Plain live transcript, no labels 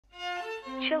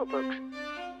Chillbook.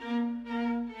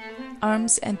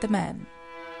 Arms and the Man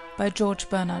by George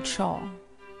Bernard Shaw.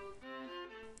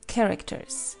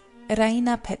 Characters: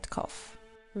 Raina Petkoff,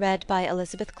 Read by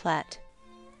Elizabeth Klett.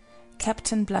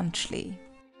 Captain Bluntschli,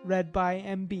 Read by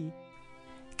M.B.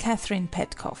 Catherine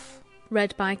Petkoff,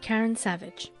 Read by Karen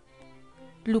Savage.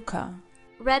 Louka,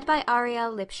 Read by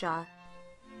Arielle Lipshaw.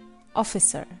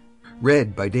 Officer: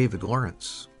 Read by David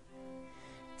Lawrence.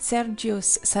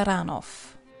 Sergius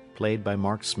Saranoff, Played by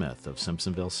Mark Smith of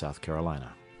Simpsonville, South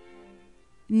Carolina.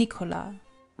 Nicola,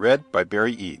 Read by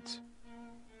Barry Eads.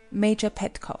 Major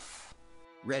Petkoff,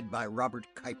 Read by Robert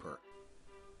Keiper.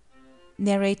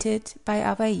 narrated by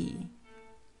Availle.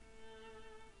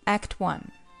 Act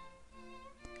 1.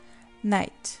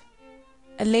 Night.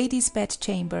 A lady's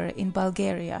bedchamber in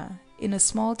Bulgaria, in a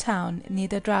small town near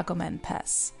the Dragoman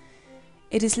Pass.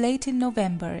 It is late in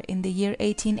November in the year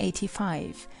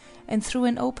 1885, and through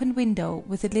an open window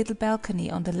with a little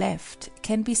balcony on the left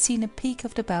can be seen a peak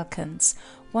of the Balkans,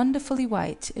 wonderfully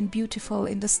white and beautiful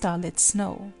in the starlit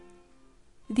snow.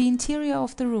 The interior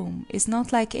of the room is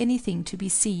not like anything to be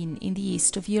seen in the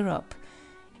east of Europe.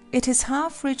 It is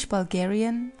half rich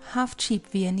Bulgarian, half cheap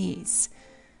Viennese.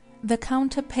 The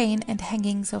counterpane and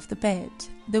hangings of the bed,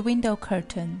 the window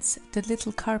curtains, the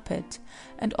little carpet,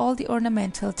 and all the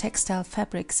ornamental textile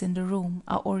fabrics in the room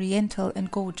are oriental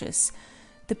and gorgeous.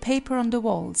 The paper on the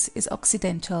walls is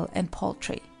occidental and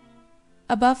paltry.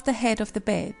 Above the head of the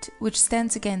bed, which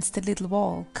stands against a little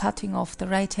wall cutting off the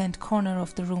right-hand corner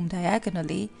of the room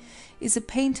diagonally, is a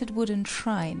painted wooden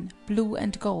shrine, blue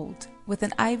and gold, with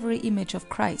an ivory image of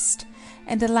Christ,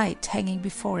 and a light hanging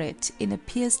before it in a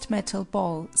pierced metal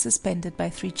ball suspended by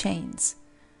 3 chains.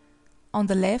 On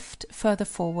the left, further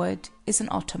forward, is an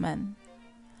ottoman.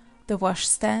 The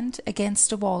washstand,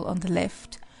 against the wall on the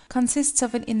left, consists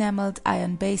of an enameled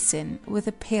iron basin with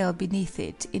a pail beneath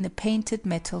it in a painted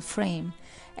metal frame,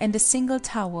 and a single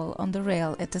towel on the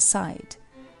rail at the side.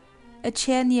 A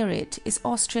chair near it is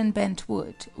Austrian bent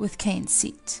wood with cane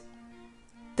seat.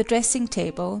 The dressing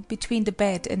table, between the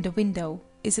bed and the window,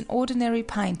 is an ordinary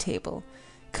pine table,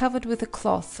 covered with a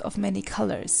cloth of many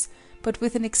colors, but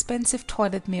with an expensive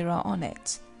toilet mirror on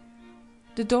it.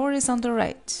 The door is on the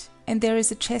right, and there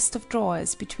is a chest of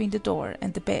drawers between the door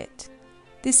and the bed.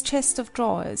 This chest of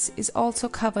drawers is also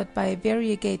covered by a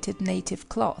variegated native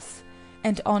cloth,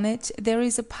 and on it there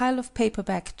is a pile of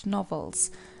paper-backed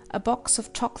novels, a box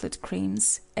of chocolate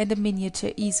creams, and a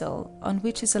miniature easel, on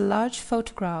which is a large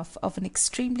photograph of an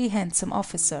extremely handsome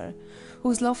officer,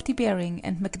 whose lofty bearing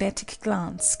and magnetic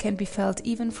glance can be felt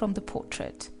even from the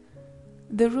portrait.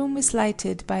 The room is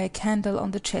lighted by a candle on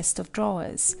the chest of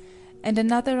drawers, and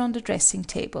another on the dressing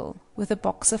table, with a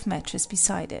box of matches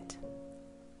beside it.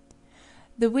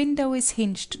 The window is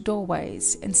hinged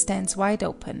doorways and stands wide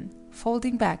open,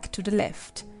 folding back to the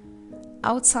left.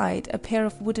 Outside, a pair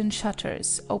of wooden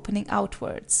shutters, opening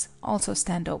outwards, also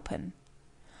stand open.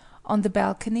 On the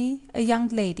balcony, a young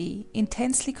lady,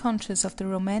 intensely conscious of the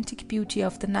romantic beauty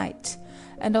of the night,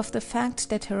 and of the fact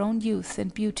that her own youth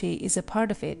and beauty is a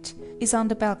part of it, is on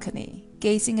the balcony,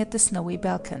 gazing at the snowy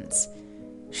Balkans.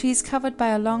 She is covered by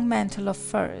a long mantle of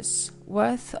furs,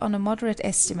 worth, on a moderate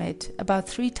estimate, about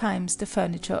 3 times the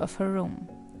furniture of her room.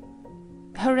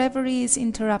 Her reverie is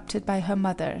interrupted by her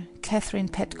mother, Catherine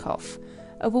Petkoff,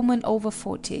 a woman over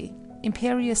 40,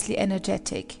 imperiously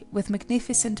energetic, with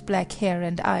magnificent black hair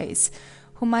and eyes,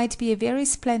 who might be a very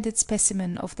splendid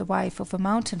specimen of the wife of a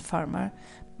mountain farmer,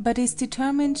 but is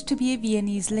determined to be a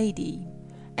Viennese lady,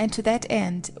 and to that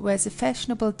end wears a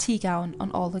fashionable tea-gown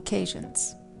on all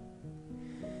occasions.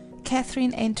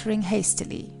 Catherine entering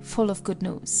hastily, full of good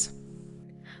news.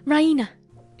 Raina!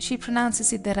 She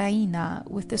pronounces it the Raina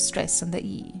with the stress on the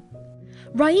E.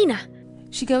 Raina!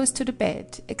 She goes to the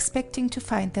bed, expecting to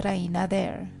find the Raina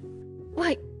there.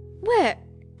 Why, where?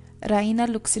 Raina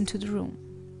looks into the room.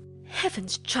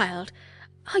 Heavens, child!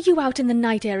 Are you out in the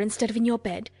night air instead of in your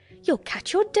bed? You'll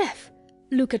catch your death.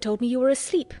 Louka told me you were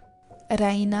asleep.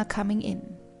 Raina coming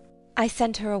in. I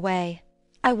sent her away.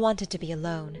 I wanted to be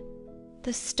alone.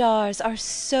 The stars are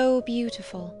so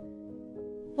beautiful.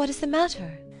 What is the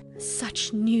matter?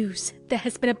 Such news. There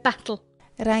has been a battle.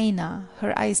 Raina,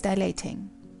 her eyes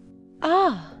dilating.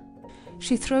 Ah!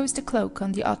 She throws the cloak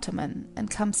on the ottoman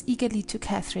and comes eagerly to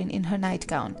Catherine in her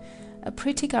nightgown, a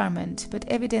pretty garment, but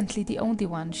evidently the only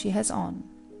one she has on.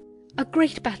 A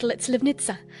great battle at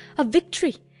Slivnitsa. A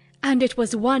victory. And it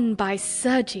was won by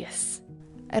Sergius.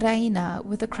 Raina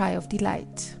with a cry of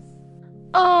delight.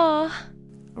 Ah!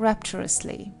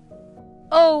 Rapturously.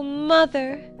 Oh,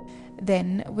 mother!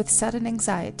 Then, with sudden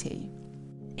anxiety.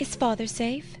 Is father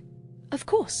safe? Of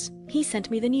course. He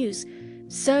sent me the news.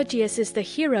 Sergius is the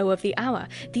hero of the hour,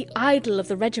 the idol of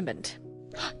the regiment.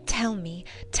 Tell me,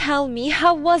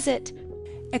 how was it?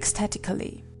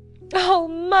 Ecstatically. Oh,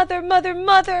 mother, mother,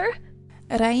 mother!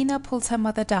 Raina pulls her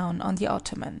mother down on the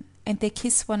ottoman, and they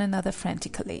kiss one another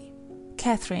frantically.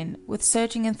 Catherine, with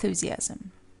surging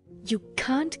enthusiasm. You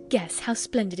can't guess how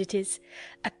splendid it is.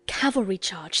 A cavalry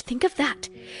charge, think of that!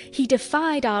 He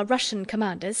defied our Russian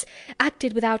commanders,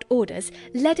 acted without orders,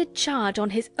 led a charge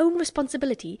on his own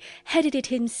responsibility, headed it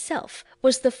himself,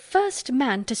 was the first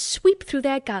man to sweep through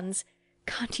their guns.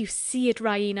 Can't you see it,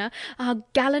 Raina? Our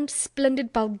gallant,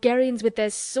 splendid Bulgarians with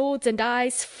their swords and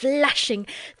eyes flashing,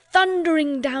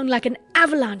 thundering down like an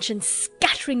avalanche and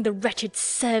scattering the wretched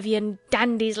Servian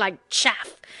dandies like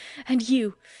chaff. And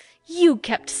you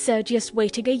kept Sergius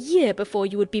waiting a year before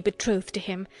you would be betrothed to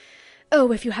him.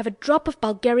 Oh, if you have a drop of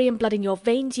Bulgarian blood in your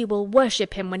veins, you will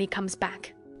worship him when he comes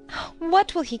back.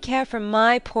 What will he care for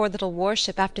my poor little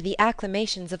worship after the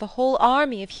acclamations of a whole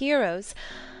army of heroes?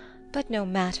 But no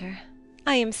matter.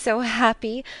 I am so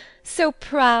happy, so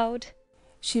proud.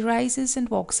 She rises and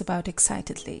walks about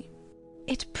excitedly.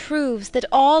 It proves that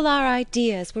all our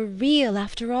ideas were real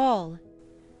after all.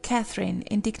 Catherine,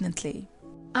 indignantly.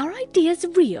 Our ideas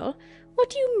real? What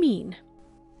do you mean?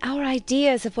 Our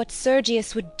ideas of what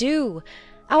Sergius would do,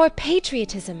 our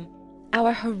patriotism,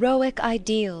 our heroic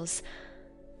ideals.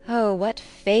 Oh, what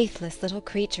faithless little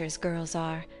creatures girls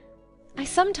are! I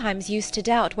sometimes used to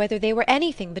doubt whether they were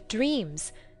anything but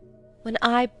dreams. When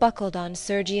I buckled on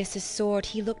Sergius's sword,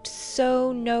 he looked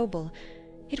so noble.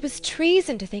 It was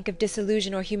treason to think of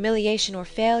disillusion or humiliation or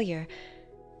failure.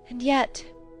 And yet...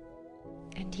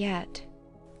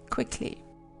 Quickly.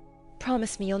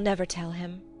 Promise me you'll never tell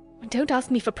him. Don't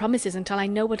ask me for promises until I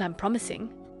know what I'm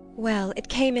promising. Well, it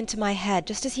came into my head,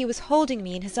 just as he was holding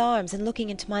me in his arms and looking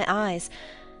into my eyes,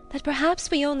 that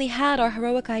perhaps we only had our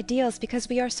heroic ideals because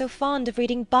we are so fond of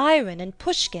reading Byron and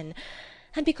Pushkin,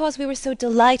 and because we were so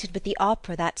delighted with the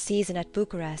opera that season at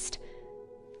Bucharest.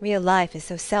 Real life is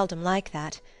so seldom like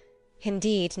that.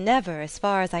 Indeed, never, as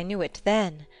far as I knew it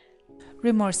then.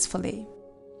 Remorsefully.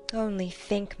 Only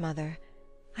think, mother.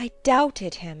 I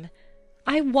doubted him.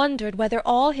 I wondered whether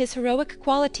all his heroic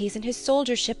qualities and his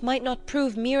soldiership might not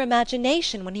prove mere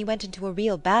imagination when he went into a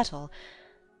real battle.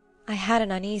 I had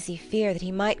an uneasy fear that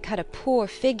he might cut a poor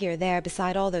figure there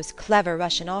beside all those clever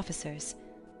Russian officers.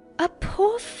 A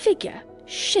poor figure?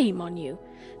 Shame on you!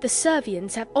 The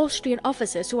Servians have Austrian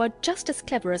officers who are just as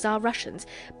clever as our Russians,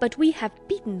 but we have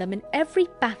beaten them in every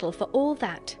battle for all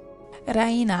that.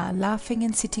 Raina, laughing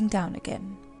and sitting down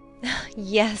again.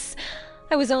 Yes,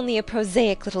 I was only a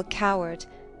prosaic little coward.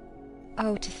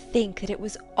 Oh, to think that it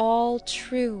was all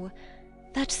true,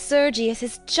 that Sergius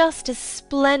is just as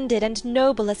splendid and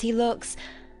noble as he looks,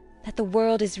 that the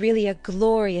world is really a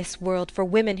glorious world for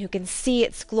women who can see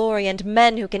its glory and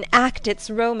men who can act its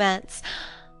romance.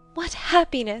 What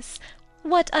happiness!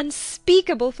 What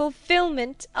unspeakable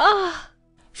fulfillment! Ah!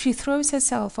 She throws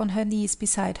herself on her knees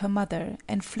beside her mother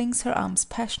and flings her arms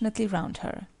passionately round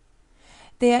her.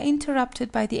 They are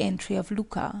interrupted by the entry of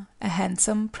Louka, a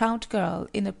handsome, proud girl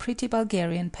in a pretty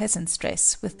Bulgarian peasant's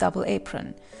dress with double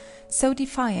apron, so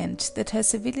defiant that her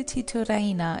civility to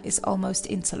Raina is almost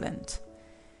insolent.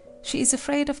 She is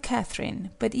afraid of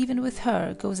Catherine, but even with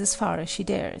her goes as far as she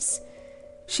dares.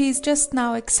 She is just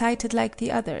now excited like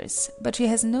the others, but she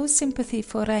has no sympathy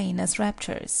for Raina's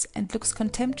raptures, and looks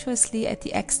contemptuously at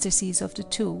the ecstasies of the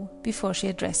two before she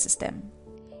addresses them.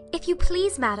 If you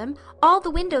please, madam, all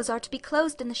the windows are to be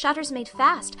closed and the shutters made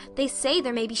fast. They say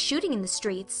there may be shooting in the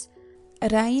streets.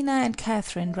 Raina and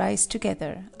Catherine rise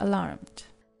together, alarmed.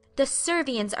 The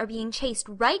Servians are being chased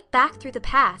right back through the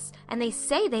pass, and they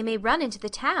say they may run into the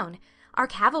town. Our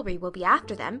cavalry will be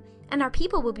after them, and our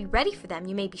people will be ready for them,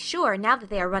 you may be sure, now that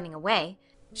they are running away.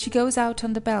 She goes out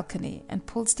on the balcony and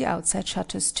pulls the outside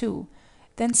shutters to,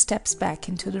 then steps back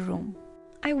into the room.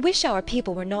 I wish our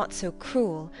people were not so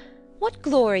cruel. What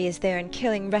glory is there in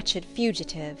killing wretched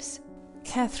fugitives?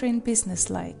 Catherine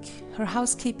businesslike, her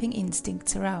housekeeping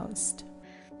instincts aroused.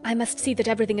 I must see that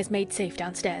everything is made safe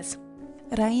downstairs.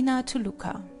 Raina to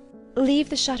Louka.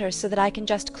 Leave the shutters so that I can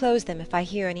just close them if I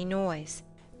hear any noise.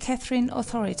 Catherine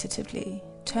authoritatively,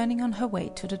 turning on her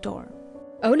way to the door.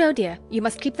 Oh no, dear, you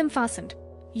must keep them fastened.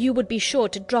 You would be sure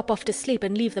to drop off to sleep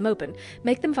and leave them open.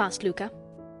 Make them fast, Louka.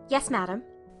 Yes, madam.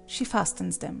 She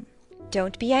fastens them.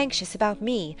 Don't be anxious about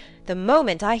me. The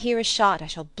moment I hear a shot, I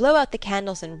shall blow out the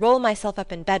candles and roll myself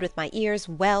up in bed with my ears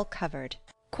well covered.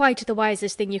 Quite the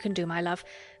wisest thing you can do, my love.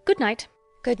 Good night.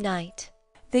 Good night.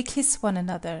 They kiss one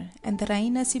another, and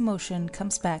Raina's emotion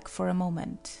comes back for a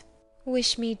moment.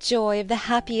 Wish me joy of the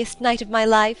happiest night of my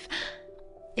life.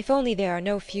 If only there are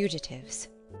no fugitives.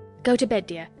 Go to bed,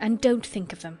 dear, and don't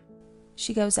think of them.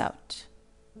 She goes out.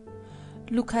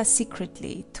 Louka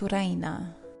secretly to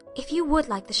Raina. If you would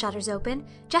like the shutters open,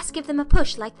 just give them a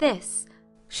push like this.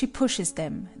 She pushes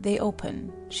them, they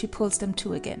open. She pulls them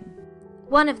to again.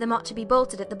 One of them ought to be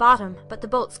bolted at the bottom, but the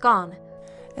bolt's gone.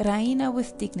 Raina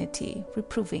with dignity,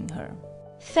 reproving her.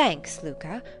 Thanks,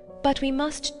 Louka, but we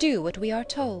must do what we are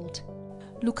told.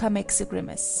 Louka makes a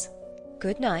grimace.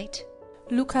 Good night.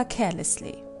 Louka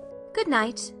carelessly. Good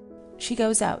night. She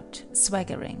goes out,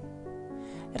 swaggering.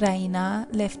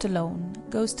 Raina, left alone,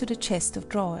 goes to the chest of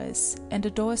drawers and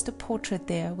adores the portrait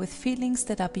there with feelings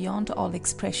that are beyond all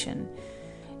expression.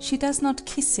 She does not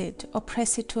kiss it or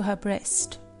press it to her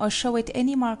breast or show it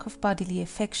any mark of bodily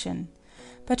affection,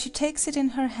 but she takes it in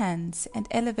her hands and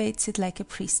elevates it like a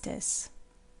priestess.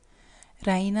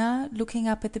 Raina, looking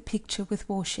up at the picture with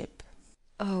worship.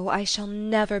 Oh, I shall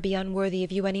never be unworthy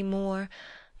of you any more,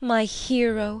 my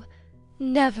hero.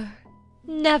 Never,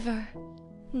 never,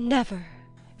 never.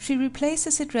 She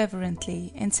replaces it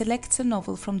reverently and selects a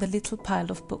novel from the little pile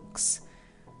of books.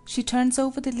 She turns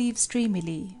over the leaves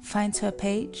dreamily, finds her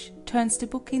page, turns the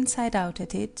book inside out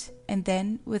at it, and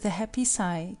then, with a happy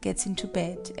sigh, gets into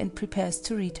bed and prepares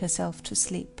to read herself to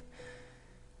sleep.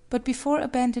 But before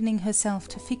abandoning herself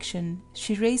to fiction,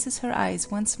 she raises her eyes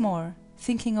once more,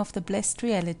 thinking of the blessed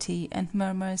reality, and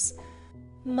murmurs,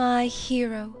 My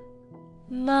hero,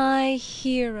 my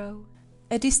hero.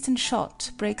 A distant shot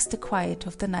breaks the quiet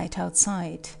of the night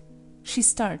outside. She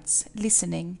starts,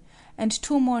 listening, and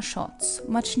 2 more shots,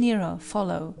 much nearer,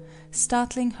 follow,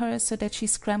 startling her so that she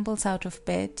scrambles out of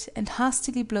bed and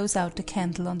hastily blows out the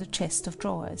candle on the chest of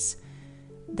drawers.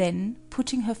 Then,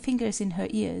 putting her fingers in her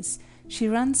ears, she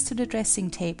runs to the dressing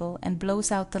table and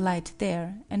blows out the light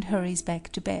there and hurries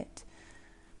back to bed.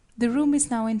 The room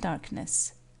is now in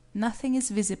darkness. Nothing is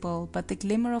visible but the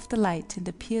glimmer of the light in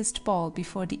the pierced ball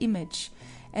before the image,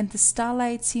 and the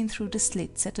starlight seen through the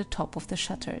slits at the top of the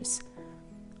shutters.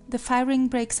 The firing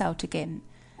breaks out again.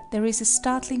 There is a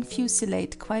startling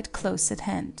fusillade quite close at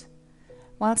hand.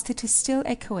 Whilst it is still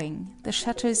echoing, the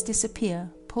shutters disappear,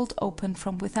 pulled open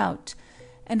from without,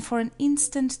 and for an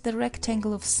instant the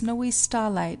rectangle of snowy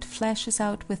starlight flashes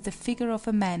out with the figure of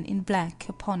a man in black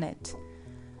upon it.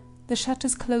 The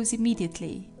shutters close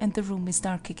immediately, and the room is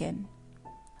dark again.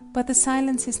 But the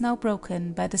silence is now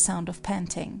broken by the sound of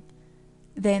panting.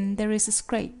 Then there is a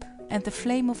scrape, and the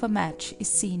flame of a match is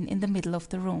seen in the middle of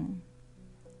the room.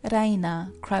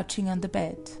 Raina, crouching on the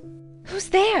bed. Who's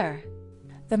there?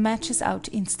 The match is out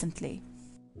instantly.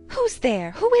 Who's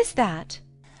there? Who is that?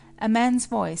 A man's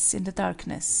voice in the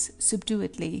darkness,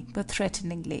 subduedly but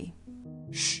threateningly.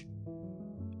 Shh!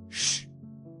 Shh!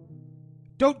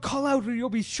 Don't call out or you'll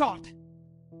be shot.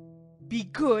 Be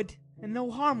good, and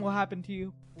no harm will happen to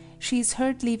you. She is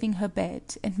heard leaving her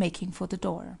bed and making for the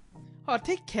door. Oh,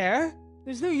 take care.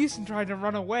 There's no use in trying to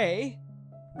run away.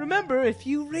 Remember, if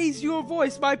you raise your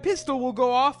voice, my pistol will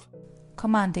go off.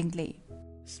 Commandingly.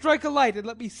 Strike a light and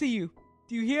let me see you.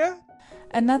 Do you hear?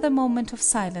 Another moment of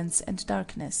silence and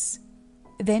darkness.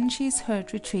 Then she is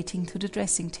heard retreating to the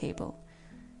dressing table.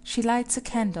 She lights a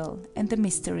candle, and the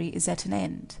mystery is at an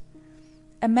end.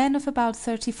 A man of about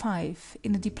 35,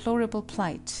 in a deplorable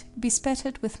plight,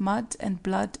 bespattered with mud and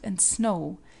blood and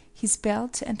snow, his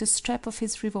belt and the strap of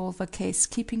his revolver case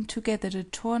keeping together the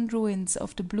torn ruins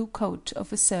of the blue coat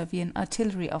of a Servian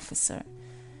artillery officer.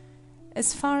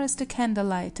 As far as the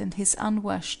candlelight and his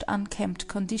unwashed, unkempt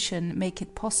condition make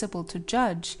it possible to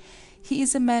judge, he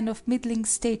is a man of middling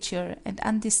stature and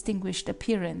undistinguished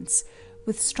appearance,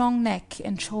 with strong neck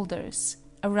and shoulders,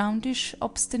 a roundish,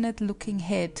 obstinate-looking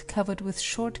head covered with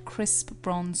short, crisp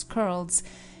bronze curls,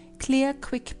 clear,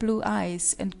 quick blue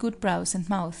eyes, and good brows and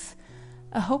mouth,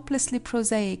 a hopelessly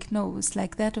prosaic nose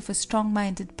like that of a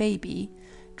strong-minded baby,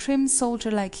 trim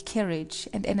soldier-like carriage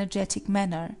and energetic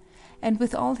manner, and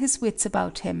with all his wits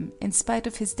about him, in spite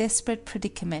of his desperate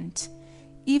predicament,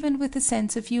 even with a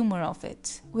sense of humour of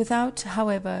it, without,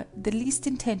 however, the least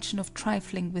intention of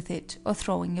trifling with it or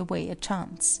throwing away a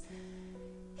chance.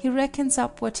 He reckons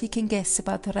up what he can guess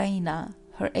about Raina,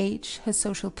 her age, her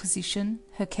social position,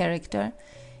 her character,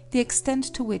 the extent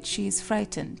to which she is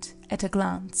frightened, at a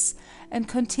glance, and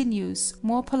continues,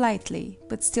 more politely,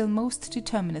 but still most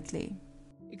determinedly.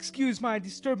 Excuse my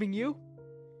disturbing you,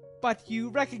 but you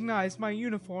recognize my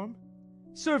uniform.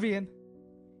 Servian.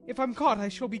 If I'm caught, I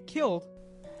shall be killed.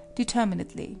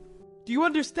 Determinedly. Do you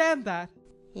understand that?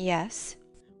 Yes.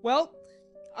 Well,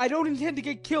 I don't intend to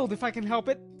get killed if I can help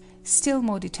it. Still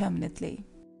more determinedly.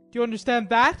 Do you understand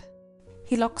that?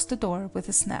 He locks the door with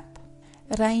a snap.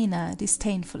 Raina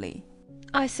disdainfully.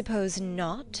 I suppose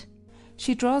not.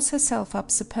 She draws herself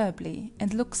up superbly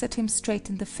and looks at him straight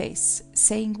in the face,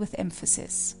 saying with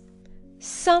emphasis,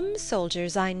 Some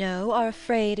soldiers I know are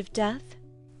afraid of death.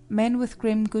 Men with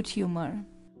grim good humour.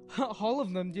 All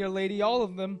of them, dear lady, all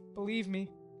of them, believe me.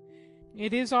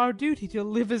 It is our duty to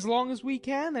live as long as we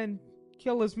can and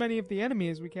kill as many of the enemy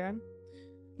as we can.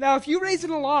 Now, if you raise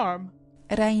an alarm...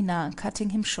 Raina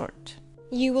cutting him short.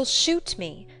 You will shoot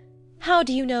me. How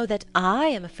do you know that I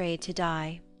am afraid to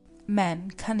die?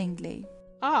 Man cunningly.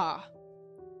 Ah.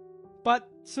 But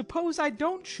suppose I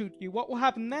don't shoot you, what will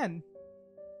happen then?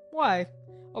 Why,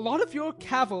 a lot of your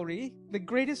cavalry, the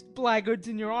greatest blackguards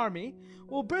in your army,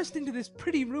 will burst into this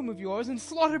pretty room of yours and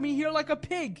slaughter me here like a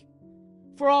pig.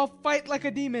 For I'll fight like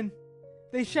a demon.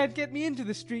 They shan't get me into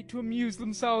the street to amuse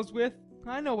themselves with.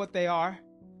 I know what they are.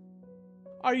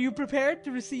 Are you prepared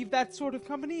to receive that sort of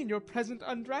company in your present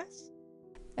undress?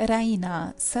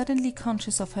 Raina, suddenly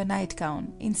conscious of her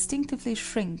nightgown, instinctively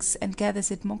shrinks and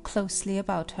gathers it more closely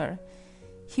about her.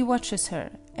 He watches her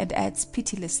and adds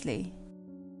pitilessly,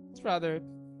 It's rather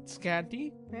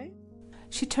scanty, eh?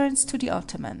 She turns to the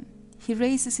Ottoman. He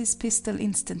raises his pistol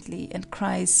instantly and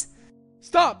cries,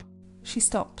 Stop! She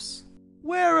stops.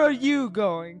 Where are you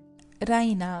going?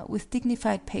 Raina, with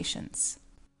dignified patience.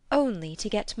 Only to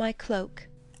get my cloak.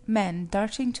 Man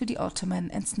darting to the Ottoman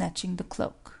and snatching the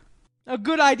cloak. A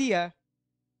good idea.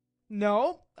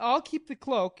 No, I'll keep the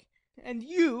cloak, and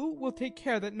you will take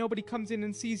care that nobody comes in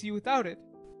and sees you without it.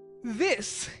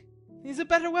 This is a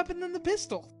better weapon than the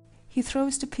pistol. He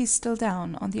throws the pistol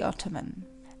down on the Ottoman.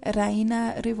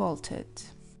 Raina revolted.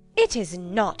 It is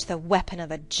not the weapon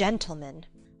of a gentleman.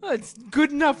 It's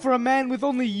good enough for a man with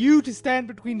only you to stand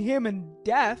between him and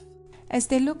death. As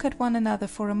they look at one another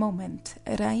for a moment,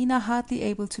 Raina hardly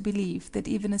able to believe that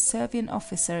even a Servian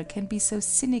officer can be so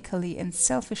cynically and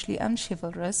selfishly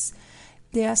unchivalrous,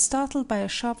 they are startled by a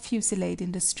sharp fusillade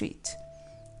in the street.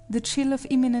 The chill of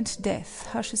imminent death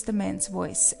hushes the man's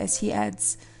voice as he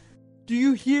adds, Do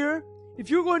you hear? If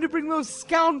you're going to bring those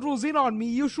scoundrels in on me,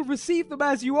 you shall receive them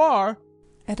as you are.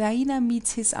 Raina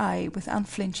meets his eye with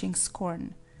unflinching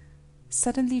scorn.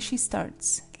 Suddenly she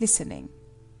starts, listening.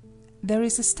 There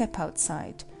is a step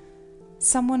outside.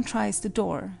 Someone tries the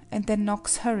door and then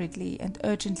knocks hurriedly and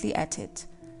urgently at it.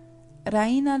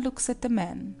 Raina looks at the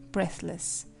man,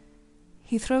 breathless.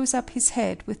 He throws up his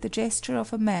head with the gesture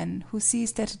of a man who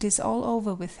sees that it is all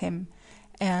over with him,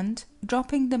 and,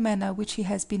 dropping the manner which he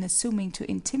has been assuming to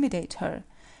intimidate her,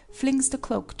 flings the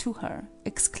cloak to her,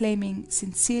 exclaiming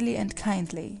sincerely and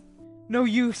kindly, No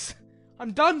use.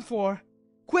 I'm done for.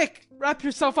 Quick, wrap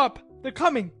yourself up. They're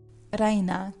coming.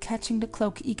 Raina catching the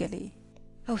cloak eagerly.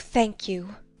 Oh, thank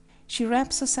you. She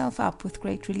wraps herself up with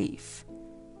great relief.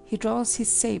 He draws his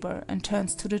sabre and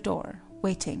turns to the door,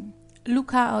 waiting.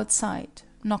 Louka outside,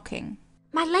 knocking.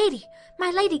 My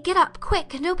lady, get up,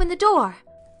 quick, and open the door.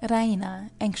 Raina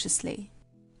anxiously.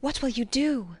 What will you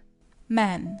do?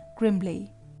 Man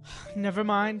grimly. Never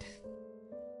mind.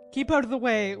 Keep out of the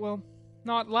way. It will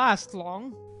not last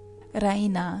long.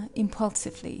 Raina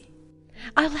impulsively.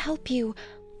 I'll help you.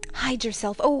 Hide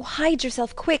yourself, oh, hide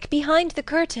yourself quick, behind the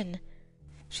curtain.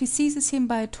 She seizes him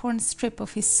by a torn strip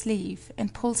of his sleeve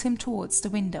and pulls him towards the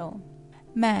window.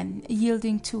 Man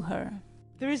yielding to her.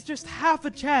 There is just half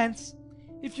a chance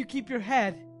if you keep your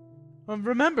head.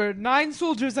 Remember, 9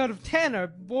 soldiers out of 10 are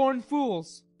born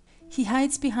fools. He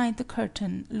hides behind the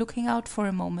curtain, looking out for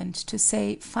a moment to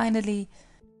say, finally,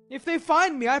 If they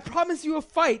find me, I promise you a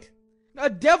fight. A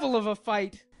devil of a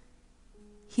fight.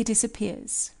 He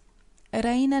disappears.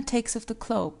 Raina takes off the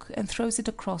cloak and throws it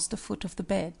across the foot of the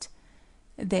bed.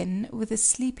 Then, with a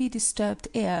sleepy, disturbed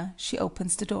air, she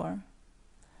opens the door.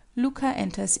 Louka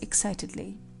enters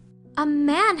excitedly. A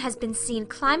man has been seen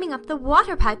climbing up the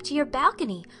water pipe to your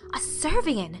balcony. A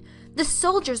Servian. The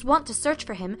soldiers want to search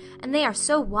for him, and they are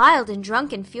so wild and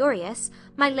drunk and furious.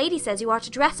 My lady says you are to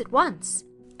dress at once.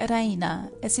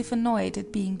 Raina, as if annoyed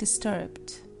at being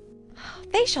disturbed.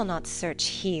 They shall not search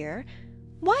here.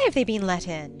 Why have they been let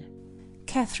in?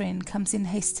 Catherine comes in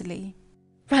hastily.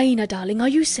 Raina, darling, are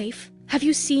you safe? Have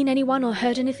you seen anyone or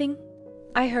heard anything?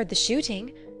 I heard the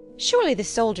shooting. Surely the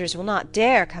soldiers will not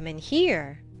dare come in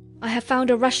here. I have found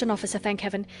a Russian officer, thank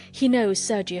heaven. He knows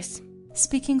Sergius.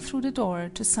 Speaking through the door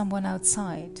to someone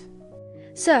outside.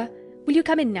 Sir, will you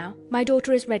come in now? My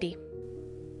daughter is ready.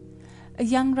 A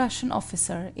young Russian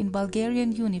officer in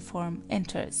Bulgarian uniform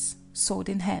enters, sword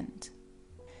in hand.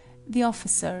 The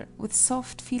officer, with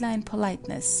soft feline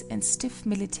politeness and stiff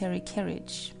military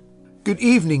carriage. Good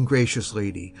evening, gracious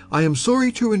lady. I am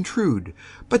sorry to intrude,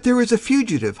 but there is a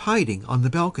fugitive hiding on the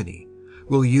balcony.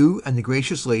 Will you and the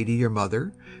gracious lady, your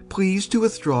mother, please to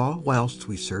withdraw whilst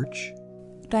we search?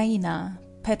 Raina,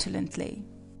 petulantly.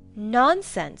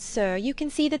 Nonsense, sir. You can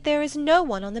see that there is no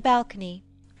one on the balcony.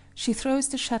 She throws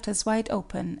the shutters wide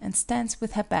open and stands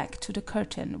with her back to the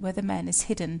curtain where the man is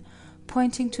hidden,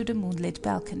 pointing to the moonlit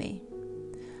balcony.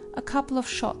 A couple of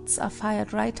shots are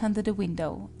fired right under the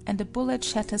window, and a bullet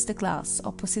shatters the glass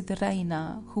opposite the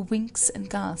Raina, who winks and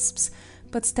gasps,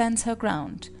 but stands her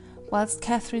ground, whilst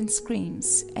Catherine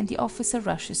screams, and the officer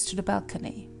rushes to the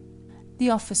balcony. The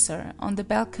officer on the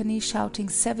balcony shouting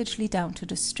savagely down to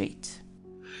the street.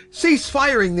 Cease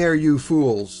firing there, you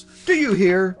fools! Do you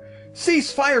hear?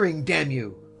 Cease firing, damn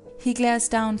you! He glares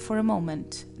down for a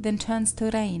moment, then turns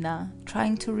to Raina,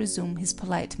 trying to resume his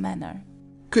polite manner.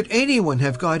 Could anyone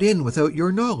have got in without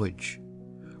your knowledge?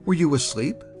 Were you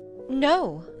asleep?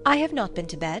 No, I have not been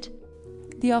to bed.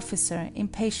 The officer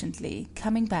impatiently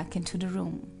coming back into the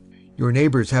room. Your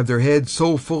neighbors have their heads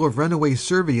so full of runaway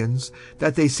Servians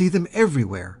that they see them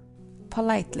everywhere.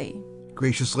 Politely.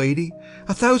 Gracious lady,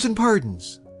 1,000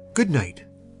 pardons. Good night.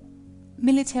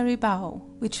 Military bow,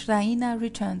 which Raina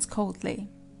returns coldly.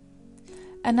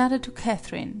 Another to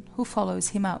Catherine, who follows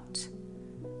him out.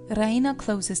 Raina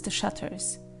closes the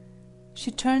shutters. She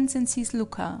turns and sees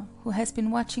Louka, who has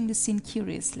been watching the scene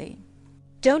curiously.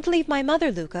 Don't leave my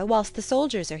mother, Louka, whilst the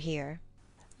soldiers are here.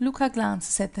 Louka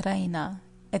glances at Raina,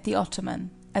 at the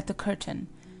ottoman, at the curtain,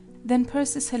 then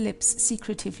purses her lips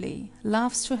secretively,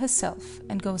 laughs to herself,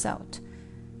 and goes out.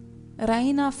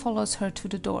 Raina follows her to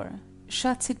the door,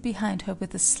 shuts it behind her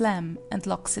with a slam, and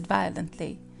locks it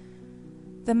violently.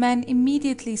 The man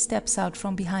immediately steps out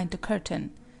from behind the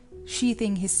curtain,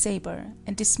 sheathing his sabre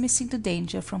and dismissing the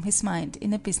danger from his mind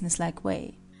in a businesslike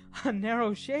way. A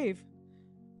narrow shave.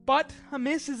 But a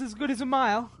miss is as good as a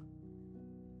mile.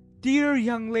 Dear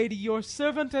young lady, your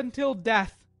servant until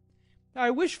death.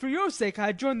 I wish for your sake I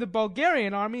had joined the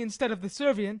Bulgarian army instead of the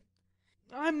Servian.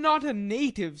 I'm not a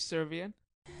native Servian.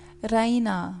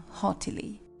 Raina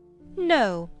haughtily.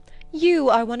 No, you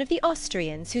are one of the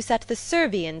Austrians who set the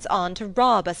Servians on to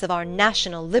rob us of our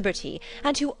national liberty,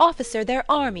 and who officer their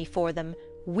army for them.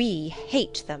 We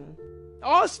hate them.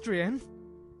 Austrian?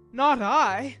 Not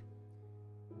I.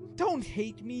 Don't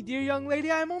hate me, dear young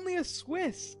lady. I am only a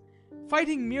Swiss,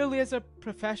 fighting merely as a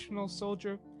professional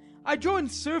soldier. I joined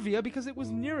Servia because it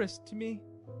was nearest to me.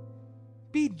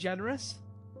 Be generous.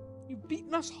 You've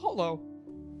beaten us hollow.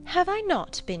 Have I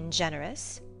not been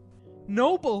generous?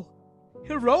 Noble.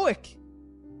 Heroic.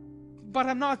 But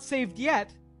I'm not saved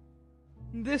yet.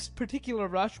 This particular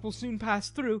rush will soon pass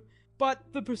through, but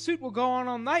the pursuit will go on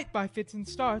all night by fits and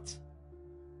starts.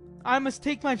 I must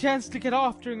take my chance to get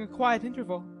off during a quiet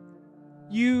interval.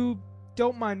 You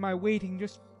don't mind my waiting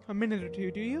just a minute or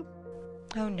two, do you?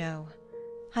 Oh, no.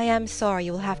 I am sorry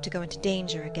you will have to go into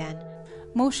danger again.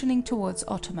 Motioning towards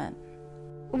ottoman.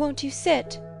 Won't you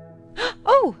sit?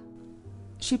 Oh!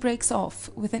 She breaks off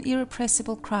with an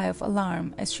irrepressible cry of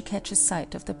alarm as she catches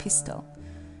sight of the pistol.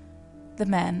 The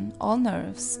man, all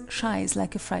nerves, shies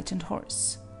like a frightened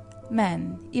horse.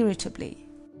 Man, irritably.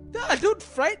 Don't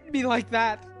frighten me like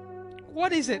that.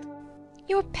 What is it?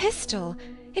 Your pistol.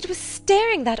 It was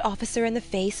staring that officer in the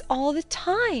face all the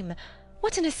time.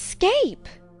 What an escape!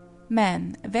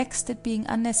 Man, vexed at being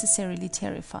unnecessarily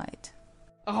terrified.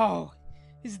 Oh,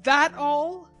 is that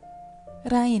all?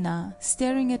 Raina,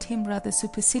 staring at him rather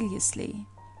superciliously,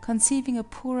 conceiving a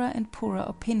poorer and poorer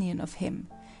opinion of him,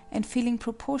 and feeling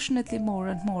proportionately more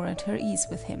and more at her ease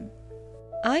with him.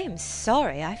 I am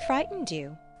sorry I frightened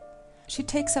you. She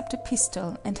takes up the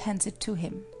pistol and hands it to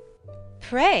him.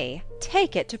 Pray,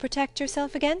 take it to protect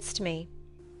yourself against me.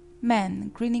 Man,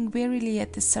 grinning wearily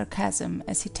at this sarcasm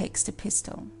as he takes the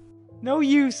pistol. No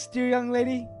use, dear young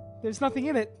lady. There's nothing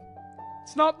in it.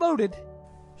 It's not loaded.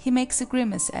 He makes a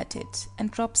grimace at it and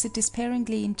drops it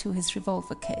despairingly into his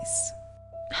revolver case.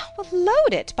 Well,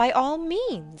 load it, by all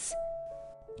means.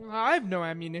 I've no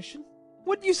ammunition.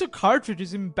 What use are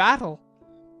cartridges in battle?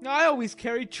 I always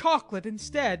carry chocolate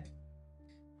instead.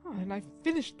 Oh, and I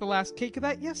finished the last cake of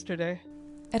that yesterday.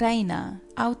 Raina,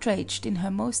 outraged in her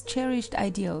most cherished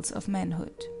ideals of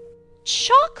manhood.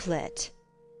 Chocolate?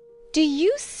 Do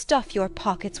you stuff your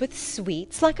pockets with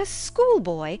sweets like a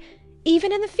schoolboy,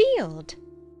 even in the field?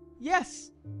 Yes.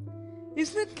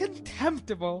 Isn't it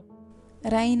contemptible?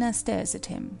 Raina stares at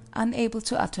him, unable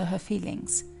to utter her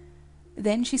feelings.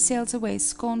 Then she sails away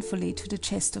scornfully to the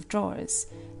chest of drawers,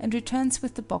 and returns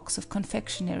with the box of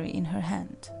confectionery in her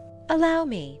hand. Allow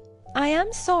me. I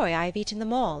am sorry I have eaten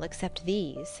them all except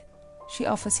these. She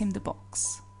offers him the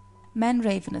box. Man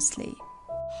ravenously.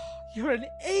 You're an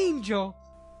angel.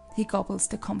 He gobbles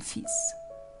the comfits.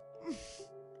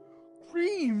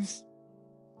 Creams.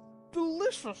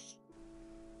 Delicious.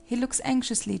 He looks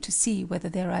anxiously to see whether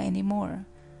there are any more.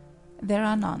 There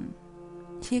are none.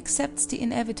 He accepts the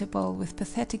inevitable with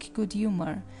pathetic good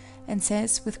humor, and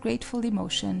says with grateful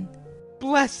emotion,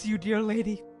 Bless you, dear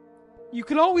lady. You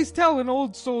can always tell an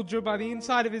old soldier by the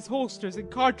inside of his holsters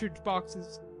and cartridge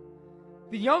boxes.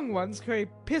 The young ones carry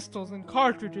pistols and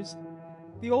cartridges.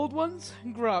 The old ones,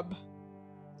 grub.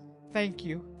 Thank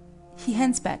you. He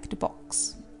hands back the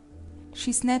box.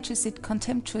 She snatches it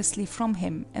contemptuously from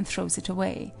him and throws it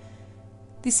away.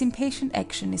 This impatient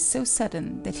action is so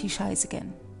sudden that he shies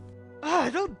again.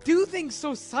 Don't do things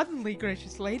so suddenly,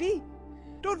 gracious lady.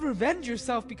 Don't revenge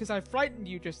yourself because I frightened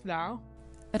you just now.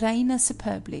 Raina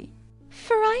superbly.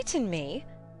 Frighten me?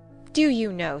 Do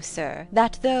you know, sir,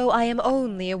 that though I am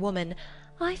only a woman,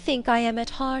 I think I am at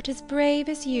heart as brave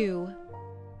as you?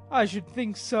 I should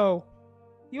think so.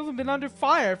 You haven't been under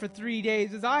fire for 3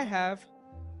 days as I have.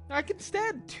 I can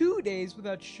stand 2 days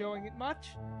without showing it much,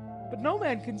 but no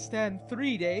man can stand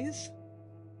 3 days.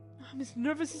 I'm as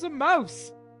nervous as a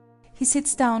mouse. He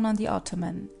sits down on the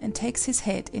ottoman and takes his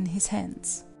head in his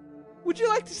hands. Would you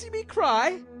like to see me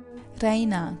cry?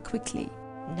 Raina quickly.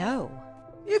 No.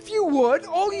 If you would,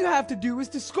 all you have to do is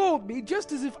to scold me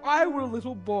just as if I were a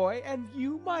little boy and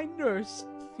you my nurse.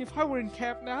 If I were in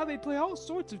camp now, they'd play all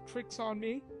sorts of tricks on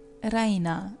me.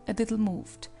 Raina, a little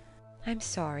moved. I'm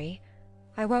sorry.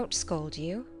 I won't scold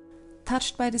you.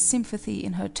 Touched by the sympathy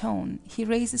in her tone, he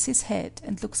raises his head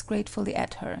and looks gratefully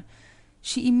at her.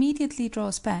 She immediately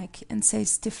draws back and says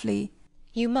stiffly,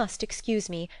 You must excuse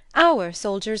me. Our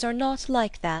soldiers are not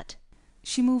like that.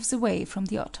 She moves away from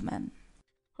the ottoman.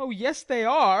 Oh, yes, they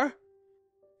are.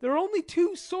 There are only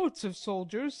 2 sorts of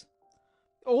soldiers.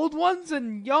 Old ones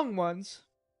and young ones.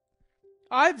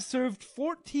 I've served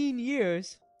 14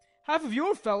 years. Half of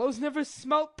your fellows never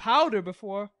smelt powder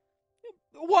before.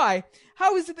 Why,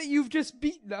 how is it that you've just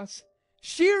beaten us?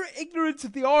 Sheer ignorance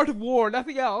of the art of war,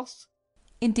 nothing else.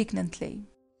 Indignantly.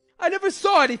 I never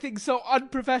saw anything so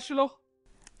unprofessional.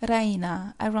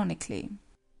 Raina, ironically.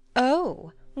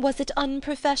 Oh, was it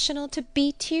unprofessional to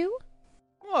beat you?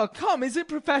 Oh, come, is it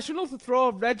professional to throw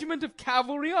a regiment of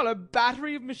cavalry on a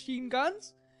battery of machine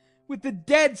guns? With the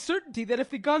dead certainty that if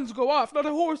the guns go off, not a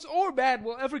horse or man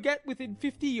will ever get within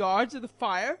 50 yards of the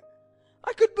fire?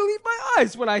 I couldn't believe my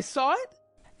eyes when I saw it.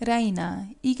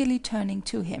 Raina, eagerly turning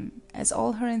to him, as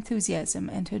all her enthusiasm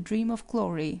and her dream of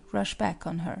glory rush back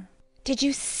on her. Did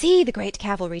you see the great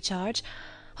cavalry charge?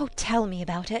 Oh, tell me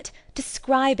about it.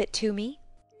 Describe it to me.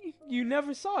 You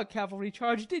never saw a cavalry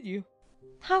charge, did you?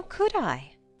 How could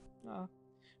I?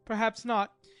 Perhaps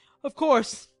not. Of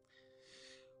course.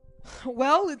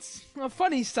 Well, it's a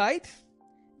funny sight.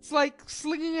 It's like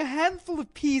slinging a handful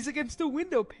of peas against a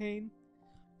window pane.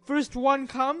 First one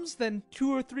comes, then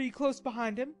 2 or 3 close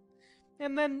behind him,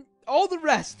 and then all the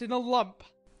rest in a lump.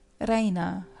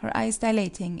 Raina, her eyes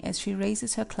dilating as she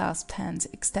raises her clasped hands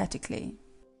ecstatically.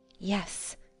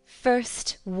 Yes,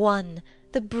 first one,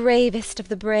 the bravest of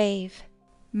the brave.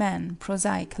 Man,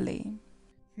 prosaically.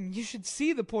 You should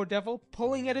see the poor devil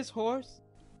pulling at his horse.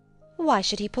 Why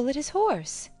should he pull at his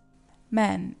horse?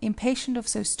 Man, impatient of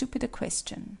so stupid a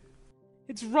question.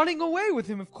 It's running away with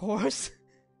him, of course.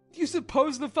 Do you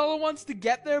suppose the fellow wants to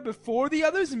get there before the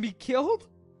others and be killed?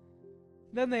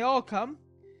 Then they all come.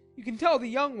 You can tell the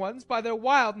young ones by their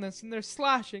wildness and their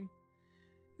slashing.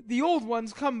 The old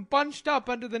ones come bunched up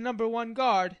under the number 1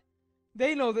 guard.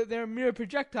 They know that they're mere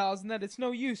projectiles and that it's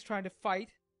no use trying to fight.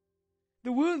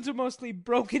 The wounds are mostly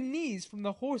broken knees from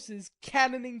the horses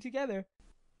cannoning together.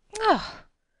 Oh,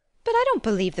 but I don't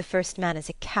believe the first man is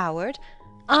a coward.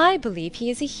 I believe he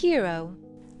is a hero.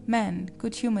 Man,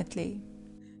 good-humouredly.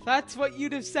 That's what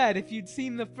you'd have said if you'd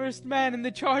seen the first man in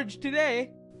the charge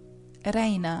today.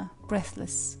 Raina,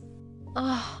 breathless.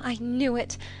 Oh, I knew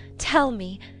it. Tell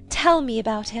me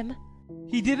about him.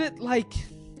 He did it like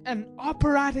an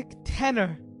operatic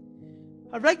tenor.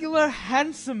 A regular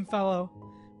handsome fellow,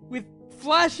 with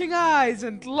flashing eyes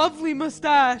and lovely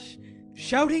moustache,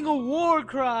 shouting a war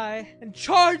cry and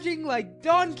charging like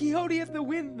Don Quixote at the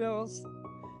windmills.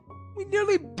 We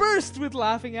nearly burst with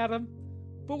laughing at him.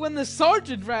 But when the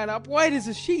sergeant ran up, white as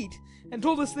a sheet, and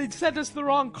told us they'd sent us the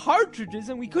wrong cartridges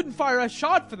and we couldn't fire a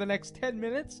shot for the next 10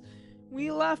 minutes,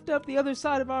 we laughed up the other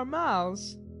side of our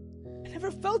mouths. I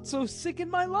never felt so sick in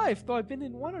my life, though I've been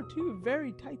in 1 or 2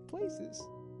 very tight places.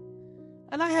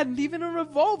 And I hadn't even a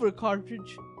revolver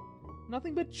cartridge.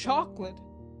 Nothing but chocolate.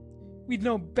 We'd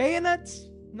no bayonets,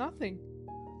 nothing.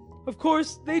 Of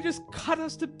course, they just cut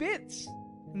us to bits.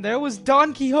 And there was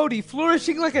Don Quixote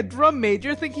flourishing like a drum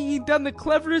major, thinking he'd done the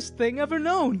cleverest thing ever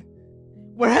known.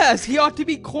 Whereas he ought to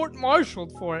be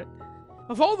court-martialed for it.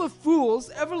 Of all the fools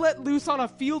ever let loose on a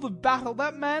field of battle,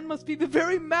 that man must be the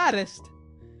very maddest.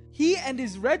 He and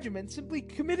his regiment simply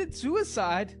committed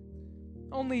suicide.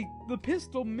 Only the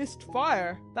pistol missed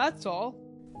fire, that's all.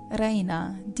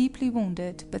 Raina, deeply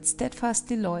wounded but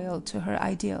steadfastly loyal to her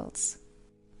ideals.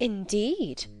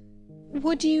 Indeed.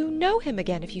 Would you know him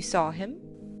again if you saw him?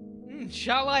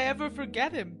 Shall I ever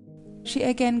forget him? She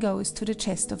again goes to the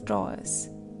chest of drawers.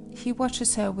 He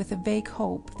watches her with a vague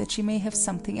hope that she may have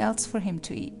something else for him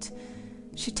to eat.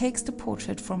 She takes the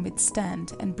portrait from its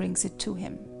stand and brings it to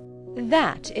him.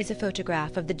 That is a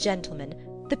photograph of the gentleman,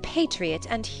 the patriot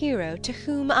and hero to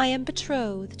whom I am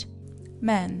betrothed.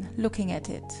 Man, looking at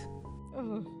it.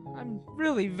 Oh, I'm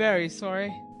really very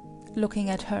sorry. Looking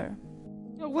at her.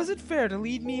 Was it fair to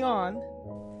lead me on?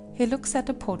 He looks at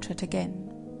the portrait again.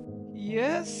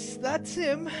 Yes, that's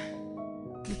him.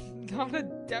 Not a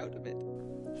doubt of it.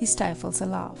 He stifles a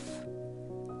laugh.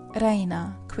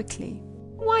 Raina, quickly.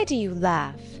 Why do you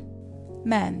laugh?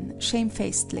 Man,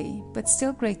 shamefacedly, but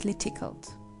still greatly tickled.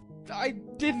 I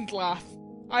didn't laugh,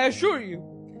 I assure you.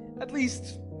 At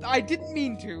least, I didn't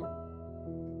mean to.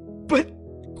 But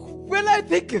when I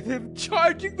think of him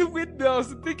charging the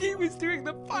windmills and thinking he was doing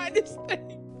the finest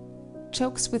thing...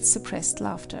 Chokes with suppressed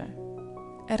laughter.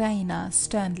 Raina,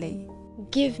 sternly.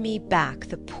 Give me back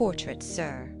the portrait,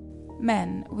 sir.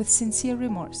 Man, with sincere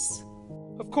remorse.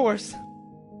 Of course.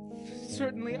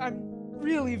 Certainly, I'm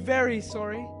really very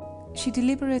sorry. She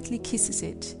deliberately kisses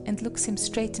it and looks him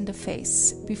straight in the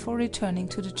face before returning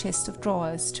to the chest of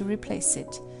drawers to replace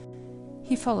it.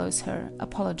 He follows her,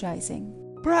 apologizing.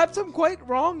 Perhaps I'm quite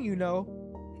wrong, you know.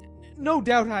 No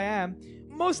doubt I am.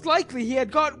 Most likely he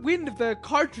had got wind of the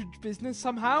cartridge business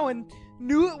somehow and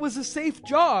knew it was a safe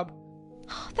job.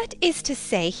 That is to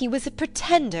say, he was a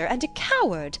pretender and a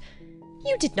coward.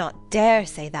 You did not dare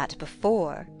say that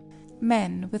before.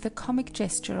 Men, with a comic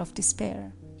gesture of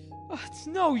despair. Oh, it's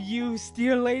no use,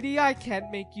 dear lady. I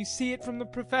can't make you see it from the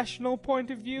professional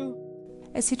point of view.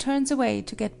 As he turns away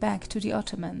to get back to the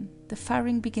ottoman, the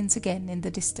firing begins again in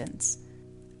the distance.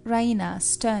 Raina,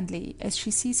 sternly, as she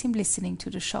sees him listening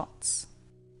to the shots.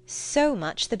 So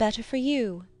much the better for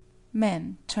you.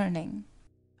 Men, turning.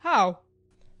 How?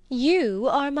 You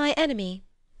are my enemy,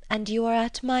 and you are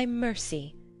at my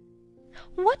mercy.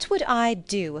 What would I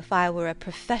do if I were a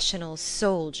professional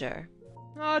soldier?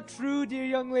 Ah, true, dear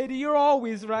young lady, you're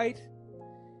always right.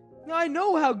 I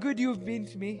know how good you have been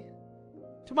to me.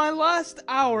 To my last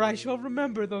hour I shall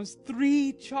remember those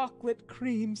 3 chocolate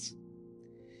creams.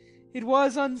 It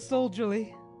was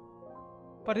unsoldierly,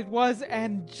 but it was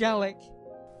angelic.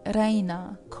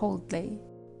 Raina, coldly.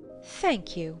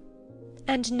 Thank you.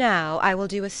 And now I will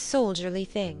do a soldierly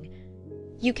thing.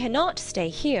 You cannot stay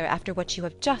here after what you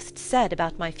have just said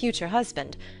about my future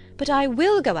husband, but I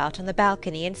will go out on the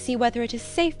balcony and see whether it is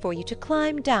safe for you to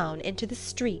climb down into the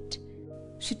street.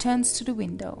 She turns to the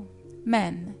window.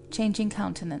 Men, changing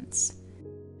countenance.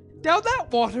 Down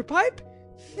that water pipe?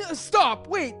 Stop,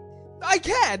 wait! I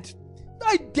can't!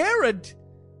 I daren't!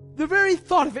 The very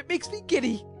thought of it makes me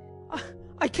giddy.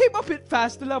 I came up it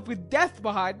fast enough with death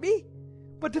behind me,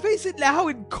 but to face it now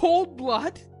in cold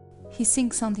blood? He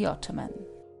sinks on the ottoman.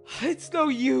 It's no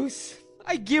use.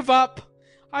 I give up.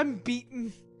 I'm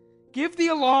beaten. Give the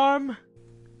alarm.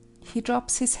 He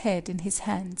drops his head in his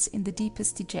hands in the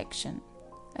deepest dejection.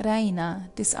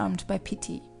 Raina, disarmed by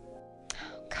pity.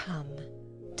 Come,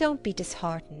 don't be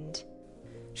disheartened.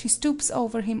 She stoops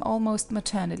over him almost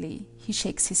maternally. He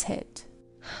shakes his head.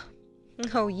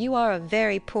 Oh, you are a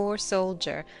very poor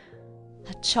soldier.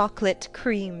 A chocolate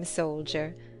cream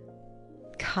soldier.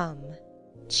 Come,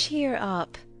 cheer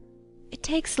up. It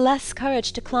takes less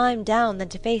courage to climb down than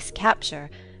to face capture.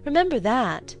 Remember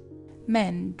that.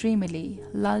 Men, dreamily,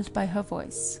 lulled by her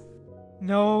voice.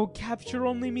 No, capture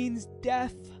only means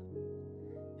death.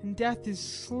 And death is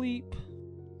sleep.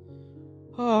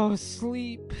 Oh,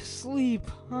 sleep, sleep,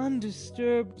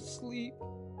 undisturbed sleep.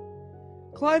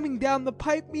 Climbing down the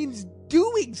pipe means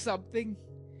doing something.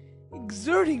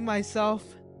 Exerting myself.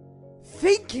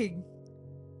 Thinking.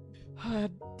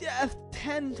 Death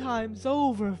 10 times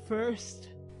over first.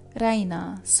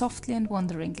 Raina, softly and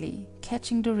wonderingly,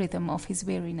 catching the rhythm of his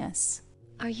weariness.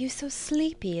 Are you so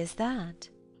sleepy as that?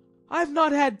 I've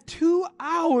not had 2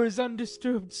 hours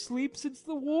undisturbed sleep since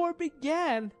the war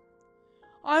began.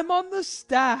 I'm on the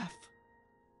staff.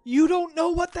 You don't know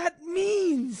what that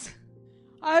means.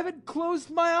 I haven't closed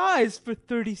my eyes for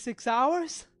 36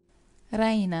 hours.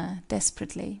 Raina,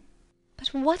 desperately. But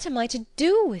what am I to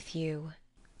do with you?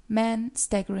 Man,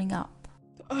 staggering up.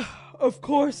 Of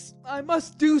course, I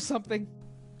must do something.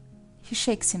 He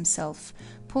shakes himself,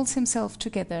 pulls himself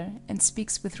together, and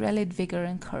speaks with rallied vigor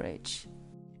and courage.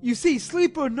 You see,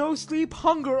 sleep or no sleep,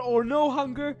 hunger or no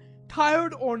hunger,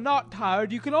 Tired or not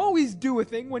tired, you can always do a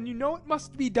thing when you know it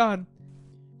must be done.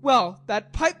 Well,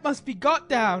 that pipe must be got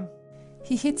down.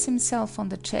 He hits himself on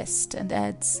the chest and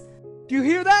adds, Do you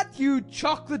hear that, you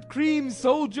chocolate cream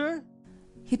soldier?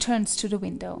 He turns to the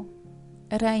window.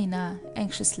 Raina,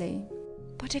 anxiously.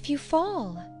 But if you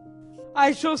fall?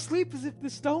 I shall sleep as if the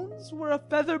stones were a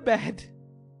feather bed.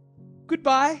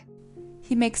 Goodbye.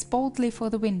 He makes boldly for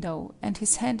the window, and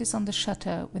his hand is on the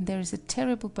shutter when there is a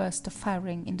terrible burst of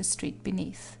firing in the street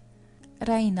beneath.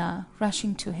 Raina,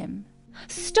 rushing to him.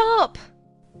 Stop!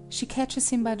 She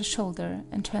catches him by the shoulder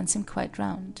and turns him quite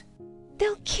round.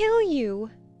 They'll kill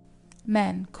you.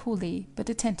 Man, coolly but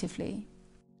attentively.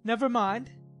 Never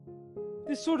mind.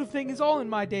 This sort of thing is all in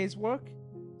my day's work.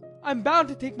 I'm bound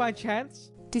to take my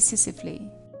chance. Decisively.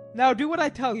 Now do what I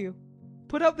tell you.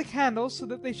 Put out the candles so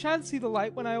that they shan't see the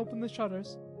light when I open the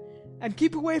shutters. And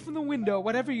keep away from the window,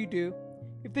 whatever you do.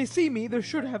 If they see me, they're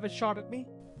sure to have a shot at me.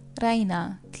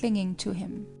 Raina, clinging to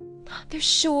him. They're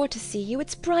sure to see you.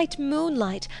 It's bright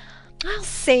moonlight. I'll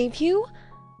save you.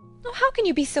 Oh, how can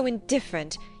you be so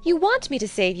indifferent? You want me to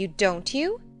save you, don't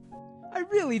you? I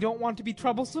really don't want to be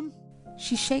troublesome.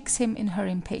 She shakes him in her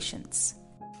impatience.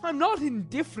 I'm not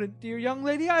indifferent, dear young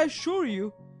lady, I assure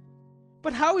you.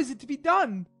 But how is it to be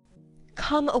done?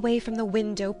 Come away from the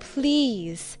window,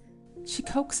 please. She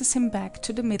coaxes him back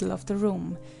to the middle of the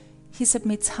room. He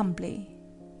submits humbly.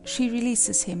 She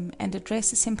releases him and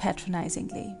addresses him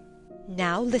patronizingly.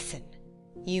 Now listen.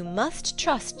 You must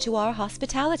trust to our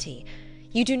hospitality.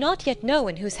 You do not yet know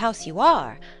in whose house you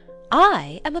are.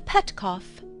 I am a Petkoff.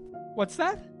 What's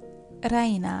that?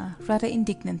 Raina, rather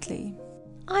indignantly.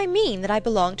 I mean that I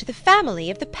belong to the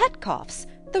family of the Petkoffs,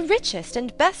 the richest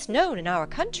and best known in our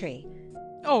country.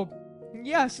 Oh,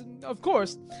 yes, of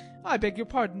course. I beg your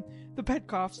pardon. The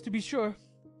Petkoffs, to be sure.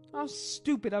 How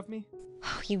stupid of me.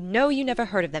 Oh, you know you never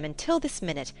heard of them until this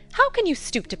minute. How can you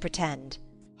stoop to pretend?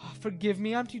 Oh, forgive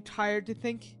me, I'm too tired to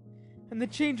think. And the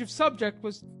change of subject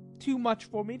was too much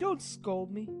for me. Don't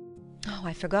scold me. Oh,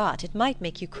 I forgot. It might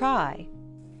make you cry.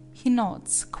 He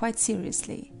nods, quite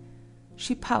seriously.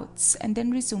 She pouts and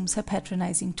then resumes her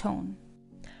patronizing tone.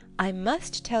 I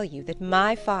must tell you that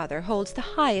my father holds the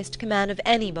highest command of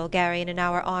any Bulgarian in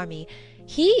our army.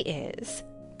 He is,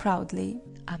 Proudly.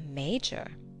 a major.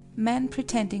 Man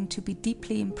pretending to be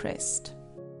deeply impressed.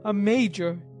 A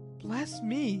major? Bless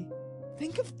me.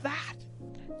 Think of that.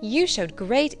 You showed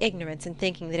great ignorance in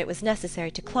thinking that it was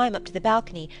necessary to climb up to the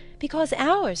balcony, because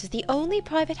ours is the only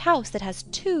private house that has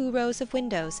 2 rows of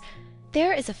windows.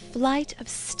 There is a flight of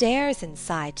stairs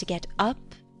inside to get up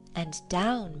and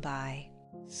down by.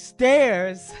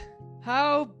 Stairs!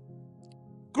 How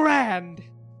grand!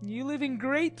 You live in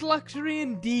great luxury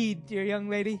indeed, dear young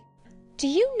lady. Do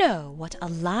you know what a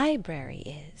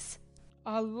library is?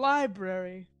 A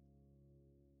library?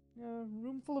 A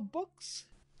room full of books?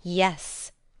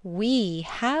 Yes, we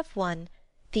have one.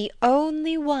 The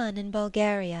only one in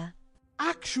Bulgaria.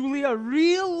 Actually a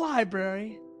real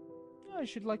library? I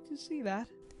should like to see that.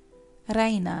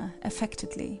 Raina,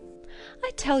 affectedly. I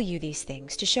tell you these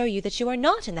things to show you that you are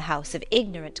not in the house of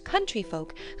ignorant country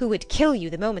folk who would kill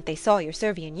you the moment they saw your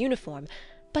Servian uniform,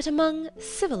 but among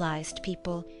civilized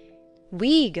people.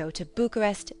 We go to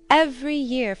Bucharest every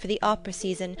year for the opera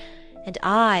season, and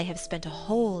I have spent a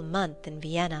whole month in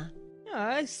Vienna.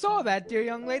 I saw that, dear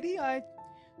young lady. I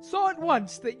saw at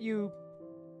once that you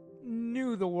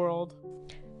knew the world.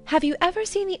 Have you ever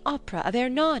seen the opera of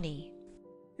Ernani?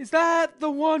 Is that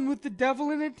the one with the devil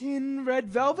in it in red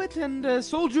velvet and a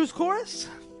soldier's chorus?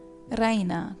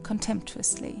 Raina,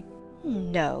 contemptuously.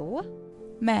 No.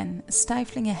 Man,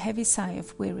 stifling a heavy sigh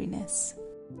of weariness.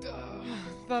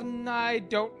 Then I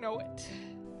don't know it.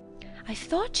 I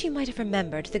thought you might have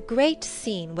remembered the great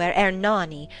scene where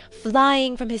Ernani,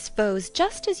 flying from his foes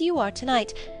just as you are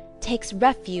tonight, takes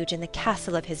refuge in the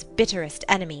castle of his bitterest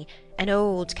enemy, an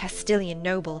old Castilian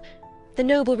noble. The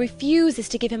noble refuses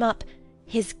to give him up.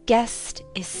 His guest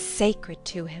is sacred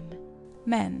to him.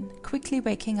 Man, quickly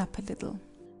waking up a little.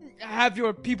 Have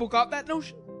your people got that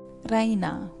notion?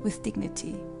 Raina, with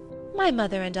dignity. My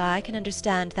mother and I can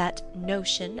understand that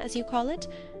notion, as you call it.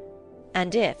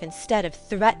 And if, instead of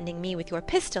threatening me with your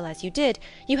pistol as you did,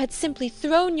 you had simply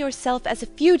thrown yourself as a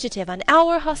fugitive on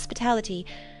our hospitality,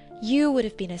 you would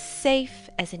have been as safe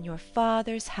as in your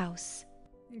father's house.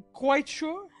 Quite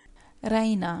sure?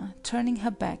 Raina, turning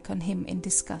her back on him in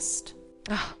disgust.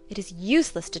 Oh, it is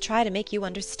useless to try to make you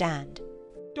understand.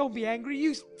 Don't be angry.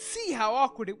 You see how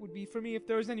awkward it would be for me if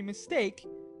there was any mistake.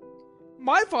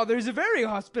 My father is a very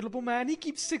hospitable man. He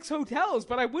keeps 6 hotels,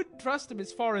 but I wouldn't trust him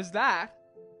as far as that.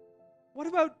 What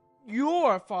about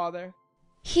your father?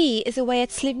 He is away at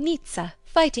Slivnitsa,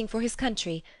 fighting for his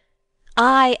country.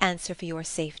 I answer for your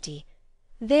safety.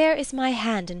 There is my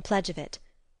hand in pledge of it.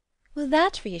 Will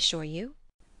that reassure you?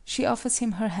 She offers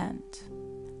him her hand.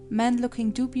 Man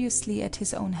looking dubiously at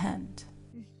his own hand.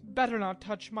 Better not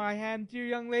touch my hand, dear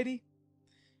young lady.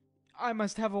 I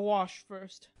must have a wash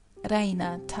first.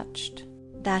 Raina, touched.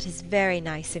 That is very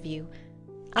nice of you.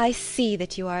 I see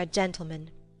that you are a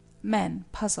gentleman. Man,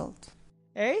 puzzled.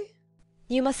 Eh?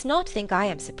 You must not think I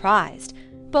am surprised.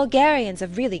 Bulgarians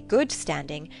of really good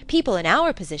standing, people in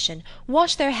our position,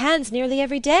 wash their hands nearly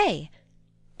every day.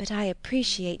 But I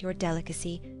appreciate your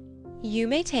delicacy. You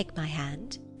may take my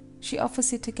hand. She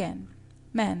offers it again.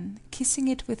 Man, kissing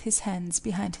it with his hands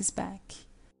behind his back.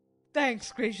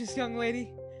 Thanks, gracious young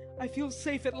lady. I feel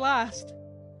safe at last.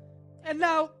 And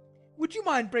now, would you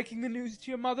mind breaking the news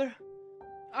to your mother?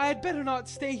 I had better not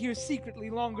stay here secretly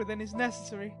longer than is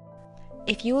necessary.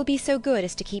 If you will be so good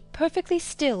as to keep perfectly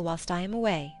still whilst I am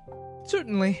away.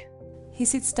 Certainly. He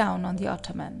sits down on the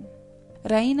ottoman.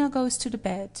 Raina goes to the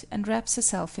bed and wraps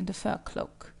herself in the fur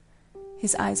cloak.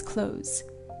 His eyes close.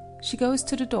 She goes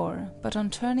to the door, but on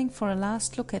turning for a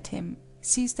last look at him,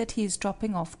 sees that he is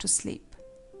dropping off to sleep.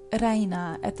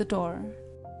 Raina at the door.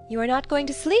 You are not going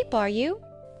to sleep, are you?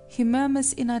 He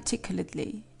murmurs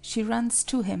inarticulately. She runs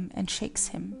to him and shakes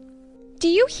him. Do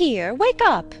you hear? Wake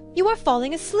up! You are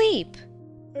falling asleep.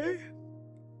 Eh?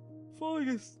 Falling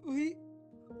asleep?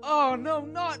 Oh, no,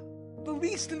 not the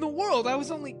least in the world. I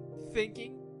was only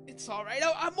thinking. It's all right.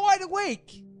 I'm wide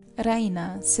awake.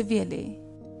 Raina, severely.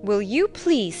 Will you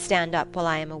please stand up while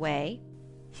I am away?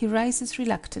 He rises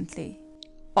reluctantly.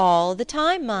 All the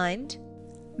time, mind.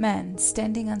 Man,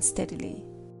 standing unsteadily.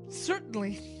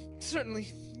 Certainly.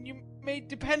 You may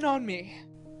depend on me.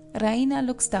 Raina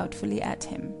looks doubtfully at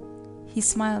him. He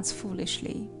smiles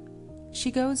foolishly. She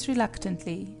goes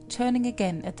reluctantly, turning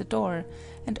again at the door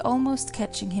and almost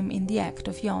catching him in the act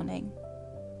of yawning.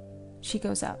 She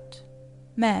goes out.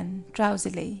 Man,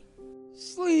 drowsily.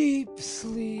 Sleep.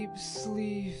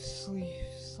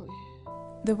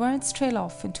 The words trail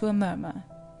off into a murmur.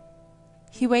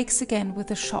 He wakes again with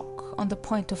a shock, on the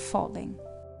point of falling.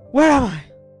 Where am I?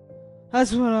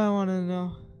 That's what I want to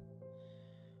know.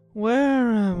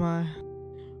 Where am I?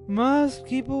 Must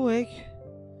keep awake.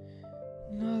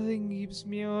 Nothing keeps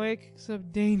me awake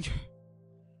except danger.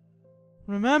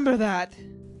 Remember that.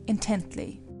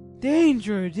 Intently.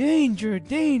 Danger.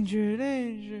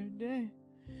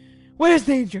 Where's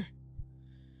danger?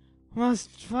 Must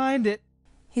find it.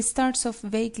 He starts off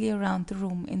vaguely around the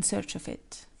room in search of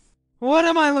it. What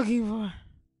am I looking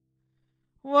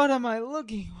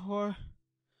for?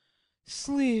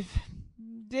 Sleep.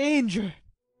 Danger.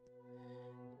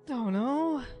 Don't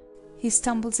know. He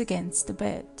stumbles against the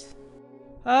bed.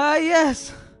 Ah,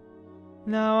 yes.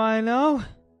 Now I know.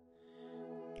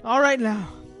 All right now.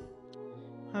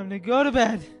 I'm to go to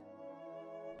bed,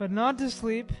 but not to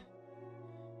sleep.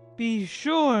 Be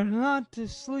sure not to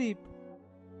sleep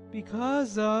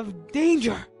because of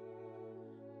danger.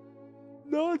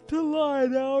 Not to lie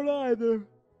down either.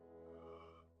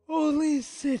 Only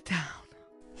sit down.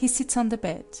 He sits on the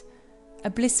bed. A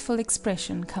blissful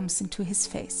expression comes into his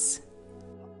face.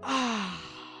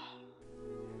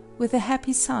 With a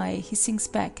happy sigh, he sinks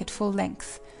back at full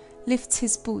length, lifts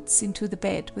his boots into the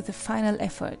bed with a final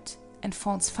effort, and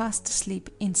falls fast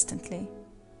asleep instantly.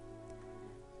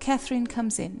 Catherine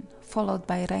comes in, followed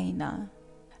by Raina.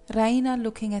 Raina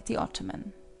looking at the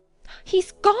ottoman.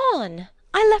 He's gone!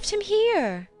 I left him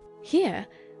here. Here?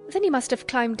 Then he must have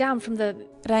climbed down from the...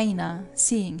 Raina,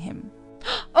 seeing him.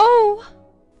 Oh!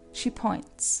 She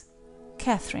points.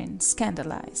 Catherine,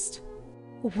 scandalized.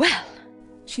 Well!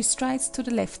 She strides to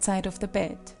the left side of the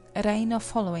bed, Raina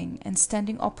following and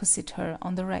standing opposite her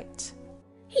on the right.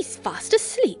 He's fast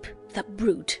asleep, the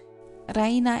brute.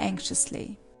 Raina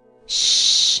anxiously.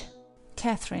 Shh!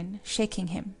 Catherine, shaking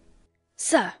him.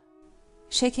 Sir!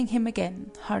 Shaking him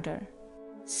again, harder.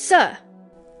 Sir!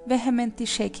 Vehemently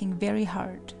shaking very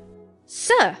hard.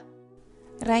 Sir!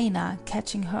 Raina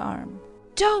catching her arm.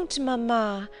 Don't,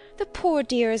 Mamma. The poor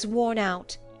dear is worn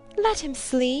out. Let him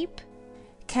sleep.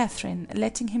 Catherine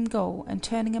letting him go and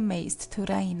turning amazed to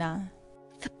Raina.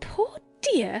 The poor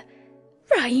dear?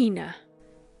 Raina!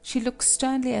 She looks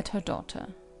sternly at her daughter.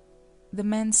 The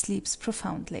man sleeps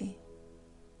profoundly.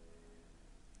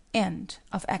 End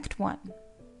of Act 1.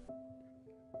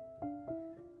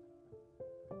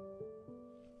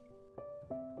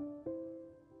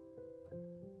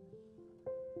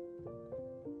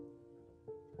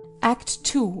 Act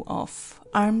 2 of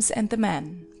Arms and the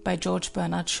Man by George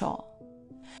Bernard Shaw.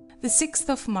 The 6th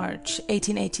of March,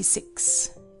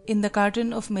 1886, in the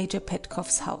garden of Major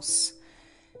Petkoff's house.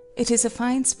 It is a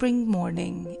fine spring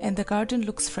morning, and the garden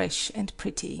looks fresh and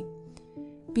pretty.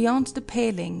 Beyond the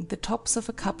paling, the tops of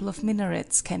a couple of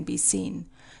minarets can be seen,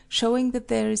 showing that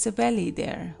there is a valley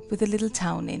there, with a little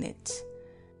town in it.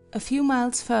 A few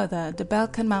miles further the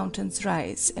Balkan mountains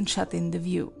rise and shut in the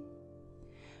view.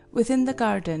 Within the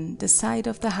garden, the side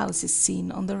of the house is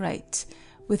seen on the right,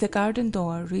 with a garden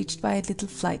door reached by a little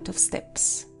flight of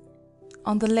steps.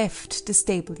 On the left, the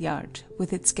stable yard,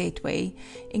 with its gateway,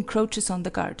 encroaches on the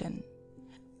garden.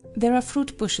 There are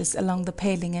fruit bushes along the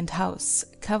paling and house,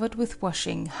 covered with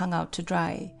washing hung out to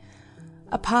dry.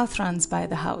 A path runs by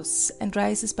the house, and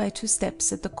rises by 2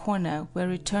 steps at the corner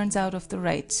where it turns out of the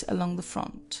right along the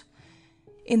front.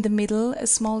 In the middle, a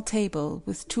small table,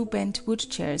 with 2 bent wood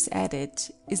chairs added,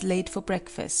 is laid for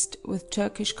breakfast, with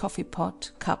Turkish coffee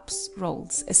pot, cups,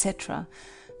 rolls, etc.,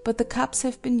 but the cups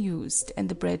have been used and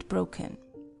the bread broken.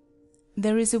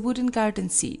 There is a wooden garden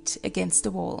seat against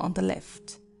the wall on the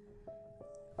left.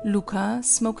 Louka,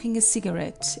 smoking a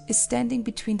cigarette, is standing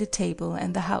between the table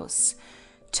and the house,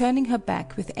 turning her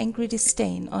back with angry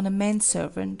disdain on a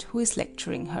manservant who is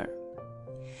lecturing her.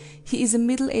 He is a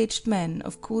middle-aged man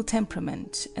of cool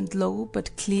temperament and low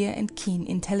but clear and keen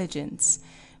intelligence,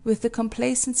 with the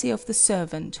complacency of the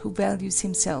servant who values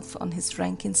himself on his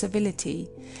rank in servility,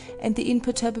 and the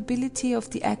imperturbability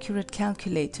of the accurate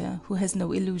calculator who has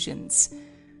no illusions.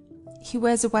 He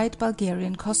wears a white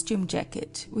Bulgarian costume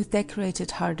jacket with decorated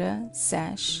harder,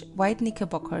 sash, white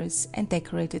knickerbockers, and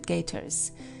decorated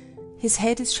gaiters. His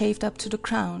head is shaved up to the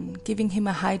crown, giving him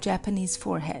a high Japanese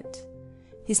forehead.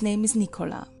 His name is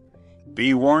Nicola.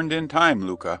 Be warned in time,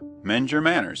 Louka. Mend your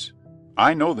manners.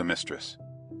 I know the mistress.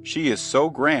 She is so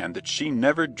grand that she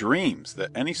never dreams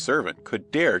that any servant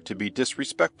could dare to be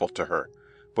disrespectful to her.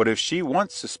 But if she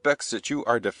once suspects that you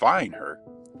are defying her,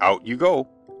 out you go.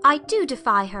 I do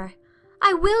defy her.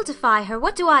 I will defy her.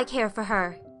 What do I care for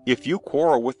her? If you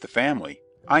quarrel with the family,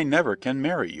 I never can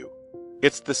marry you.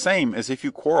 It's the same as if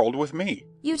you quarreled with me.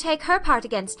 You take her part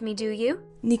against me, do you?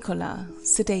 Nicola,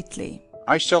 sedately.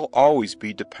 I shall always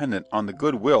be dependent on the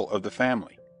goodwill of the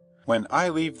family. When I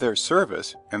leave their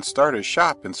service and start a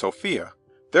shop in Sofia,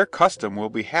 their custom will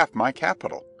be half my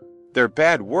capital. Their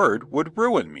bad word would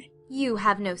ruin me. You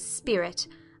have no spirit.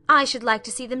 I should like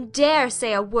to see them dare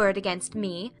say a word against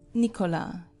me.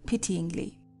 Nicola,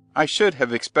 pityingly. I should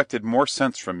have expected more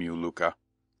sense from you, Louka.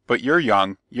 But you're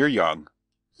young.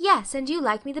 Yes, and you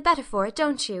like me the better for it,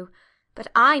 don't you? But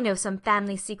I know some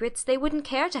family secrets they wouldn't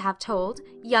care to have told,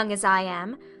 young as I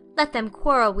am. Let them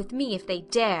quarrel with me if they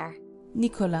dare.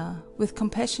 Nicola, with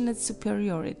compassionate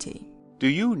superiority. Do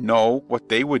you know what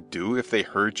they would do if they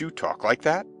heard you talk like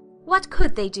that? What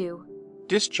could they do?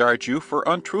 Discharge you for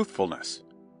untruthfulness.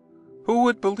 Who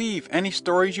would believe any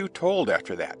stories you told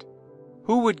after that?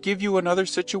 Who would give you another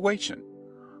situation?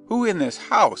 Who in this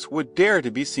house would dare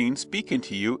to be seen speaking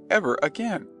to you ever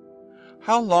again?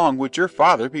 How long would your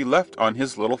father be left on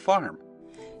his little farm?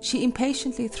 She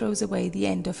impatiently throws away the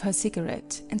end of her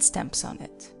cigarette and stamps on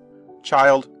it.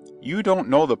 Child, you don't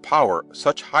know the power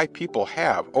such high people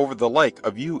have over the like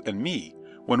of you and me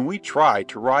when we try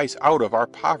to rise out of our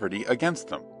poverty against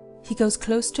them. He goes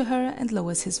close to her and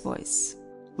lowers his voice.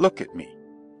 Look at me.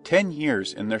 10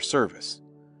 years in their service.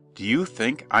 Do you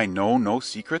think I know no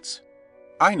secrets?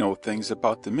 I know things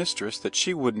about the mistress that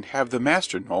she wouldn't have the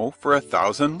master know for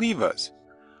 1,000 levas.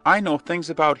 I know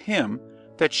things about him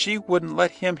that she wouldn't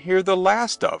let him hear the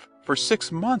last of for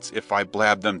 6 months if I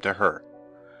blabbed them to her.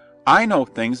 I know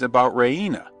things about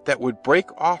Raina that would break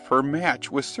off her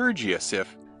match with Sergius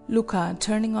if... Louka,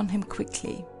 turning on him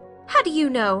quickly. How do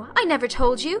you know? I never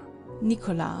told you.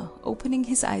 Nicola, opening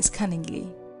his eyes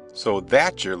cunningly. So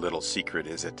that's your little secret,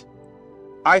 is it?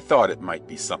 I thought it might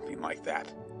be something like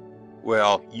that.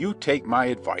 Well, you take my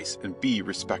advice and be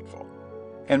respectful.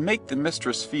 And make the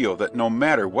mistress feel that no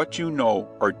matter what you know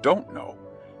or don't know,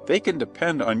 they can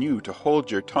depend on you to hold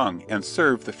your tongue and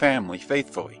serve the family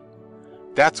faithfully.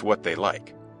 That's what they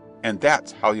like, and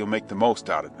that's how you'll make the most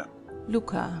out of them.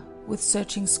 Louka, with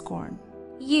searching scorn.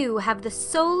 You have the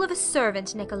soul of a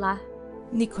servant, Nicola.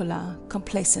 Nicola,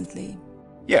 complacently.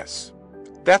 Yes,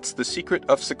 that's the secret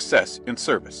of success in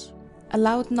service. A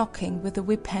loud knocking with a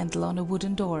whip handle on a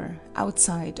wooden door,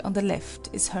 outside on the left,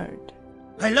 is heard.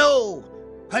 Hello!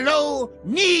 Hello,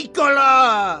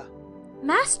 Nicola!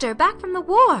 Master, back from the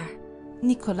war.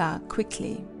 Nicola,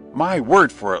 quickly. My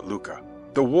word for it, Louka.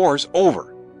 The war's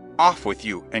over. Off with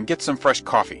you and get some fresh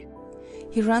coffee.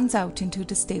 He runs out into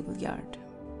the stable yard.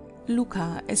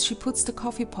 Louka, as she puts the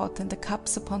coffee pot and the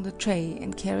cups upon the tray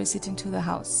and carries it into the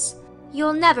house.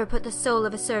 You'll never put the soul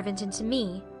of a servant into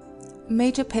me.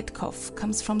 Major Petkoff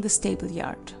comes from the stable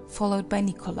yard, followed by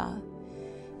Nicola.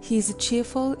 He is a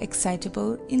cheerful,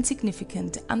 excitable,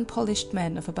 insignificant, unpolished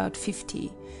man of about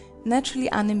 50, Naturally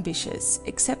unambitious,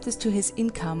 except as to his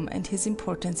income and his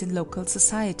importance in local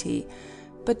society,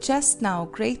 but just now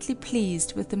greatly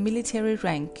pleased with the military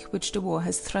rank which the war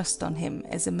has thrust on him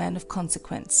as a man of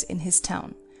consequence in his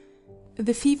town.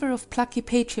 The fever of plucky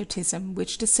patriotism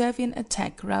which the Servian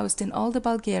attack roused in all the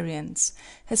Bulgarians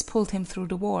has pulled him through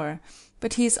the war,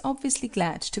 but he is obviously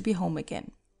glad to be home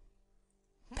again.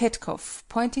 Petkoff,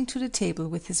 pointing to the table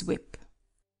with his whip.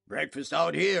 Breakfast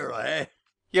out here, eh?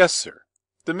 Yes, sir.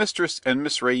 The mistress and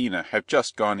Miss Raina have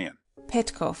just gone in.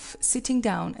 Petkoff, sitting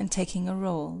down and taking a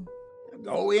roll.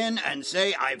 Go in and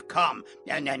say I've come,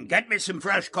 and then get me some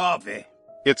fresh coffee.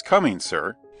 It's coming,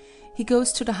 sir. He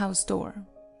goes to the house door.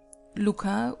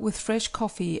 Louka, with fresh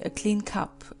coffee, a clean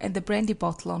cup, and a brandy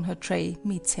bottle on her tray,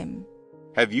 meets him.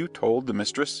 Have you told the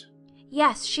mistress?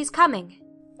 Yes, she's coming.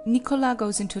 Nicola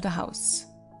goes into the house.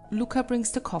 Louka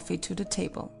brings the coffee to the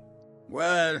table.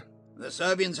 Well, the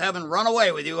Serbians haven't run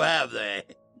away with you, have they?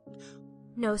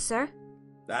 No, sir.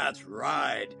 That's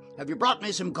right. Have you brought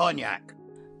me some cognac?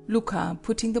 Louka,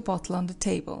 putting the bottle on the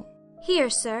table. Here,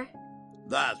 sir.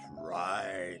 That's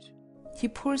right. He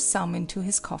pours some into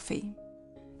his coffee.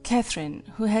 Catherine,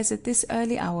 who has at this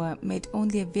early hour made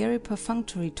only a very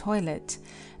perfunctory toilet,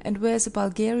 and wears a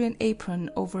Bulgarian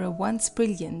apron over a once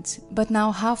brilliant, but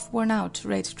now half worn out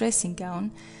red dressing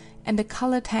gown, and a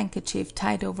coloured handkerchief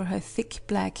tied over her thick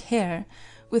black hair,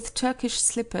 with Turkish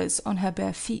slippers on her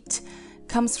bare feet,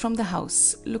 comes from the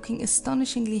house, looking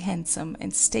astonishingly handsome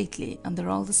and stately under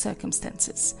all the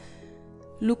circumstances.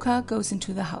 Louka goes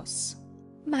into the house.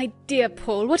 My dear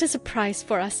Paul, what a surprise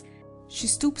for us! She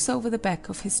stoops over the back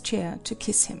of his chair to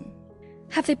kiss him.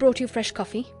 Have they brought you fresh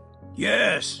coffee?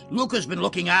 Yes, Louka's been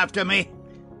looking after me.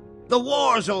 The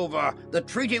war's over. The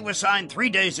treaty was signed 3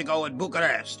 days ago at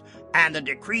Bucharest, and the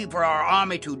decree for our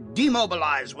army to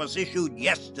demobilize was issued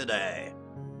yesterday.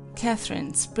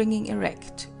 Catherine, springing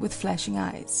erect, with flashing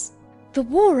eyes. The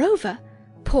war over?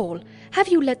 Paul, have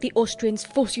you let the Austrians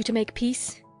force you to make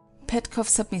peace? Petkoff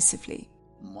submissively.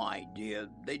 My dear,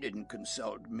 they didn't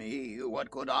consult me. What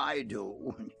could I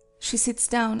do? She sits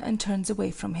down and turns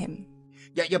away from him.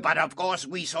 Yeah, but of course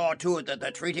we saw to it that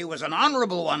the treaty was an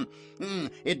honorable one.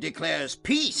 It declares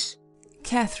peace.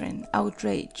 Catherine,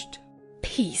 outraged.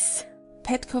 Peace.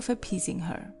 Petkoff appeasing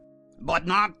her. But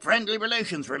not friendly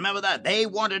relations, remember that. They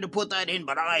wanted to put that in,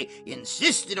 but I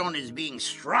insisted on its being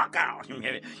struck out.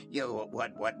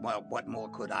 What more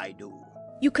could I do?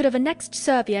 You could have annexed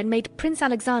Serbia and made Prince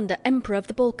Alexander Emperor of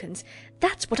the Balkans.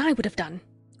 That's what I would have done.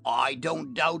 I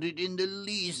don't doubt it in the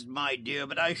least, my dear,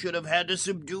 but I should have had to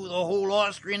subdue the whole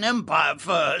Austrian Empire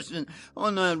first, and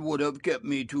that would have kept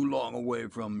me too long away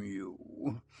from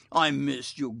you. I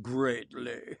missed you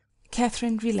greatly.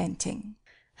 Catherine, relenting.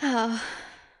 Ah.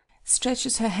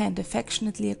 Stretches her hand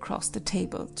affectionately across the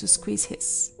table to squeeze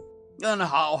his. And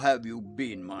how have you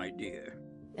been, my dear?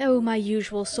 Oh, my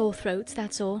usual sore throats,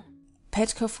 that's all.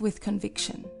 Petkoff with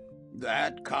conviction.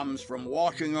 That comes from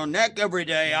washing your neck every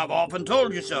day. I've often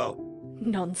told you so.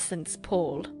 Nonsense,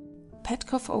 Paul.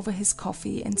 Petkoff over his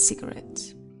coffee and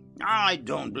cigarette. I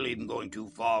don't believe in going too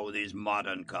far with these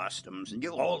modern customs. And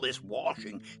all this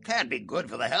washing can't be good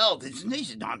for the health. This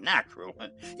is not natural.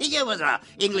 There was an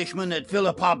Englishman at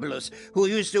Philippopolis who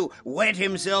used to wet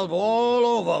himself all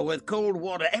over with cold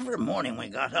water every morning we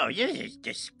got up. It's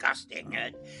disgusting.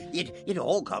 It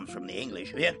all comes from the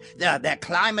English. Their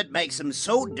climate makes them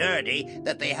so dirty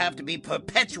that they have to be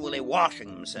perpetually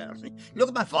washing themselves. Look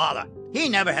at my father. He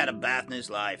never had a bath in his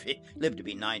life. He lived to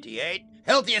be 98.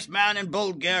 Healthiest man in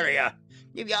Bulgaria.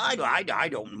 I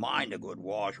don't mind a good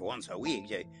wash once a week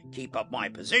to keep up my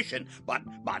position, but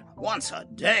once a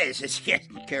day is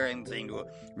carrying the thing to a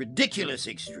ridiculous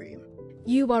extreme.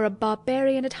 You are a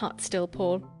barbarian at heart still,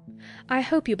 Paul. I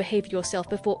hope you behaved yourself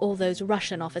before all those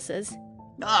Russian officers.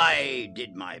 I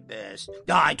did my best.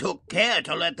 I took care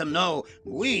to let them know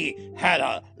we had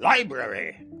a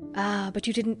library. Ah, but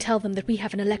you didn't tell them that we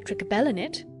have an electric bell in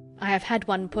it. I have had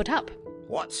one put up.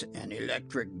 What's an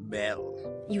electric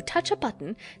bell? You touch a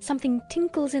button, something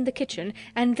tinkles in the kitchen,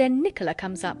 and then Nicola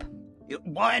comes up.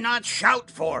 Why not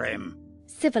shout for him?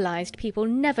 Civilized people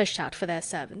never shout for their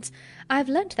servants. I've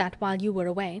learnt that while you were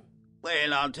away.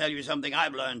 Well, I'll tell you something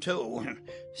I've learned too.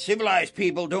 Civilized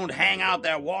people don't hang out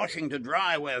their washing to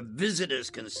dry where visitors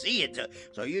can see it,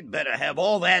 so you'd better have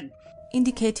all that...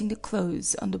 Indicating the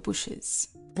clothes on the bushes.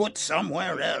 Put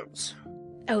somewhere else.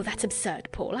 Oh, that's absurd,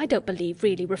 Paul. I don't believe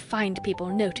really refined people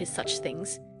notice such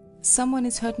things. Someone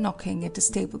is heard knocking at the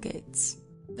stable gates.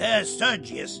 There's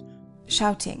Sergius.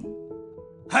 Shouting.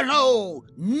 Hello,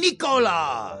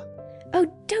 Nicola!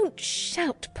 Oh, don't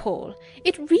shout, Paul.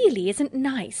 It really isn't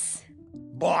nice.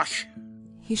 Bosh!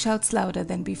 He shouts louder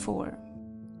than before.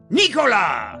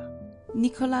 Nicola!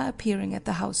 Nicola appearing at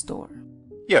the house door.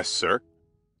 Yes, sir.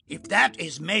 If that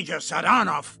is Major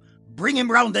Saranoff, bring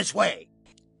him round this way.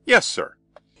 Yes, sir.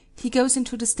 He goes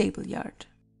into the stable yard.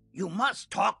 You must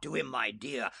talk to him, my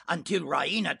dear, until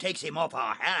Raina takes him off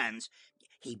our hands.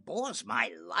 He bores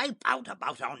my life out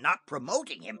about our not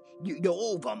promoting him. You're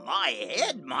over my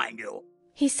head, mind you.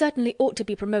 He certainly ought to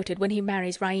be promoted when he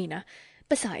marries Raina.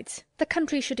 Besides, the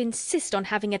country should insist on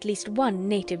having at least one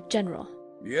native general.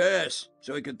 Yes,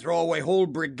 so he could throw away whole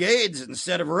brigades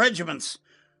instead of regiments.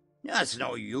 That's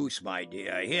no use, my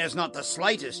dear. He has not the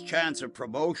slightest chance of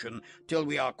promotion till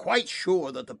we are quite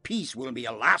sure that the peace will be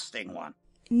a lasting one.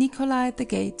 Nicola at the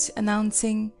gate,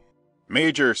 announcing,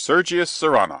 Major Sergius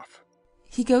Saranoff.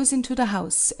 He goes into the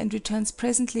house and returns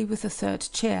presently with a third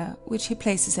chair, which he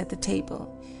places at the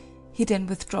table. He then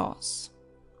withdraws.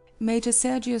 Major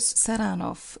Sergius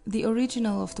Saranoff, the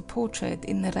original of the portrait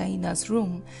in Raina's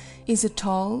room, is a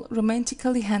tall,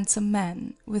 romantically handsome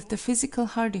man, with the physical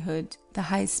hardihood, the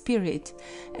high spirit,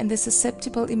 and the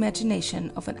susceptible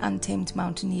imagination of an untamed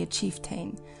mountaineer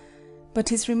chieftain. But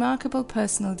his remarkable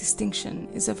personal distinction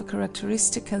is of a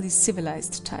characteristically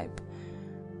civilized type.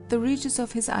 The ridges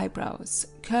of his eyebrows,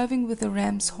 curving with a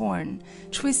ram's horn,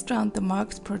 twist round the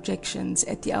marked projections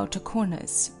at the outer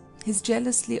corners. His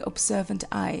jealously observant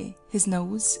eye, his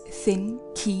nose, thin,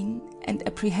 keen, and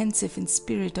apprehensive in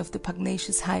spirit of the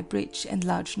pugnacious high bridge and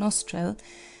large nostril,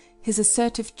 his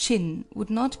assertive chin would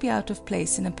not be out of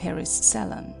place in a Paris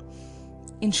salon.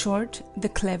 In short, the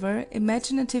clever,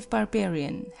 imaginative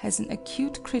barbarian has an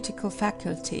acute critical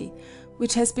faculty,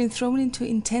 which has been thrown into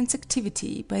intense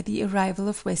activity by the arrival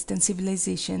of Western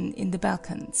civilization in the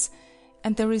Balkans,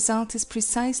 and the result is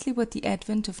precisely what the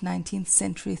advent of 19th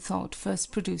century thought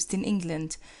first produced in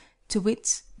England, to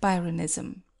wit,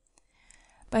 Byronism.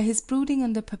 By his brooding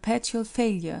on the perpetual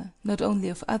failure, not only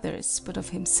of others, but of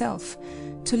himself,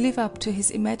 to live up to his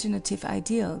imaginative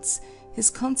ideals, his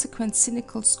consequent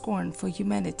cynical scorn for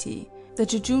humanity, the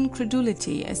jejune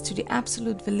credulity as to the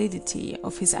absolute validity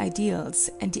of his ideals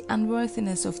and the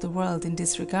unworthiness of the world in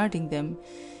disregarding them,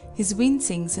 his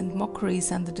wincings and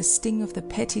mockeries under the sting of the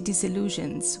petty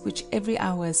disillusions which every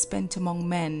hour spent among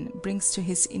men brings to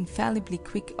his infallibly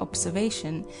quick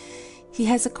observation, he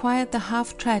has acquired the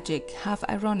half-tragic,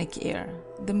 half-ironic air,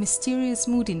 the mysterious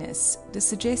moodiness, the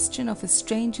suggestion of a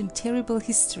strange and terrible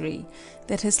history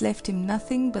that has left him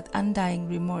nothing but undying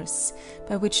remorse,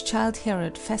 by which Childe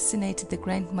Harold fascinated the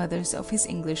grandmothers of his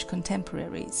English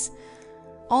contemporaries.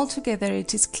 Altogether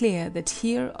it is clear that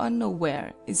here or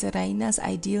nowhere is Raina's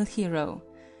ideal hero.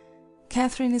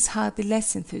 Catherine is hardly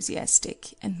less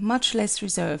enthusiastic, and much less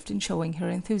reserved in showing her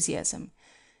enthusiasm.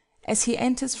 As he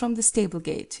enters from the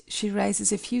stable-gate, she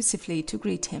rises effusively to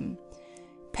greet him.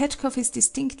 Petkoff is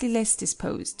distinctly less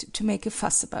disposed to make a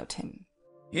fuss about him.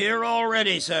 Here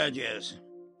already, Sergius.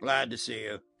 Glad to see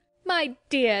you. My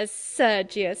dear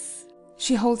Sergius.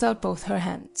 She holds out both her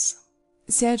hands.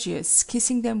 Sergius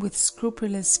kissing them with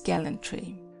scrupulous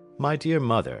gallantry. My dear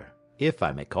mother, if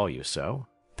I may call you so.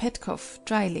 Petkoff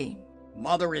dryly.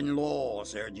 Mother-in-law,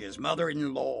 Sergius,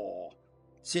 mother-in-law.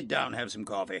 Sit down, have some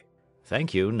coffee.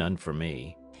 Thank you, none for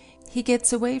me. He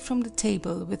gets away from the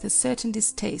table with a certain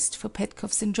distaste for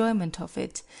Petkoff's enjoyment of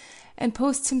it, and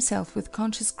posts himself with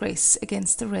conscious grace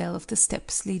against the rail of the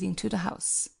steps leading to the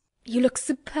house. You look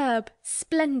superb,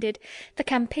 splendid. The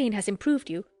campaign has improved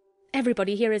you.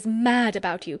 Everybody here is mad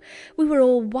about you. We were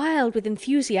all wild with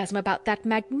enthusiasm about that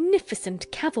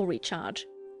magnificent cavalry charge.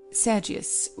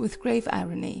 Sergius, with grave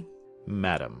irony.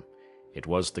 Madam, it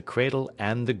was the cradle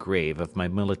and the grave of my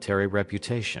military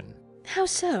reputation. How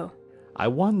so? I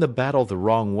won the battle the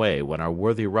wrong way when our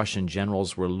worthy Russian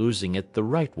generals were losing it the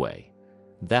right way.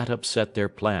 That upset their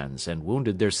plans and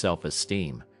wounded their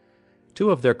self-esteem.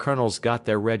 2 of their colonels got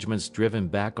their regiments driven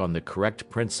back on the correct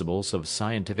principles of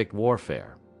scientific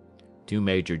warfare. 2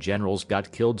 major generals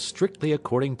got killed strictly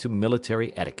according to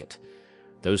military etiquette.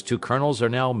 Those 2 colonels are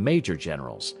now major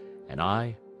generals, and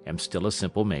I am still a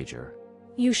simple major.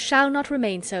 You shall not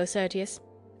remain so, Sergius.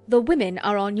 The women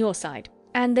are on your side,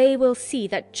 and they will see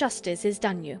that justice is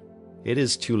done you. It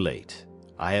is too late.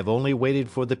 I have only waited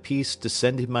for the peace to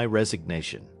send in my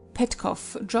resignation.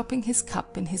 Petkoff dropping his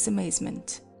cup in his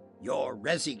amazement. Your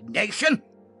resignation?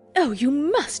 Oh, you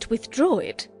must withdraw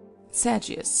it.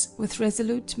 Sergius, with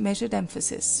resolute, measured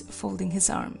emphasis, folding his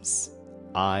arms.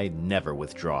 I never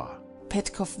withdraw.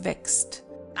 Petkoff vexed.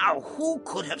 Now, who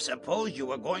could have supposed you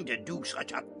were going to do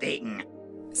such a thing?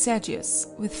 Sergius,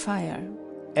 with fire.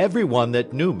 Everyone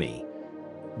that knew me.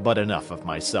 But enough of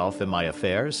myself and my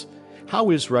affairs. How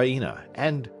is Raina,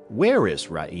 and where is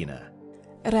Raina?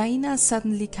 Raina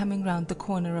suddenly coming round the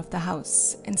corner of the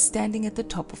house and standing at the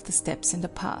top of the steps in the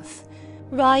path.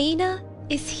 Raina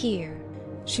is here.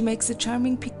 She makes a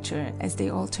charming picture as they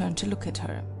all turn to look at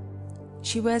her.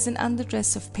 She wears an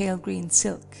underdress of pale green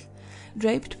silk,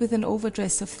 draped with an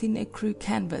overdress of thin ecru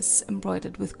canvas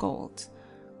embroidered with gold.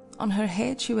 On her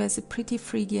head she wears a pretty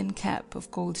Phrygian cap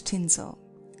of gold tinsel.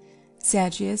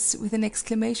 Sergius, with an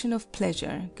exclamation of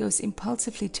pleasure, goes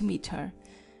impulsively to meet her.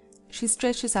 She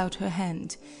stretches out her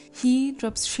hand. He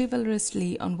drops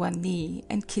chivalrously on one knee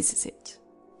and kisses it.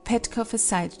 Petkoff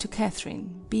aside to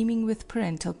Catherine, beaming with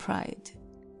parental pride.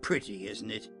 Pretty,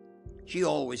 isn't it? She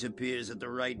always appears at the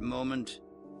right moment.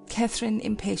 Catherine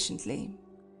impatiently.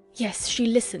 Yes, she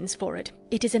listens for it.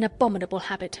 It is an abominable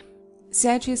habit.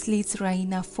 Sergius leads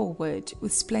Raina forward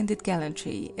with splendid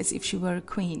gallantry, as if she were a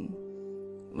queen.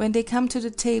 When they come to the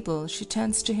table, she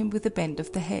turns to him with a bend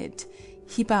of the head.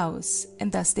 He bows,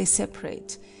 and thus they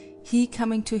separate, he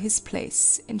coming to his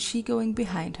place, and she going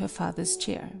behind her father's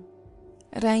chair.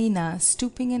 Raina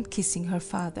stooping and kissing her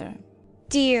father.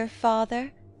 Dear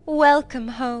father, welcome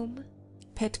home.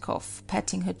 Petkoff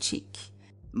patting her cheek.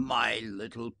 My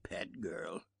little pet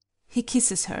girl. He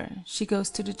kisses her. She goes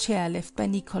to the chair left by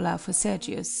Nicola for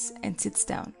Sergius and sits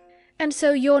down. And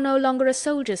so you're no longer a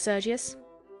soldier, Sergius?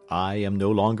 I am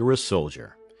no longer a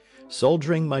soldier.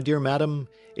 Soldiering, my dear madam,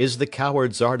 is the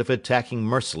coward's art of attacking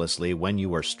mercilessly when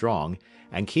you are strong,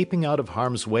 and keeping out of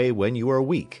harm's way when you are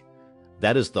weak.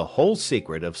 That is the whole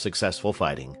secret of successful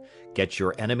fighting. Get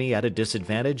your enemy at a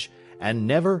disadvantage, and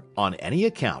never, on any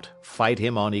account, fight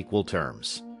him on equal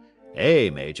terms. Eh,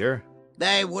 Major?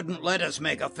 They wouldn't let us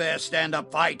make a fair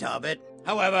stand-up fight of it.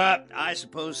 However, I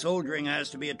suppose soldiering has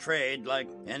to be a trade like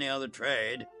any other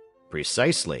trade.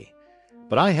 Precisely.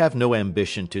 But I have no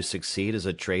ambition to succeed as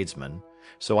a tradesman,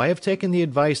 so I have taken the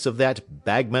advice of that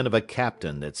bagman of a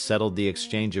captain that settled the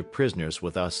exchange of prisoners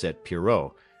with us at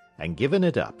Pirot, and given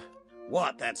it up.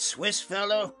 What, that Swiss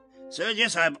fellow?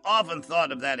 Sergius, I've often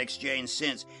thought of that exchange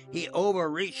since. He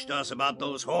overreached us about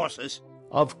those horses.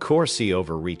 Of course he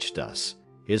overreached us.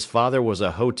 His father was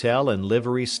a hotel and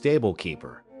livery stable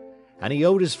keeper, and he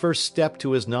owed his first step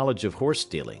to his knowledge of horse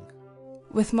dealing.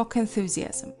 With mock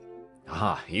enthusiasm.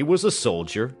 Ah, he was a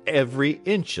soldier, every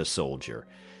inch a soldier.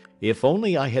 If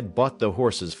only I had bought the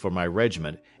horses for my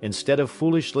regiment, instead of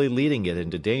foolishly leading it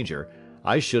into danger,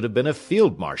 I should have been a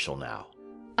field marshal now.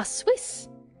 A Swiss?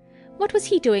 What was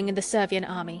he doing in the Servian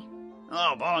army?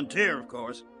 Oh, volunteer, of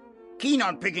course. Keen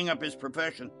on picking up his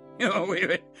profession. You know,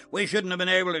 we shouldn't have been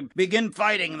able to begin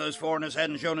fighting if those foreigners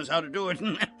hadn't shown us how to do it.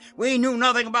 We knew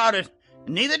nothing about it.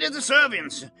 Neither did the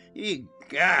Servians.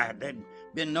 God, there'd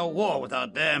been no war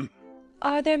without them.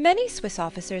 Are there many Swiss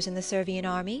officers in the Servian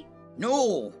army?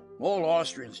 No, all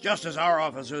Austrians, just as our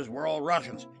officers were all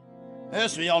Russians.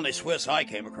 That's the only Swiss I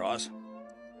came across.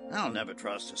 I'll never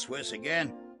trust a Swiss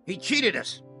again. He cheated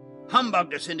us.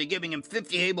 Humbugged us into giving him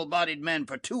 50 able-bodied men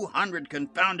for 200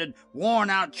 confounded,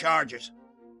 worn-out chargers.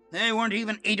 They weren't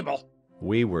even eatable.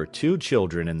 We were 2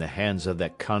 children in the hands of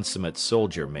that consummate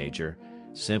soldier, Major.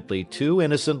 Simply 2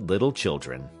 innocent little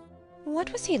children.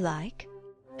 What was he like?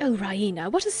 Oh, Raina,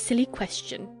 what a silly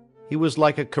question. He was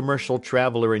like a commercial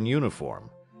traveler in uniform,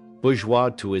 bourgeois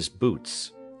to his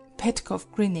boots.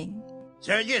 Petkoff grinning.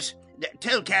 Sergius,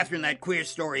 tell Catherine that queer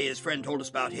story his friend told us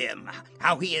about him.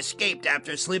 How he escaped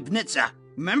after Slivnitsa.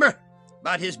 Remember?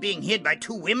 About his being hid by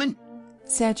 2 women?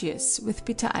 Sergius, with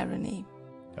bitter irony.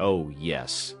 Oh,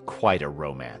 yes, quite a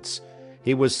romance.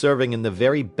 He was serving in the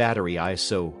very battery I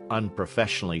so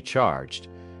unprofessionally charged.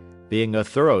 Being a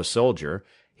thorough soldier,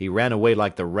 he ran away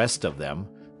like the rest of them,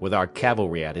 with our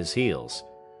cavalry at his heels.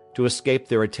 To escape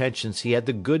their attentions, he had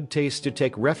the good taste to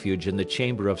take refuge in the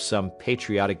chamber of some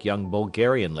patriotic young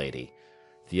Bulgarian lady.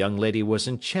 The young lady was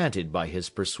enchanted by his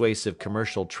persuasive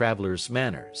commercial traveler's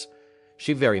manners.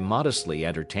 She very modestly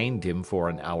entertained him for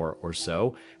an hour or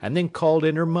so, and then called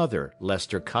in her mother,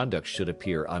 lest her conduct should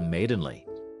appear unmaidenly.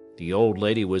 The old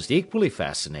lady was equally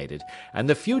fascinated, and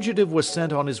the fugitive was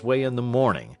sent on his way in the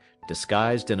morning,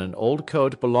 disguised in an old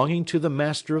coat belonging to the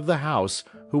master of the house,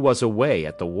 who was away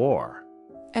at the war.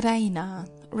 Raina,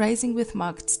 rising with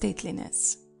marked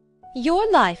stateliness. Your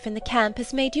life in the camp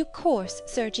has made you coarse,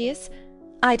 Sergius.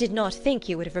 I did not think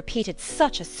you would have repeated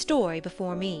such a story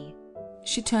before me.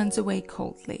 She turns away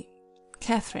coldly.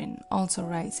 Catherine, also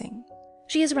rising.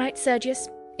 She is right, Sergius.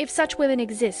 If such women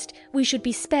exist, we should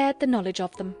be spared the knowledge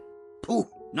of them. Pooh,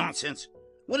 nonsense.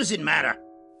 What does it matter?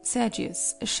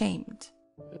 Sergius, ashamed.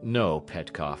 No,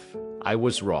 Petkoff, I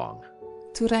was wrong.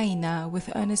 To Raina,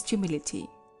 with earnest humility.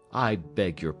 I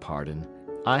beg your pardon.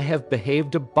 I have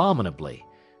behaved abominably.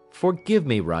 Forgive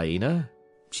me, Raina.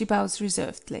 She bows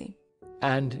reservedly.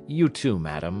 And you too,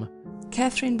 madam.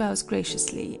 Catherine bows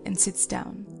graciously and sits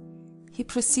down. He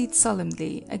proceeds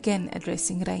solemnly, again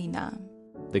addressing Raina.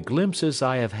 The glimpses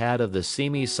I have had of the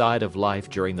seamy side of life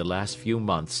during the last few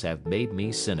months have made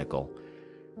me cynical.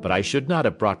 But I should not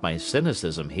have brought my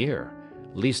cynicism here,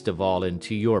 least of all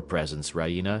into your presence,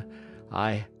 Raina.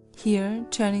 Here,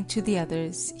 turning to the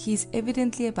others, he is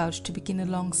evidently about to begin a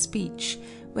long speech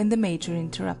when the Major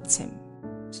interrupts him.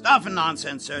 Stuff and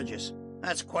nonsense, Sergius.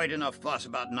 That's quite enough fuss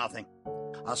about nothing.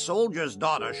 A soldier's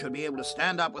daughter should be able to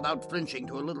stand up without flinching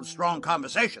to a little strong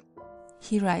conversation.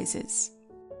 He rises.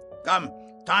 Come,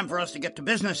 time for us to get to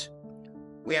business.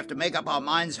 We have to make up our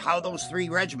minds how those 3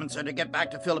 regiments are to get back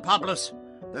to Philippopolis.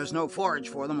 There's no forage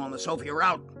for them on the Sofia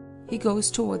route. He goes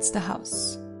towards the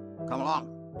house. Come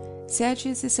along.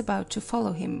 Sergius is about to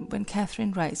follow him when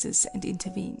Catherine rises and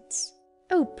intervenes.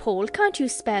 Oh, Paul, can't you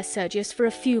spare Sergius for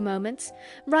a few moments?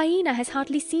 Raina has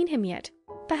hardly seen him yet.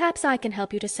 Perhaps I can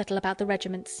help you to settle about the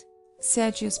regiments.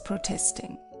 Sergius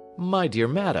protesting. My dear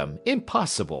madam,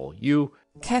 impossible.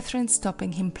 Catherine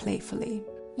stopping him playfully.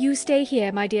 You stay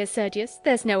here, my dear Sergius.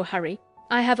 There's no hurry.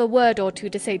 I have a word or two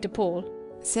to say to Paul.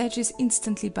 Sergius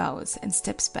instantly bows and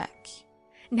steps back.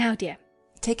 Now, dear.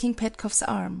 Taking Petkoff's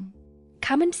arm.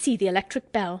 Come and see the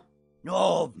electric bell.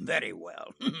 Oh, very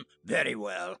well. Very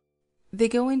well. They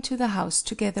go into the house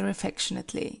together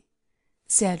affectionately.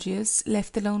 Sergius,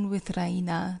 left alone with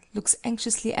Raina, looks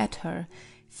anxiously at her,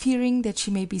 fearing that she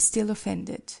may be still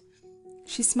offended.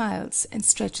 She smiles and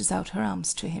stretches out her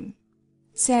arms to him.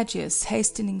 Sergius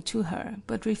hastening to her,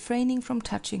 but refraining from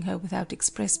touching her without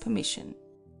express permission.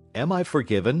 Am I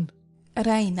forgiven?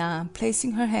 Raina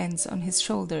placing her hands on his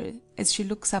shoulder as she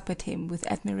looks up at him with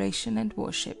admiration and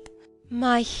worship.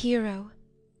 My hero,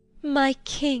 my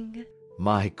king.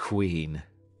 My queen.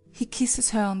 He kisses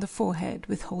her on the forehead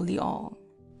with holy awe.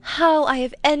 How I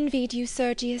have envied you,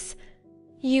 Sergius.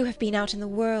 You have been out in the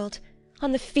world,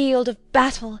 on the field of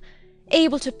battle,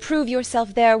 able to prove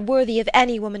yourself there worthy of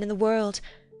any woman in the world,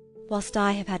 whilst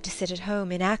I have had to sit at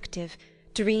home inactive,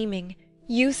 dreaming,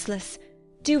 useless,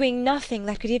 doing nothing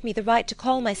that could give me the right to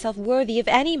call myself worthy of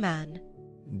any man.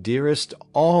 Dearest,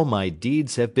 all my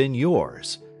deeds have been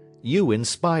yours. You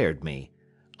inspired me.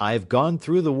 I have gone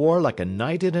through the war like a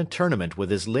knight in a tournament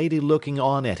with his lady looking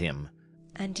on at him.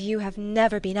 And you have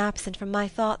never been absent from my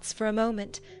thoughts for a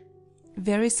moment.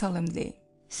 Very solemnly.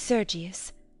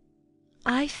 Sergius,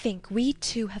 I think we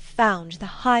two have found the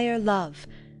higher love.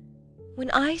 When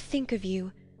I think of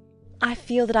you, I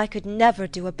feel that I could never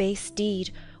do a base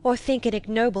deed or think an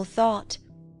ignoble thought.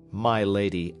 My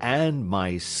lady and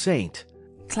my saint.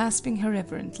 Clasping her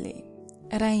reverently.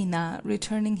 Raina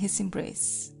returning his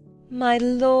embrace. My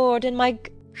lord and my...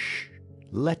 Shh!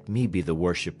 Let me be the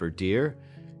worshipper, dear.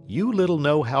 You little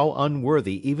know how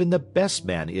unworthy even the best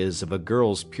man is of a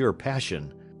girl's pure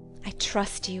passion. I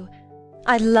trust you.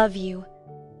 I love you.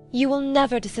 You will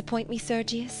never disappoint me,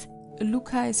 Sergius.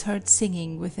 Louka is heard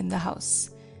singing within the house.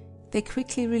 They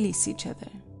quickly release each other.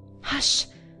 Hush!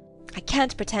 I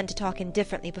can't pretend to talk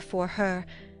indifferently before her.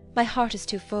 My heart is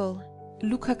too full.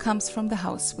 Louka comes from the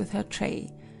house with her tray.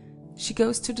 She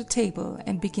goes to the table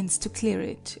and begins to clear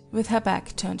it, with her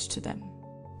back turned to them.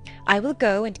 I will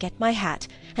go and get my hat,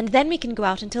 and then we can go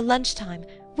out until lunchtime.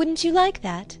 Wouldn't you like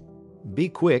that? Be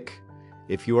quick.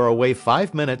 If you are away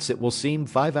 5 minutes, it will seem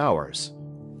 5 hours.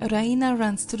 Raina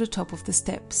runs to the top of the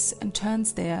steps and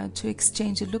turns there to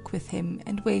exchange a look with him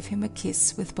and wave him a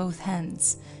kiss with both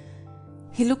hands.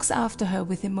 He looks after her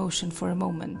with emotion for a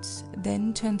moment,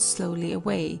 then turns slowly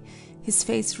away, his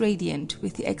face radiant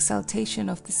with the exaltation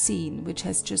of the scene which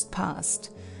has just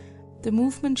passed. The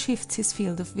movement shifts his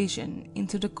field of vision,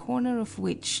 into the corner of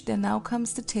which there now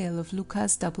comes the tail of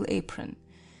Louka's double apron.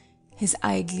 His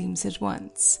eye gleams at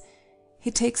once.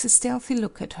 He takes a stealthy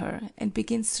look at her and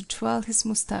begins to twirl his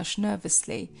moustache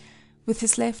nervously, with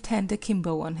his left hand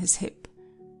akimbo on his hip.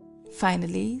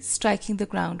 Finally, striking the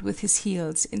ground with his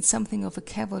heels in something of a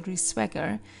cavalry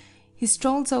swagger, he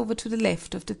strolls over to the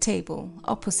left of the table,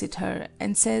 opposite her,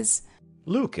 and says,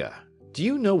 Louka, do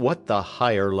you know what the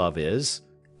higher love is?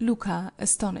 Louka,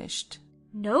 astonished.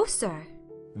 No, sir.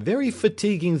 Very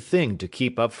fatiguing thing to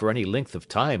keep up for any length of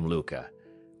time, Louka.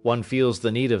 One feels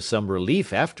the need of some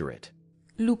relief after it.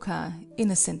 Louka,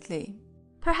 innocently.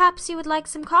 Perhaps you would like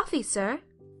some coffee, sir?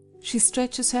 She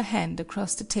stretches her hand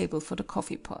across the table for the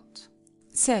coffee pot.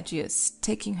 Sergius,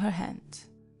 taking her hand.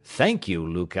 Thank you,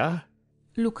 Louka.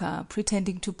 Louka,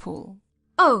 pretending to pull.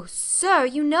 Oh, sir,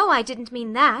 you know I didn't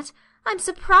mean that. I'm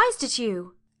surprised at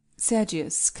you.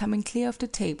 Sergius, coming clear of the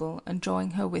table and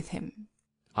drawing her with him.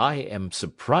 I am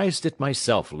surprised at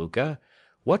myself, Louka.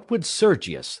 What would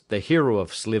Sergius, the hero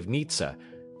of Slivnitsa,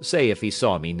 say if he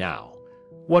saw me now?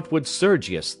 What would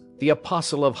Sergius, the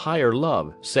apostle of higher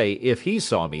love, say if he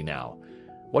saw me now?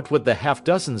 What would the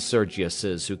half-dozen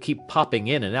Sergiuses who keep popping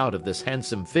in and out of this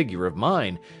handsome figure of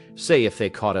mine say if they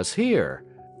caught us here?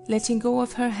 Letting go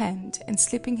of her hand and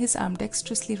slipping his arm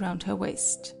dexterously round her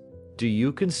waist. Do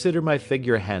you consider my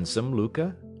figure handsome,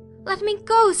 Louka? Let me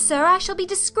go, sir. I shall be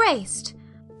disgraced.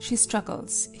 She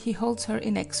struggles. He holds her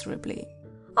inexorably.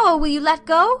 Oh, will you let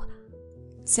go?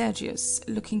 Sergius,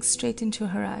 looking straight into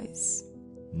her eyes.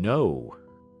 No.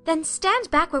 Then stand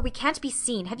back where we can't be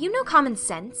seen. Have you no common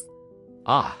sense?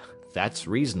 Ah, that's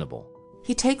reasonable.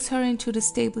 He takes her into the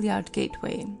stable-yard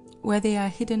gateway, where they are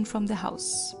hidden from the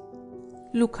house.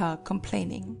 Louka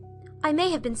complaining. I may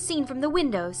have been seen from the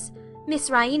windows. Miss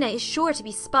Raina is sure to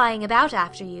be spying about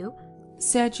after you.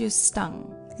 Sergius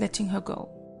stung, letting her go.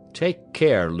 Take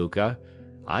care, Louka.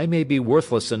 I may be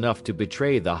worthless enough to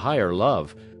betray the higher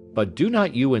love, but do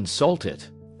not you insult it.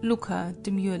 Louka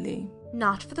demurely.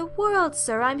 Not for the world,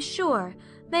 sir, I'm sure.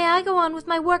 May I go on with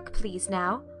my work, please,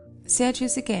 now?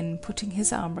 Sergius again putting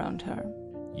his arm round her.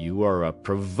 You are a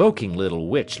provoking little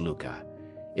witch, Louka.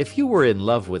 If you were in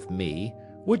love with me,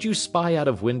 would you spy out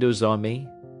of windows on me?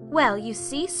 Well, you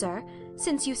see, sir,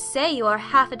 since you say you are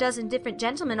half a dozen different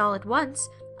gentlemen all at once,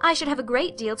 I should have a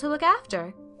great deal to look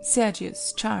after.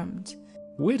 Sergius, charmed.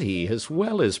 Witty as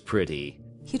well as pretty.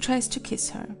 He tries to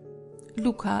kiss her.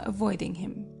 Louka avoiding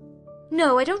him.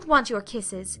 No, I don't want your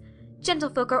kisses.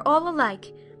 Gentlefolk are all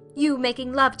alike. You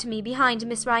making love to me behind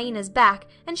Miss Raina's back,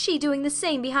 and she doing the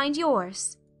same behind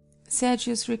yours.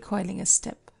 Sergius recoiling a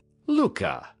step.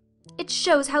 Louka! It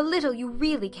shows how little you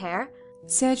really care.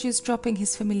 Sergius dropping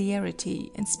his familiarity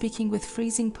and speaking with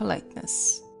freezing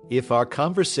politeness. If our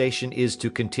conversation is to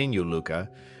continue, Louka,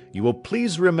 you will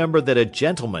please remember that a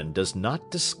gentleman does not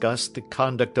discuss the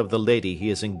conduct of the lady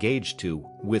he is engaged to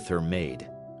with her maid.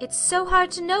 It's so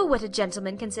hard to know what a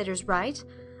gentleman considers right.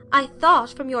 I thought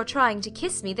from your trying to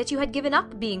kiss me that you had given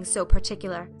up being so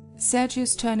particular.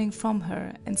 Sergius turning from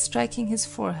her and striking his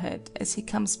forehead as he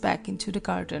comes back into the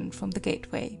garden from the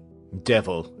gateway.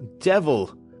 Devil!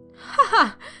 Devil! Ha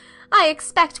ha! I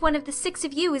expect one of the 6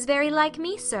 of you is very like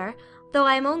me, sir, though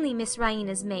I am only Miss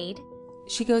Raina's maid.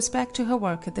 She goes back to her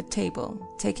work at the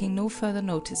table, taking no further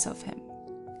notice of him.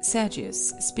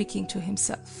 Sergius speaking to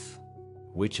himself.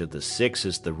 Which of the 6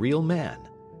 is the real man?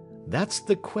 That's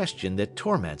the question that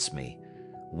torments me.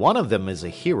 One of them is a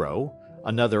hero,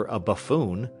 another a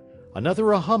buffoon,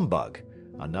 another a humbug,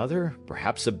 another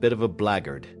perhaps a bit of a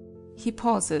blackguard. He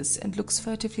pauses and looks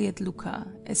furtively at Louka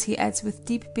as he adds with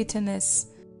deep bitterness,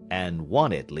 And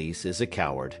one at least is a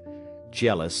coward,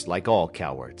 jealous like all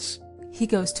cowards. He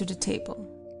goes to the table.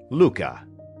 Louka,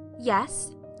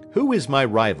 Yes? who is my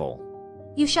rival?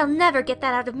 You shall never get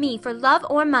that out of me for love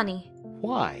or money.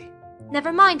 Why?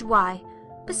 Never mind why.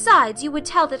 Besides, you would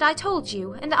tell that I told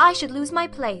you, and I should lose my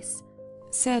place.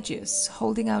 Sergius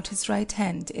holding out his right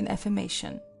hand in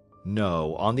affirmation.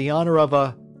 No, on the honor of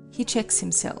a... He checks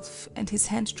himself, and his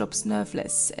hand drops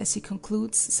nerveless as he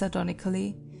concludes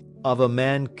sardonically, of a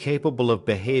man capable of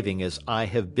behaving as I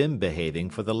have been behaving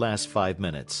for the last 5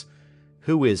 minutes.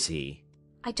 Who is he?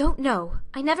 I don't know.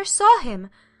 I never saw him.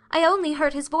 I only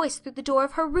heard his voice through the door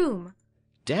of her room.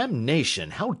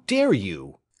 Damnation! How dare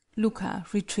you!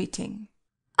 Louka retreating.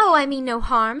 Oh, I mean no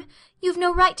harm. You've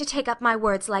no right to take up my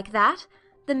words like that.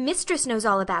 The mistress knows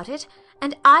all about it,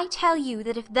 and I tell you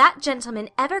that if that gentleman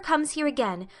ever comes here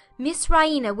again, Miss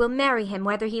Raina will marry him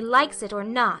whether he likes it or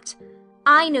not.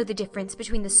 I know the difference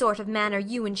between the sort of manner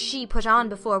you and she put on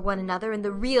before one another and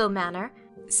the real manner.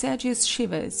 Sergius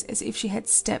shivers as if she had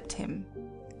stabbed him.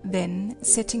 Then,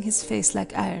 setting his face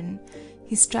like iron,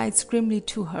 he strides grimly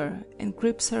to her and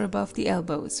grips her above the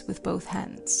elbows with both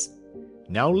hands.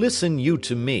 Now listen you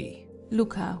to me.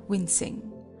 Louka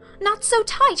wincing. Not so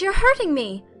tight, you're hurting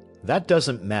me. That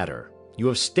doesn't matter. You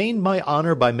have stained my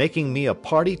honor by making me a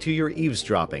party to your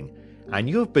eavesdropping, and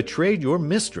you have betrayed your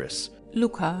mistress.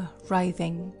 Louka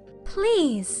writhing.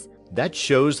 Please. That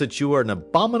shows that you are an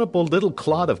abominable little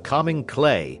clod of common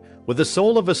clay, with the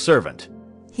soul of a servant.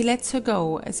 He lets her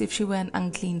go as if she were an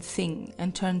unclean thing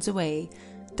and turns away,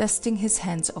 dusting his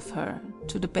hands off her,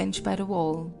 to the bench by the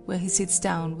wall, where he sits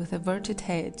down with averted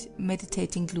head,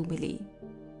 meditating gloomily.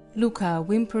 Louka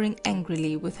whimpering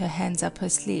angrily with her hands up her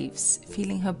sleeves,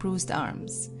 feeling her bruised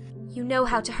arms. You know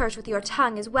how to hurt with your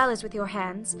tongue as well as with your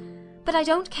hands. But I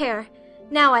don't care.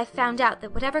 Now I've found out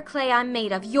that whatever clay I'm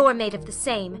made of, you're made of the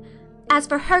same. As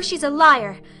for her, she's a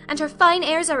liar, and her fine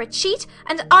airs are a cheat,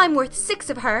 and I'm worth 6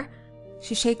 of her.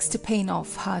 She shakes the pain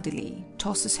off hardily,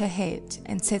 tosses her head,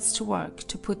 and sets to work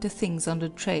to put the things on the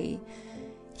tray.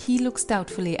 He looks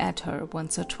doubtfully at her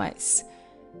once or twice.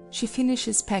 She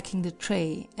finishes packing the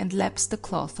tray and laps the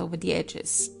cloth over the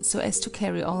edges, so as to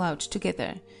carry all out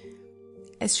together.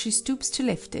 As she stoops to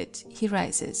lift it, he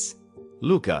rises.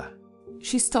 Louka.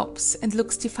 She stops and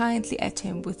looks defiantly at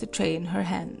him with the tray in her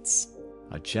hands.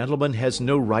 A gentleman has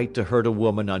no right to hurt a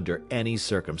woman under any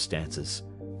circumstances.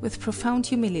 With profound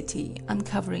humility,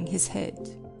 uncovering his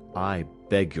head. I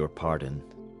beg your pardon.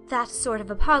 That sort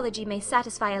of apology may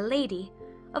satisfy a lady.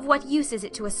 Of what use is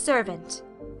it to a servant?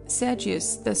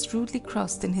 Sergius, thus rudely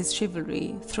crossed in his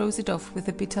chivalry, throws it off with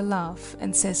a bitter laugh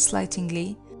and says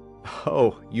slightingly,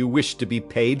 Oh, you wish to be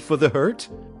paid for the hurt?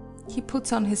 He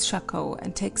puts on his shako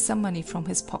and takes some money from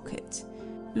his pocket.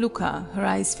 Louka, her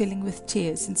eyes filling with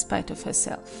tears in spite of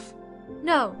herself.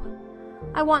 No,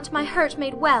 I want my hurt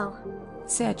made well.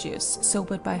 Sergius,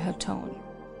 sobered by her tone.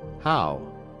 How?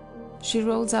 She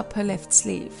rolls up her left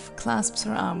sleeve, clasps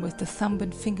her arm with the thumb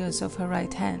and fingers of her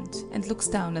right hand, and looks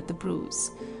down at the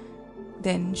bruise.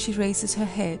 Then she raises her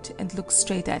head and looks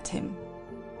straight at him.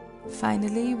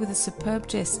 Finally, with a superb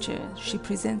gesture, she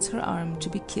presents her arm to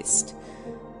be kissed.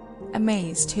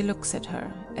 Amazed, he looks at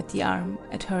her, at the arm,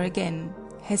 at her again,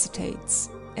 hesitates,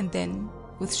 and then,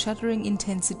 with shuddering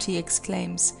intensity,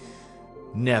 exclaims,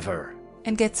 Never!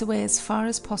 And gets away as far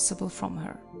as possible from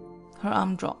her. Her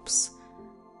arm drops.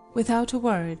 Without a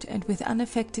word and with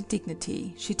unaffected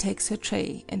dignity, she takes her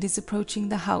tray and is approaching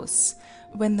the house,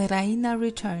 when Raina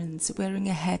returns wearing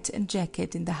a hat and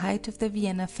jacket in the height of the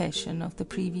Vienna fashion of the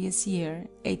previous year,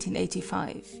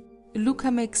 1885.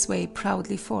 Louka makes way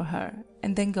proudly for her,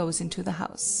 and then goes into the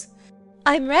house.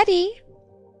 I'm ready.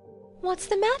 What's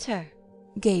the matter?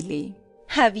 Gaily.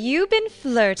 Have you been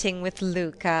flirting with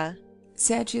Louka?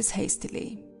 Sergius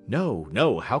hastily.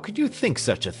 No, how could you think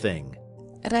such a thing?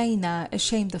 Raina,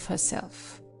 ashamed of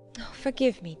herself. Oh,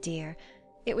 forgive me, dear.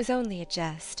 It was only a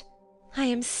jest. I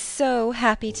am so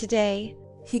happy today.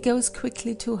 He goes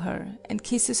quickly to her and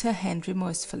kisses her hand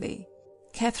remorsefully.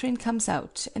 Catherine comes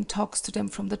out and talks to them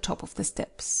from the top of the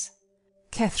steps.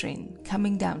 Catherine,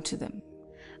 coming down to them.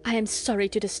 I am sorry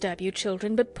to disturb you,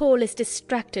 children, but Paul is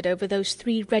distracted over those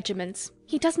 3 regiments.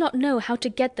 He does not know how to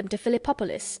get them to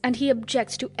Philippopolis, and he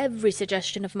objects to every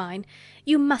suggestion of mine.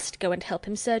 You must go and help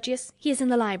him, Sergius. He is in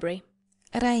the library.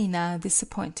 Raina,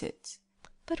 disappointed.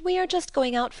 But we are just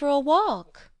going out for a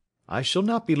walk. I shall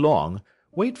not be long.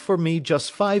 Wait for me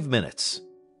just 5 minutes.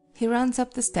 He runs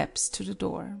up the steps to the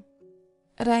door.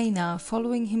 Raina,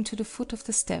 following him to the foot of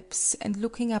the steps and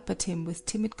looking up at him with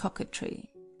timid coquetry.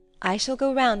 I shall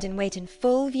go round and wait in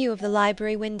full view of the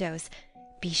library windows.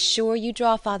 Be sure you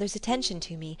draw father's attention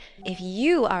to me. If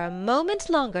you are a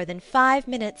moment longer than 5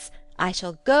 minutes, I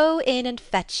shall go in and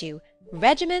fetch you,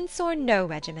 regiments or no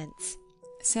regiments.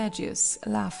 Sergius,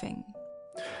 laughing.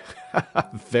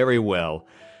 Very well.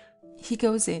 He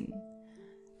goes in.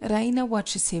 Raina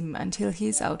watches him until he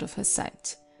is out of her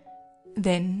sight.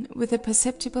 Then, with a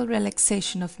perceptible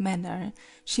relaxation of manner,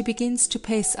 she begins to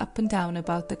pace up and down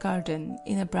about the garden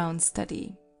in a brown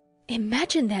study.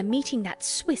 Imagine their meeting that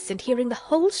Swiss and hearing the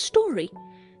whole story.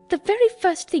 The very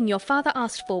first thing your father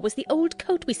asked for was the old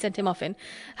coat we sent him off in.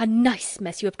 A nice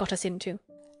mess you have got us into.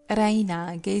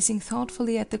 Raina, gazing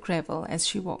thoughtfully at the gravel as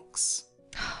she walks.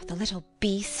 Oh, the little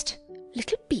beast.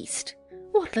 Little beast?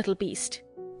 What little beast?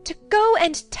 To go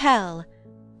and tell.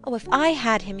 Oh, if I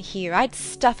had him here, I'd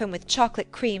stuff him with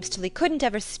chocolate creams till he couldn't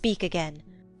ever speak again.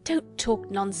 Don't talk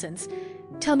nonsense.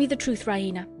 Tell me the truth,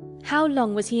 Raina. How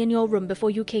long was he in your room before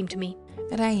you came to me?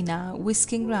 Raina,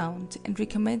 whisking round and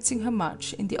recommencing her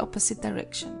march in the opposite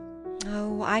direction.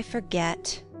 Oh, I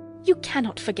forget. You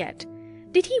cannot forget.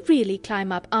 Did he really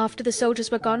climb up after the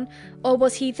soldiers were gone, or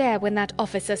was he there when that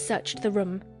officer searched the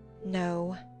room?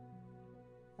 No.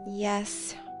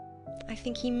 Yes. I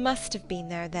think he must have been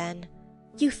there then.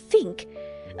 You think?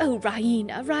 Oh,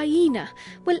 Raina,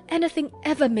 will anything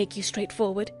ever make you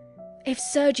straightforward? If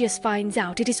Sergius finds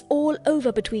out, it is all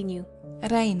over between you.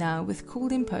 Raina, with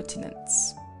cool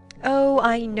impertinence. Oh,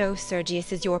 I know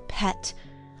Sergius is your pet.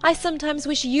 I sometimes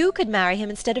wish you could marry him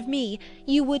instead of me.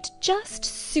 You would just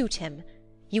suit him.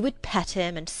 You would pet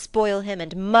him and spoil him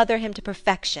and mother him to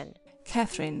perfection.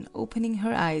 Catherine, opening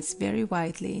her eyes very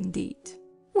widely indeed.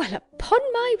 Well, upon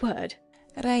my word.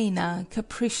 Raina,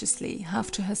 capriciously,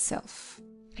 half to herself.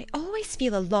 I always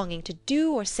feel a longing to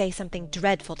do or say something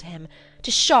dreadful to him,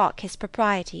 to shock his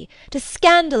propriety, to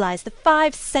scandalize the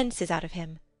 5 senses out of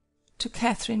him. To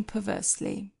Catherine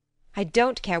perversely. I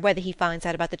don't care whether he finds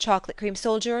out about the chocolate cream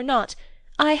soldier or not.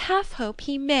 I half hope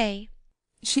he may.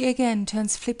 She again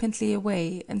turns flippantly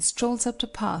away and strolls up the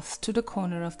path to the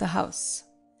corner of the house.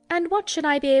 And what should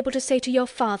I be able to say to your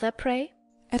father, pray?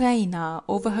 Raina,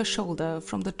 over her shoulder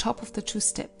from the top of the 2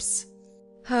 steps.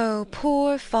 Oh,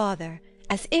 poor father!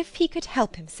 as if he could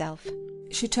help himself.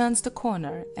 She turns the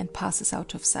corner and passes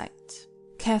out of sight.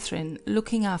 Catherine,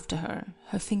 looking after her,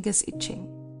 her fingers itching.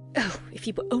 Oh, if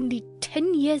he were only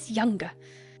 10 years younger.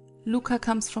 Louka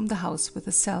comes from the house with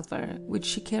a salver, which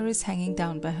she carries hanging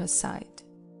down by her side.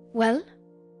 Well?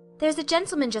 There's a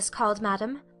gentleman just called,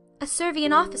 madam. A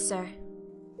Servian officer.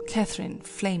 Catherine,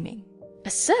 flaming. A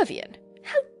Servian?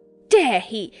 How dare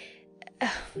he?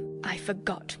 I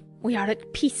forgot. We are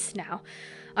at peace now.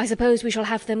 I suppose we shall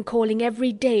have them calling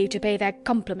every day to pay their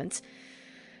compliments.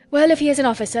 Well, if he is an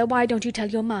officer, why don't you tell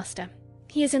your master?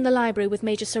 He is in the library with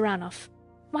Major Saranoff.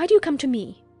 Why do you come to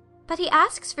me? But he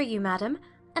asks for you, madam,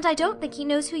 and I don't think he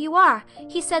knows who you are.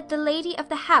 He said the lady of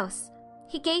the house.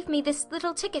 He gave me this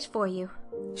little ticket for you.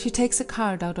 She takes a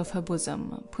card out of her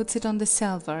bosom, puts it on the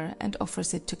salver, and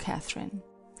offers it to Catherine.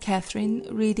 Catherine,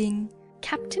 reading,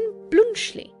 Captain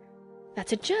Bluntschli.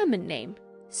 That's a German name.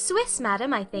 Swiss,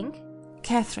 madam, I think.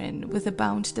 Catherine, with a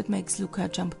bound that makes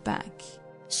Louka jump back.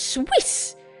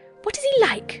 Swiss? What is he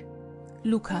like?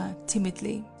 Louka,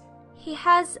 timidly. He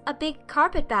has a big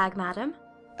carpet bag, madam.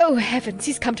 Oh, heavens,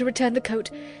 he's come to return the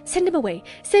coat. Send him away.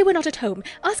 Say we're not at home.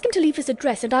 Ask him to leave his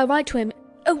address and I'll write to him.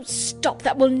 Oh, stop,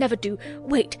 that will never do.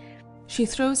 Wait. She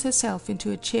throws herself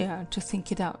into a chair to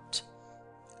think it out.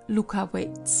 Louka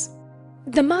waits.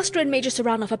 The master and Major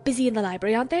Saranoff are busy in the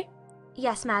library, aren't they?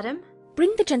 Yes, madam.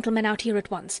 Bring the gentleman out here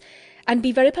at once. And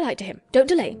be very polite to him. Don't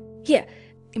delay. Here.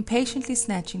 Impatiently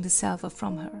snatching the salver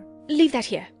from her. Leave that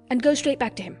here, and go straight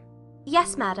back to him.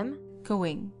 Yes, madam.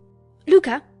 Going.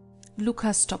 Louka?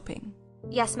 Louka stopping.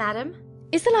 Yes, madam.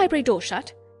 Is the library door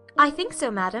shut? I think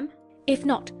so, madam. If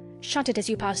not, shut it as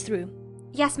you pass through.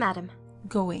 Yes, madam.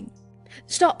 Going.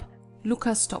 Stop!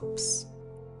 Louka stops.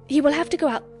 He will have to go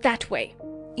out that way.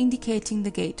 Indicating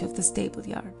the gate of the stable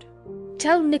yard.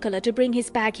 Tell Nicola to bring his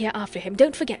bag here after him,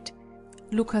 don't forget.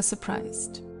 Louka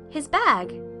surprised. His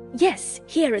bag? Yes,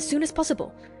 here as soon as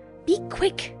possible. Be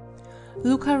quick.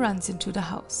 Louka runs into the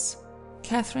house.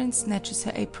 Catherine snatches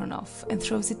her apron off and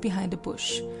throws it behind a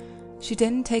bush. She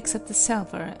then takes up the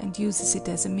salver and uses it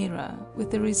as a mirror,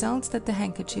 with the result that the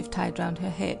handkerchief tied round her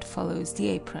head follows the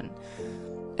apron.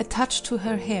 A touch to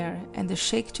her hair and a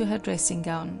shake to her dressing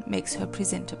gown makes her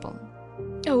presentable.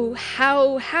 Oh,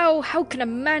 how can a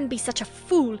man be such a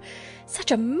fool?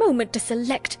 Such a moment to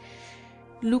select.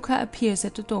 Louka appears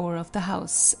at the door of the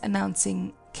house,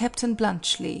 announcing Captain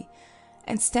Bluntschli,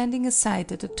 and standing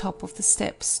aside at the top of the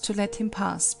steps to let him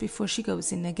pass before she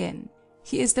goes in again.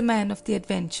 He is the man of the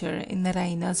adventure in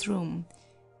Raina's room.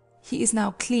 He is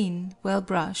now clean,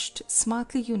 well-brushed,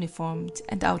 smartly uniformed,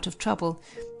 and out of trouble,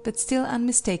 but still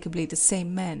unmistakably the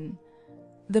same man.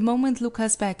 The moment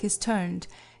Louka's back is turned,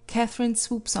 Catherine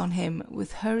swoops on him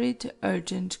with hurried,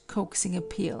 urgent, coaxing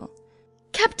appeal.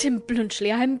 Captain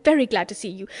Bluntschli, I am very glad to see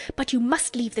you, but you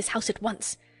must leave this house at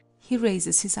once. He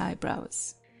raises his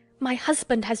eyebrows. My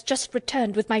husband has just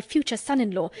returned with my future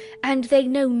son-in-law, and they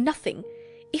know nothing.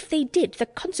 If they did, the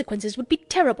consequences would be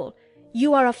terrible.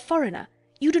 You are a foreigner.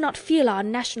 You do not feel our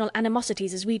national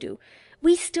animosities as we do.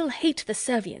 We still hate the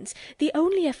Servians. The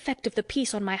only effect of the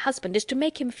peace on my husband is to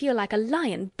make him feel like a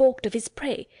lion balked of his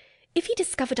prey. If he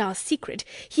discovered our secret,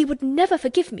 he would never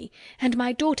forgive me, and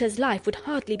my daughter's life would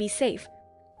hardly be safe.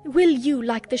 Will you,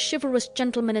 like the chivalrous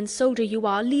gentleman and soldier you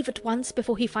are, leave at once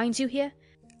before he finds you here?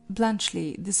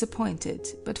 Bluntschli, disappointed,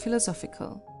 but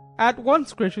philosophical. At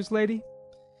once, gracious lady.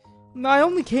 I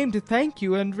only came to thank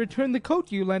you and return the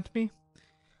coat you lent me.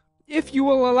 If you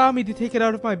will allow me to take it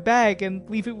out of my bag and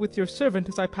leave it with your servant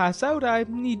as I pass out, I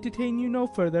need detain you no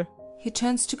further. He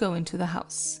turns to go into the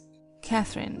house.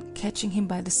 Catherine, catching him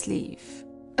by the sleeve.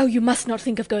 Oh, you must not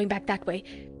think of going back that way.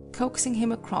 Coaxing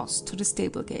him across to the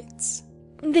stable gates.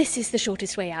 This is the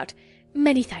shortest way out.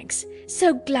 Many thanks.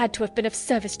 So glad to have been of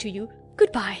service to you.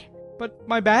 Goodbye. But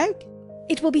my bag?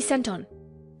 It will be sent on.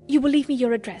 You will leave me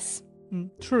your address.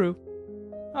 True.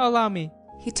 Allow me.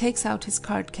 He takes out his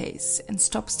card case and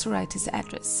stops to write his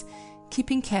address,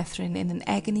 keeping Catherine in an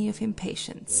agony of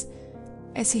impatience.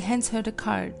 As he hands her the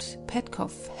card,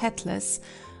 Petkoff, hatless,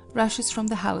 rushes from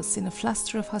the house in a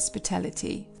fluster of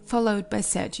hospitality, followed by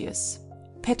Sergius.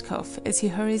 Petkoff as he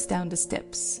hurries down the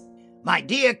steps. My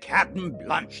dear Captain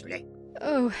Bluntschli.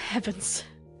 Oh, heavens.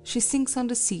 She sinks on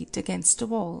the seat against the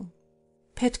wall.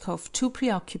 Petkoff too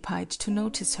preoccupied to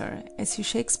notice her as he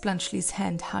shakes Bluntschli's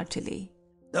hand heartily.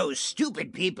 Those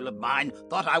stupid people of mine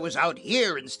thought I was out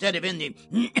here instead of in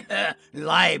the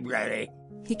library.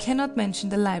 He cannot mention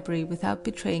the library without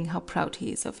betraying how proud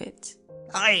he is of it.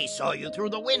 I saw you through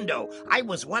the window. I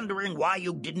was wondering why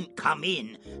you didn't come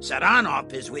in.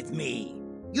 Saranoff is with me.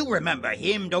 You remember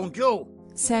him, don't you?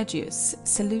 Sergius,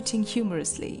 saluting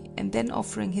humorously, and then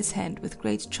offering his hand with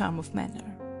great charm of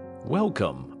manner.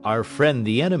 Welcome, our friend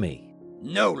the enemy.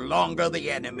 No longer the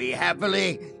enemy,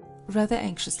 happily. Rather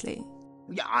anxiously.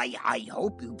 I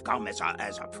hope you've come as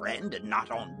a friend and not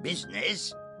on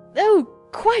business. Oh,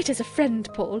 quite as a friend,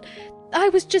 Paul. I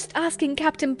was just asking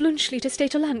Captain Bluntschli to stay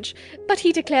to lunch, but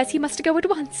he declares he must go at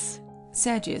once.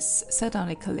 Sergius,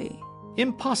 sardonically.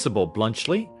 Impossible,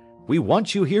 Bluntschli. We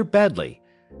want you here badly.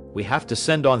 We have to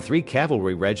send on 3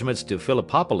 cavalry regiments to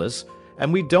Philippopolis,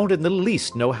 and we don't in the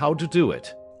least know how to do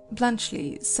it.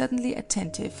 Bluntschli, suddenly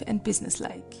attentive and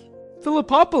businesslike.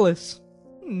 Philippopolis.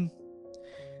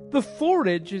 The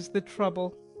forage is the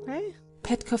trouble, eh?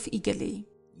 Petkoff eagerly.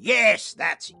 Yes,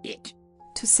 that's it.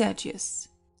 To Sergius.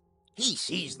 He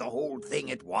sees the whole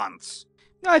thing at once.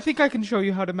 I think I can show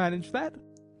you how to manage that.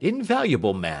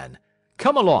 Invaluable man.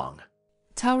 Come along.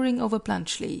 Towering over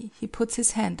Bluntschli, he puts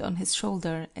his hand on his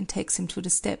shoulder and takes him to the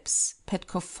steps,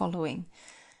 Petkoff following.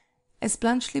 As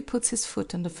Bluntschli puts his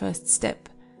foot on the first step,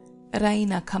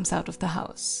 Raina comes out of the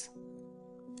house.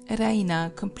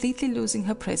 Raina, completely losing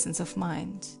her presence of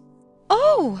mind.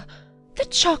 Oh, the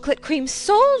chocolate cream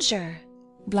soldier!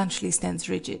 Bluntschli stands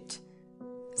rigid.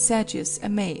 Sergius,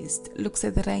 amazed, looks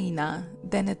at Raina,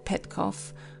 then at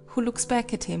Petkoff, who looks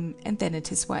back at him and then at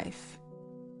his wife.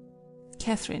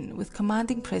 Catherine, with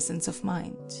commanding presence of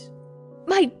mind.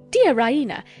 My dear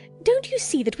Raina, don't you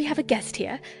see that we have a guest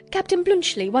here? Captain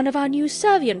Bluntschli, one of our new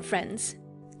Servian friends.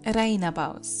 Raina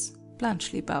bows.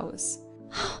 Bluntschli bows.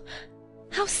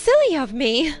 How silly of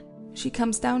me! She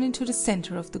comes down into the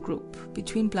center of the group,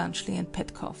 between Bluntschli and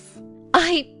Petkoff.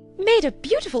 I made a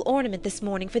beautiful ornament this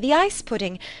morning for the ice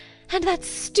pudding, and that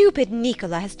stupid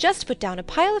Nicola has just put down a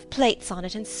pile of plates on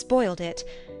it and spoiled it.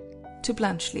 To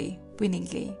Bluntschli,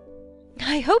 winningly.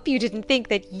 I hope you didn't think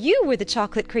that you were the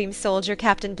chocolate cream soldier,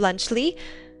 Captain Bluntschli.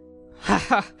 Ha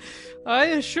ha! I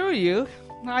assure you,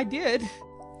 I did.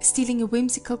 Stealing a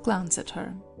whimsical glance at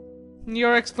her.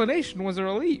 Your explanation was a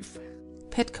relief.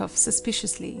 Petkoff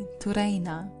suspiciously, to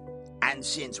Raina. And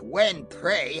since when,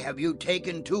 pray, have you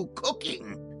taken to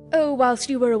cooking? Oh, whilst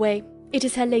you were away. It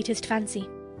is her latest fancy.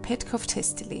 Petkoff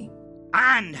testily.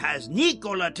 And has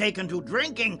Nicola taken to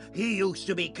drinking? He used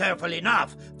to be careful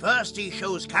enough. First he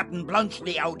shows Captain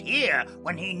Bluntschli out here,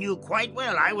 when he knew quite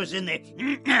well I was in the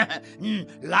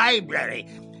library.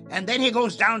 And then he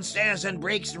goes downstairs and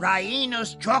breaks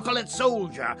Raina's chocolate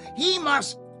soldier. He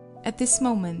must... At this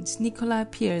moment, Nicola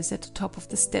appears at the top of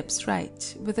the steps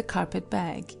right, with a carpet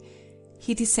bag.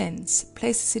 He descends,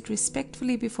 places it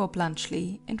respectfully before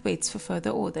Bluntschli, and waits for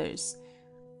further orders.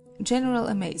 General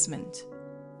amazement.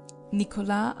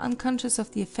 Nicola, unconscious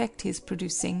of the effect he is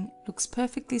producing, looks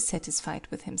perfectly satisfied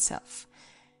with himself.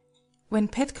 When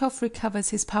Petkoff recovers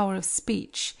his power of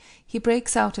speech, he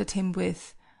breaks out at him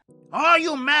with, Are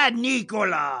you mad,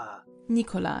 Nicola?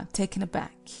 Nicola, taken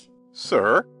aback.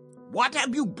 Sir? What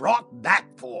have you brought that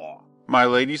for? My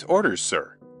lady's orders,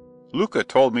 sir. Louka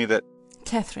told me that...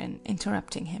 Catherine,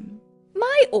 interrupting him.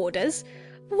 My orders?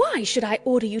 Why should I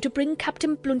order you to bring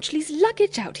Captain Bluntschli's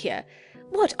luggage out here?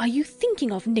 What are you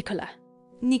thinking of, Nicola?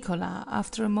 Nicola,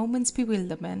 after a moment's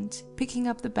bewilderment, picking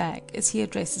up the bag as he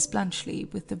addresses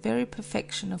Bluntschli with the very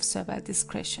perfection of servile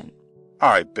discretion.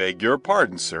 I beg your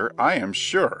pardon, sir, I am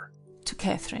sure. To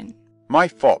Catherine. My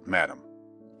fault, madam.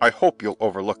 I hope you'll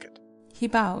overlook it. He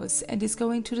bows and is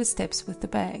going to the steps with the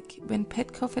bag, when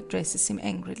Petkoff addresses him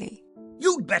angrily.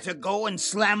 You'd better go and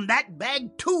slam that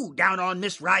bag too down on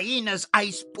Miss Raina's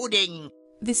ice pudding.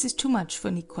 This is too much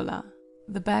for Nicola.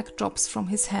 The bag drops from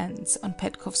his hands on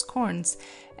Petkoff's corns,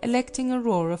 electing a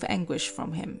roar of anguish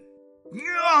from him.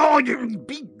 No,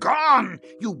 be gone,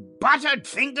 you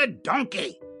buttered-fingered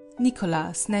donkey!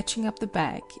 Nicola, snatching up the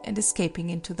bag and escaping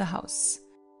into the house.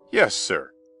 Yes,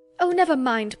 sir. Oh, never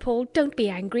mind, Paul. Don't be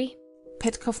angry.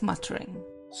 Petkoff muttering.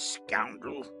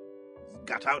 Scoundrel.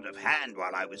 Got out of hand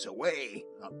while I was away.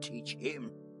 I'll teach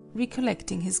him.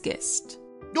 Recollecting his guest.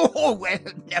 Oh, well,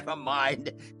 never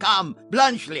mind. Come,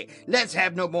 Bluntschli, let's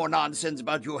have no more nonsense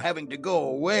about you having to go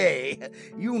away.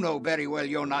 You know very well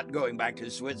you're not going back to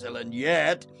Switzerland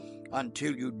yet.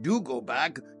 Until you do go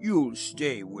back, you'll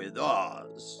stay with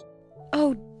us.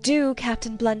 Oh, do,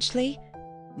 Captain Bluntschli.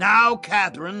 Now,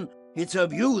 Catherine, it's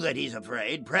of you that he's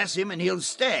afraid. Press him and he'll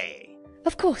stay.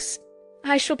 Of course.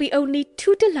 I shall be only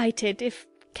too delighted if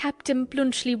Captain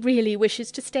Bluntschli really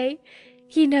wishes to stay.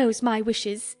 He knows my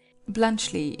wishes.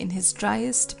 Bluntschli, in his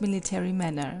driest military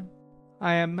manner.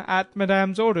 I am at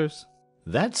Madame's orders.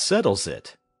 That settles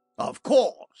it. Of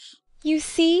course. You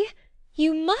see,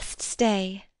 you must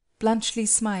stay. Bluntschli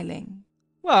smiling.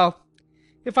 Well,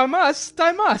 if I must,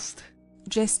 I must.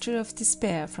 Gesture of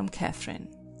despair from Catherine.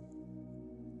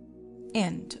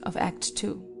 End of Act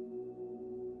 2.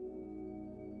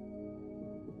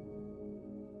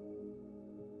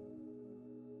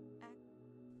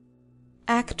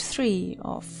 Act 3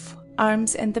 of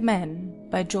Arms and the Men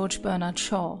by George Bernard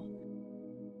Shaw.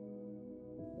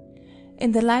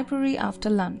 In the library after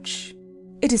lunch.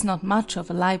 It is not much of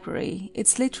a library,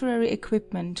 its literary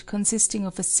equipment consisting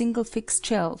of a single fixed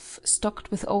shelf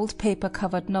stocked with old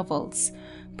paper-covered novels,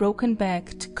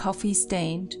 broken-backed,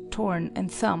 coffee-stained, torn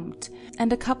and thumbed,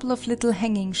 and a couple of little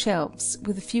hanging shelves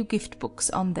with a few gift books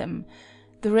on them,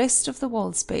 the rest of the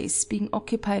wall space being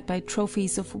occupied by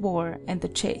trophies of war and the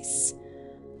chase.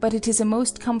 But it is a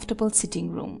most comfortable sitting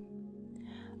room.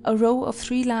 A row of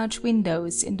 3 large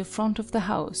windows in the front of the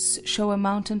house show a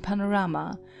mountain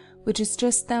panorama, which is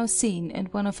just now seen in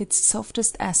one of its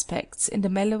softest aspects in the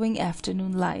mellowing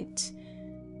afternoon light.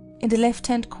 In the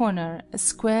left-hand corner, a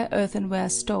square earthenware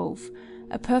stove,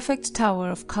 a perfect tower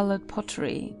of colored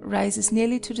pottery, rises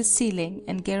nearly to the ceiling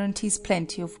and guarantees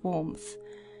plenty of warmth.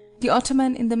 The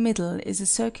ottoman in the middle is a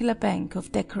circular bank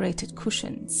of decorated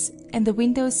cushions, and the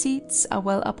window seats are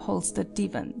well-upholstered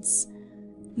divans.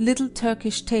 Little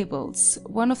Turkish tables,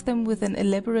 one of them with an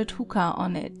elaborate hookah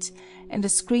on it, and a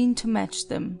screen to match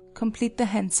them, complete the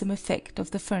handsome effect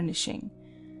of the furnishing.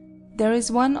 There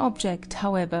is one object,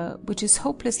 however, which is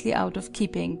hopelessly out of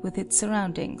keeping with its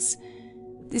surroundings.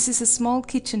 This is a small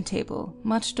kitchen table,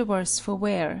 much the worse for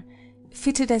wear,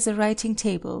 fitted as a writing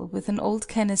table with an old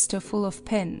canister full of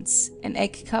pens, an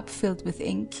egg cup filled with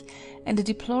ink, and a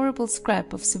deplorable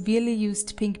scrap of severely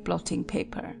used pink blotting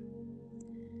paper.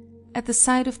 At the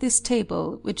side of this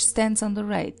table, which stands on the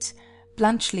right,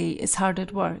 Bluntschli is hard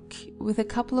at work, with a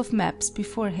couple of maps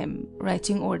before him,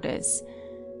 writing orders.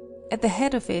 At the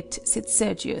head of it sits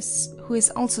Sergius, who is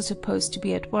also supposed to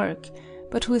be at work,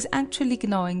 but who is actually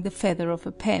gnawing the feather of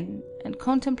a pen, and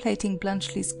contemplating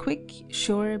Bluntschli's quick,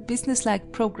 sure,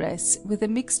 businesslike progress with a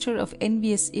mixture of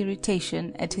envious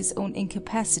irritation at his own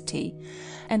incapacity,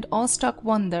 and awestruck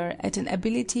wonder at an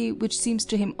ability which seems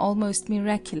to him almost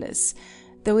miraculous,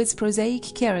 though its prosaic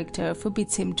character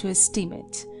forbids him to esteem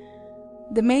it.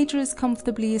 The Major is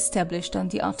comfortably established on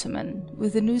the ottoman,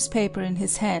 with a newspaper in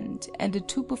his hand and a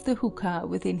tube of the hookah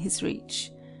within his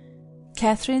reach.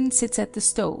 Catherine sits at the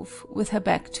stove, with her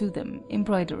back to them,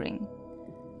 embroidering.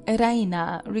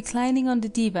 Raina, reclining on the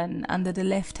divan under the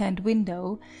left-hand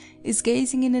window, is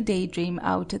gazing in a daydream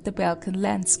out at the Balkan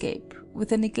landscape,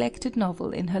 with a neglected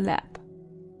novel in her lap.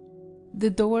 The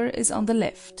door is on the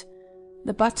left.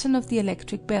 The button of the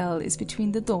electric bell is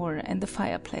between the door and the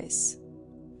fireplace.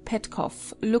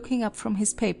 Petkoff, looking up from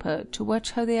his paper to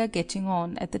watch how they are getting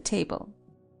on at the table.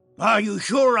 Are you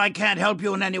sure I can't help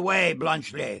you in any way,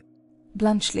 Bluntschli?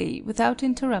 Bluntschli, without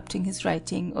interrupting his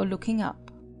writing or looking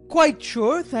up. Quite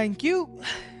sure, thank you.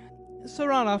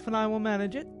 Saranoff and I will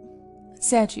manage it.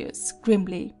 Sergius,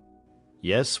 grimly.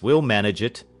 Yes, we'll manage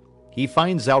it. He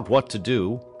finds out what to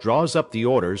do, draws up the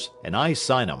orders, and I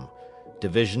sign 'em.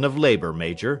 Division of labor,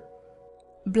 Major.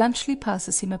 Bluntschli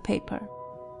passes him a paper.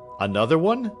 Another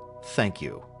one? Thank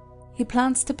you. He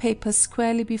plants the papers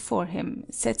squarely before him,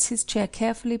 sets his chair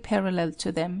carefully parallel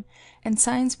to them, and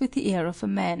signs with the air of a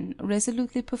man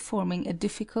resolutely performing a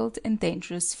difficult and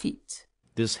dangerous feat.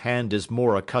 This hand is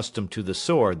more accustomed to the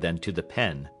sword than to the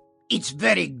pen. It's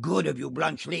very good of you,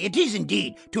 Bluntschli. It is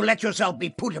indeed, to let yourself be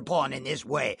put upon in this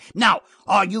way. Now,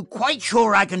 are you quite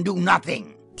sure I can do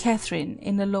nothing? Catherine,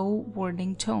 in a low,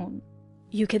 warning tone.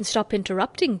 You can stop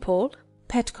interrupting, Paul.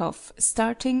 Petkoff,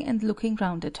 starting and looking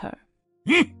round at her.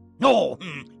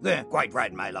 Quite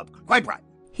right, my love, quite right.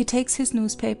 He takes his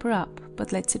newspaper up,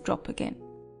 but lets it drop again.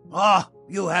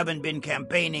 You haven't been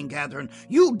campaigning, Catherine.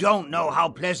 You don't know how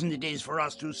pleasant it is for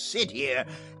us to sit here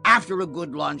after a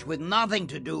good lunch with nothing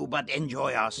to do but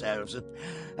enjoy ourselves.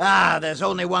 There's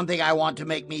only one thing I want to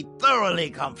make me thoroughly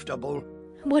comfortable.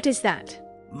 What is that?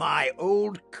 My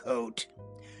old coat.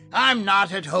 I'm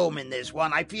not at home in this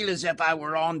one. I feel as if I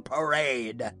were on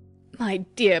parade. My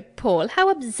dear Paul, how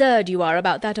absurd you are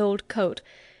about that old coat.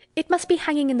 It must be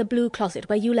hanging in the blue closet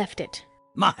where you left it.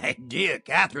 My dear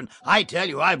Catherine, I tell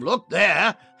you I've looked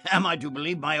there. Am I to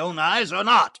believe my own eyes or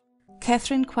not?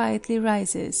 Catherine quietly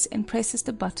rises and presses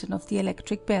the button of the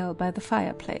electric bell by the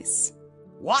fireplace.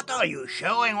 What are you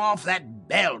showing off that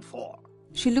bell for?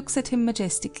 She looks at him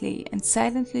majestically and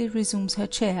silently resumes her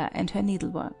chair and her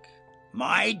needlework.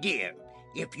 My dear,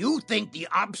 if you think the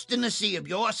obstinacy of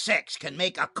your sex can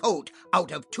make a coat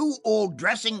out of 2 old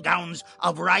dressing gowns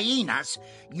of Raina's,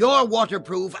 your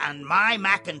waterproof and my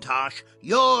mackintosh,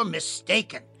 you're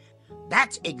mistaken.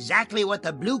 That's exactly what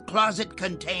the blue closet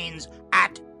contains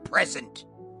at present.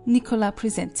 Nicola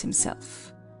presents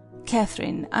himself.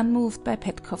 Catherine, unmoved by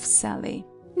Petkoff's sally.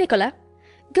 Nicola,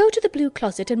 go to the blue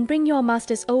closet and bring your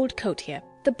master's old coat here,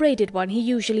 the braided one he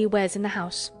usually wears in the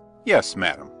house. Yes,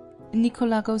 madam.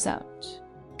 Nicola goes out.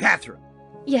 Catherine,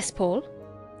 Yes, Paul?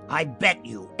 I bet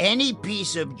you any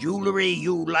piece of jewelry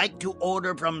you like to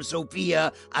order from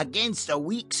Sophia against a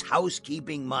week's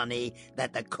housekeeping money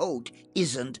that the coat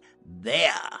isn't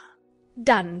there.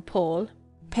 Done, Paul.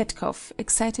 Petkoff,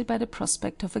 excited by the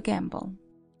prospect of a gamble.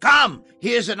 Come,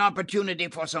 here's an opportunity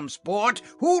for some sport.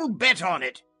 Who'll bet on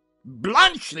it?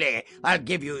 Bluntschli, I'll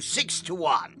give you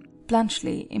 6-1.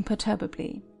 Bluntschli,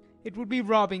 imperturbably. It would be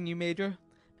robbing you, Major.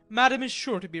 Madam is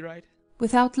sure to be right.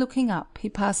 Without looking up, he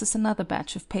passes another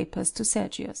batch of papers to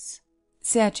Sergius.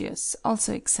 Sergius,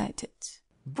 also excited.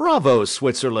 Bravo,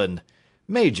 Switzerland!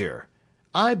 Major,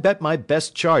 I bet my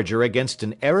best charger against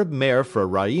an Arab mare for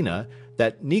Raina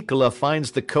that Nicola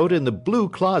finds the coat in the blue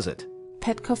closet.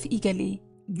 Petkoff eagerly.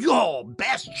 Your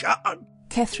best shot.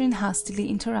 Catherine hastily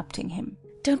interrupting him.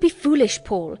 Don't be foolish,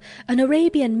 Paul. An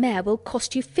Arabian mare will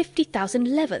cost you 50,000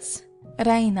 levers.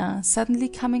 Raina, suddenly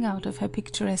coming out of her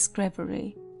picturesque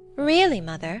reverie. Really,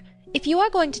 Mother, if you are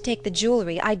going to take the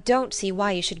jewellery, I don't see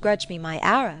why you should grudge me my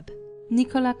Arab.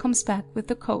 Nicola comes back with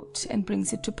the coat and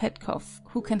brings it to Petkoff,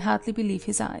 who can hardly believe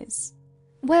his eyes.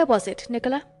 Where was it,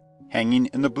 Nicola? Hanging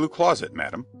in the blue closet,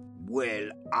 madam. Well,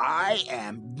 I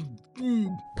am...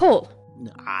 Paul!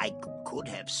 I could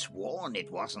have sworn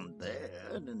it wasn't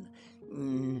there.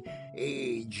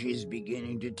 Age is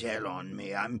beginning to tell on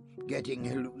me. I'm getting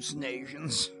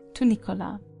hallucinations. To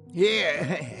Nicola. Here,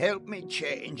 help me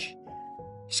change.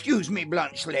 Excuse me,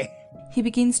 Bluntschli. He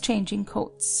begins changing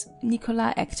coats,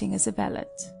 Nicola acting as a valet.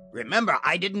 Remember,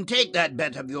 I didn't take that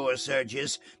bet of yours,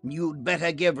 Sergius. You'd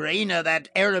better give Raina that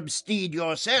Arab steed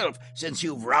yourself, since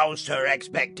you've roused her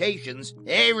expectations.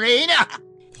 Eh, Raina?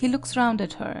 He looks round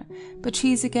at her, but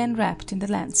she is again wrapped in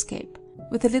the landscape.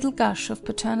 With a little gush of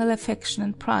paternal affection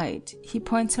and pride, he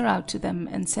points her out to them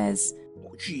and says,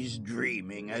 She's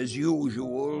dreaming as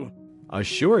usual.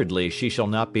 Assuredly she shall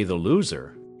not be the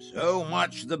loser. So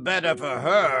much the better for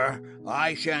her.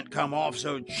 I shan't come off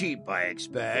so cheap, I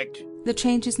expect. The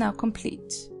change is now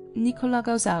complete. Nicola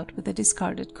goes out with a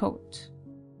discarded coat.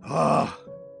 Ah,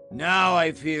 now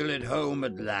I feel at home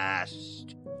at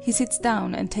last. He sits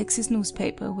down and takes his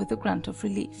newspaper with a grunt of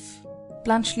relief.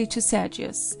 Bluntschli to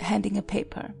Sergius, handing a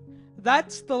paper.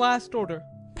 That's the last order.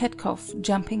 Petkoff,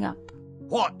 jumping up.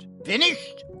 What?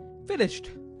 Finished? Finished.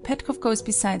 Petkoff goes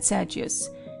beside Sergius,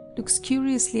 looks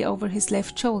curiously over his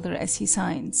left shoulder as he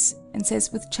signs, and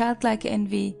says with childlike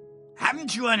envy,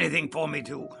 Haven't you anything for me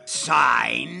to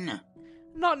sign?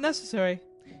 Not necessary.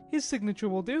 His signature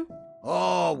will do.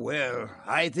 Oh, well,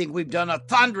 I think we've done a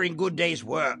thundering good day's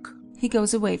work. He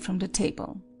goes away from the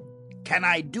table. Can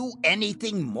I do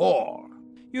anything more?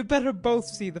 You'd better both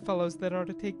see the fellows that are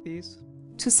to take these.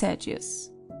 To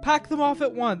Sergius. Pack them off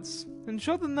at once, and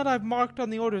show them that I've marked on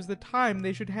the orders the time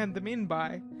they should hand them in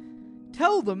by.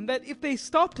 Tell them that if they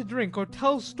stop to drink or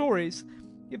tell stories,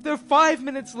 if they're 5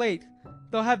 minutes late,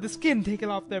 they'll have the skin taken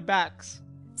off their backs.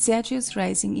 Sergius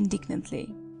rising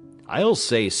indignantly. I'll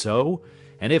say so,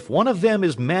 and if one of them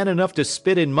is man enough to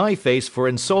spit in my face for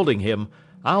insulting him,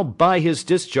 I'll buy his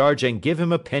discharge and give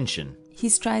him a pension. He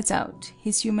strides out,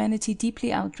 his humanity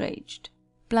deeply outraged.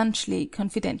 Bluntschli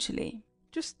confidentially.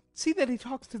 Just see that he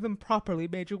talks to them properly,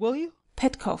 Major, will you?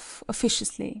 Petkoff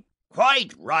officiously.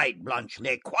 Quite right,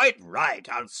 Bluntschli, quite right.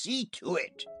 I'll see to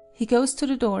it. He goes to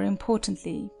the door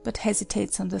importantly, but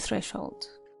hesitates on the threshold.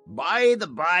 By the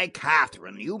by,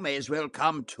 Catherine, you may as well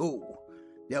come too.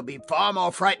 They'll be far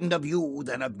more frightened of you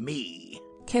than of me.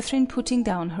 Catherine putting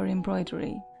down her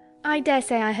embroidery. I dare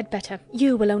say I had better.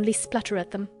 You will only splutter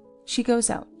at them. She goes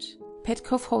out,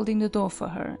 Petkoff holding the door for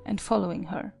her and following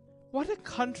her. What a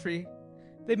country!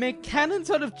 They make cannons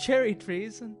out of cherry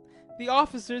trees, and the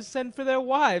officers send for their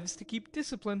wives to keep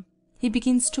discipline. He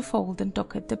begins to fold and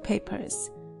docket the papers.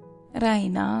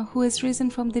 Raina, who has risen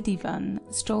from the divan,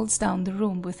 strolls down the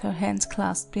room with her hands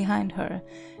clasped behind her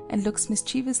and looks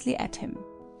mischievously at him.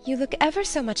 You look ever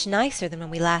so much nicer than when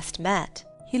we last met.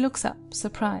 He looks up,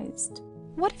 surprised.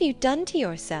 What have you done to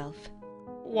yourself?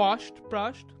 Washed,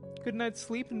 brushed, good night's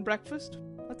sleep and breakfast,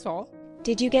 that's all.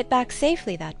 Did you get back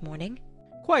safely that morning?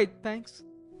 Quite, thanks.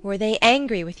 Were they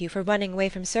angry with you for running away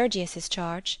from Sergius's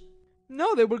charge?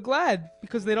 No, they were glad,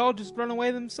 because they'd all just run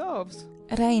away themselves.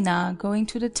 Raina going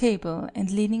to the table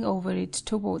and leaning over it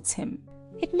towards him.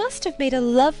 It must have made a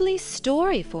lovely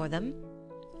story for them.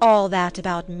 All that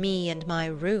about me and my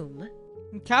room.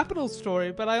 Capital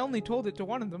story, but I only told it to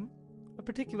one of them. A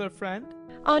particular friend.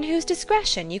 On whose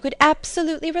discretion you could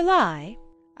absolutely rely?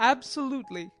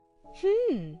 Absolutely.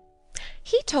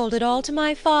 He told it all to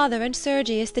my father and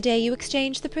Sergius the day you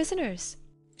exchanged the prisoners.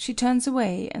 She turns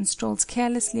away and strolls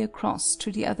carelessly across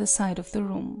to the other side of the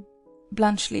room.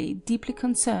 Bluntschli, deeply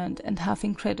concerned and half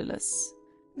incredulous.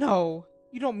 No,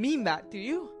 you don't mean that, do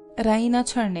you? Raina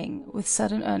turning with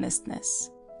sudden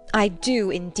earnestness. I do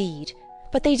indeed,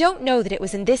 but they don't know that it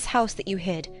was in this house that you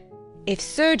hid. If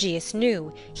Sergius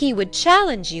knew, he would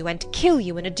challenge you and kill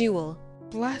you in a duel.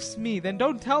 Bless me, then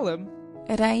don't tell him.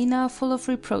 Raina full of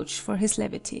reproach for his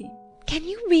levity. Can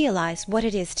you realize what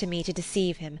it is to me to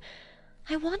deceive him?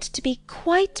 I want to be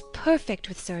quite perfect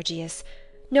with Sergius.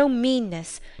 No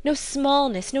meanness, no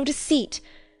smallness, no deceit.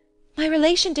 My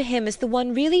relation to him is the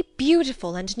one really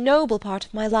beautiful and noble part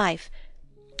of my life.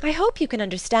 I hope you can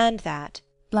understand that.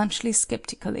 Bluntschli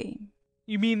skeptically.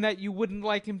 You mean that you wouldn't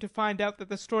like him to find out that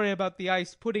the story about the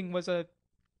iced pudding was you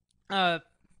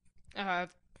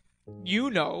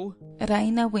know.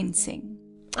 Raina wincing.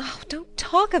 Oh, don't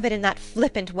talk of it in that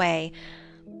flippant way.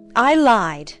 I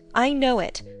lied. I know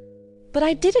it. But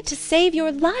I did it to save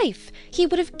your life. He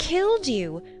would have killed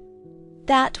you.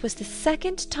 That was the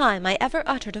second time I ever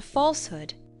uttered a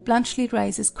falsehood. Bluntschli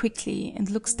rises quickly and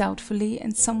looks doubtfully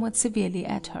and somewhat severely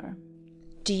at her.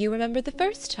 Do you remember the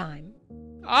first time?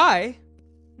 I?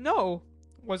 No.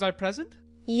 Was I present?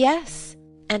 Yes,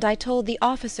 and I told the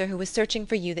officer who was searching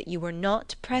for you that you were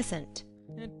not present.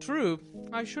 True.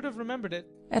 I should have remembered it.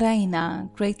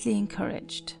 Raina, greatly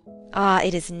encouraged. Ah,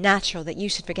 it is natural that you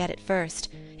should forget it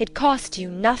first. It cost you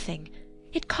nothing.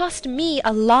 It cost me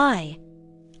a lie.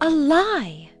 A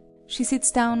lie! She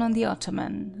sits down on the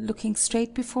ottoman, looking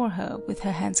straight before her with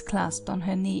her hands clasped on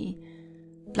her knee.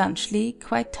 Bluntschli,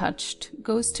 quite touched,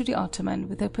 goes to the ottoman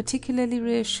with a particularly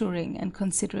reassuring and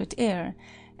considerate air,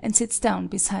 and sits down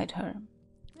beside her.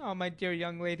 Oh, my dear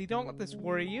young lady, don't let this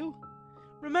worry you.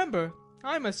 Remember,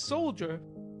 I'm a soldier.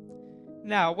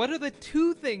 Now, what are the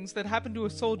two things that happen to a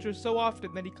soldier so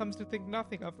often that he comes to think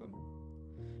nothing of them?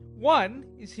 One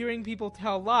is hearing people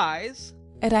tell lies.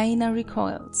 Raina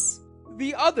recoils.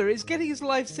 The other is getting his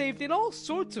life saved in all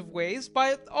sorts of ways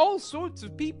by all sorts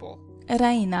of people.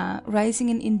 Raina, rising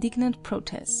in indignant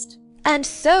protest. And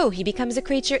so he becomes a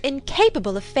creature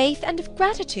incapable of faith and of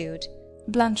gratitude.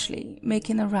 Bluntschli,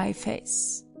 making a wry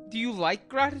face. Do you like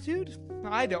gratitude?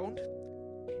 I don't.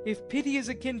 If pity is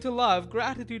akin to love,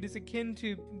 gratitude is akin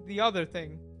to the other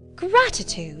thing.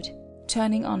 Gratitude?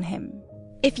 Turning on him.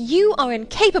 If you are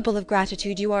incapable of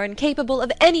gratitude, you are incapable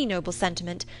of any noble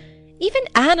sentiment. Even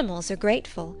animals are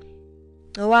grateful.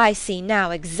 Oh, I see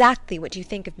now exactly what you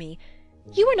think of me.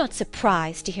 You were not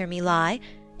surprised to hear me lie.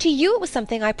 To you it was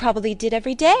something I probably did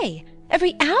every day,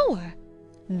 every hour.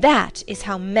 That is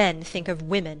how men think of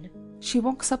women. She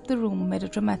walks up the room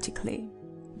melodramatically.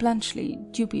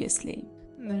 Bluntschli, dubiously.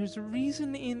 There's a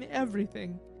reason in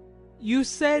everything. You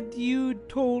said you'd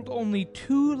told only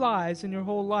 2 lies in your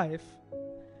whole life.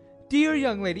 Dear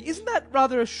young lady, isn't that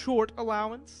rather a short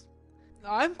allowance?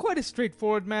 I'm quite a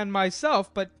straightforward man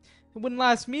myself, but it wouldn't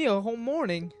last me a whole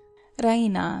morning.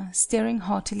 Raina, staring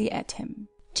haughtily at him.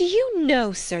 Do you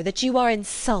know, sir, that you are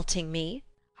insulting me?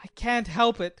 I can't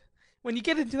help it. When you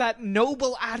get into that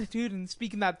noble attitude and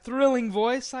speak in that thrilling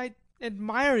voice, I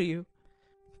admire you.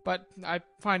 But I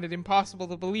find it impossible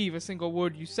to believe a single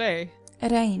word you say.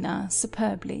 Raina,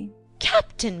 superbly.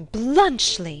 Captain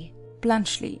Bluntschli!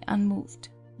 Bluntschli, unmoved.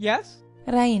 Yes?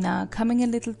 Raina, coming a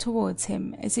little towards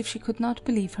him, as if she could not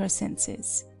believe her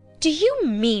senses. Do you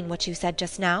mean what you said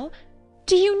just now?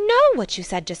 Do you know what you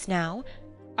said just now?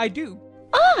 I do.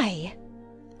 I!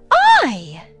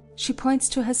 She points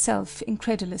to herself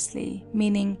incredulously,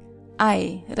 meaning,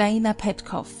 I, Raina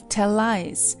Petkoff, tell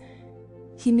lies.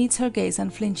 He meets her gaze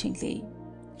unflinchingly.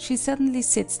 She suddenly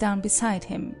sits down beside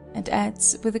him, and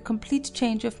adds, with a complete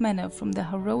change of manner from the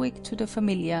heroic to the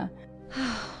familiar,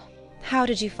 How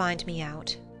did you find me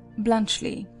out?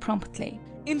 Bluntschli, promptly.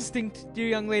 Instinct, dear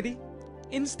young lady.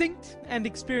 Instinct and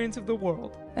experience of the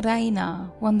world.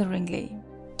 Raina, wonderingly.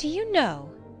 Do you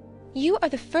know, you are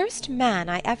the first man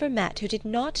I ever met who did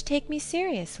not take me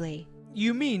seriously.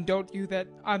 You mean, don't you, that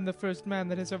I'm the first man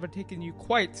that has ever taken you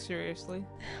quite seriously?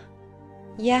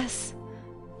 Yes,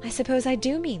 I suppose I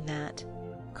do mean that.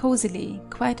 Cosily,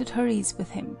 quite at her ease with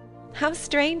him. How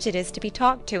strange it is to be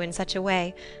talked to in such a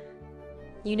way.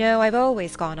 You know, I've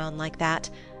always gone on like that.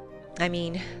 I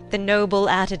mean, the noble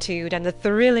attitude and the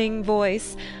thrilling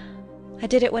voice. I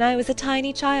did it when I was a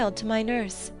tiny child to my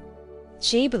nurse.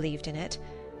 She believed in it.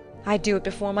 I do it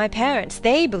before my parents.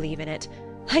 They believe in it.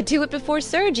 I do it before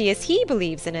Sergius. He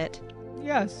believes in it.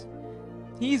 Yes.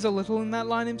 He's a little in that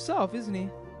line himself, isn't he?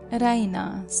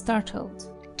 Raina,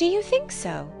 startled. Do you think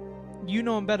so? You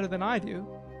know him better than I do.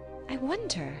 I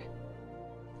wonder,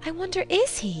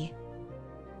 is he?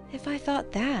 If I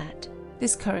thought that.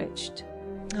 Discouraged.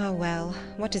 Oh well,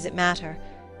 what does it matter?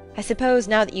 I suppose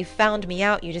now that you've found me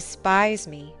out, you despise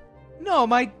me. No,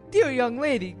 my dear young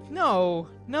lady, no,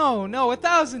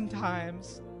 1,000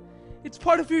 times. It's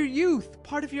part of your youth,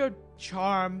 part of your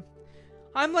charm.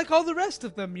 I'm like all the rest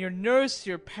of them, your nurse,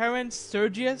 your parents,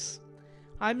 Sergius.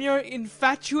 I'm your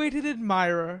infatuated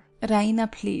admirer.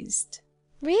 Raina pleased.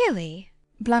 Really?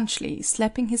 Bluntschli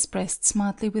slapping his breast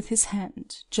smartly with his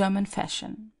hand, German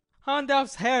fashion. Hand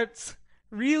aufs Herz,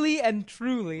 really and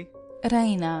truly.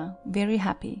 Raina very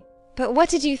happy. But what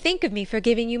did you think of me for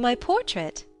giving you my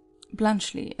portrait?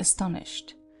 Bluntschli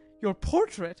astonished. Your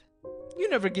portrait? You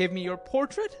never gave me your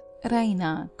portrait.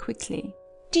 Raina quickly.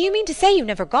 Do you mean to say you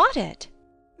never got it?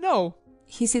 No.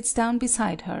 He sits down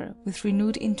beside her with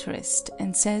renewed interest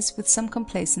and says with some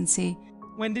complacency,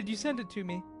 When did you send it to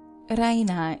me?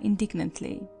 Raina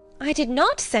indignantly. I did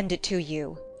not send it to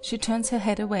you. She turns her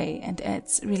head away and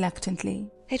adds reluctantly,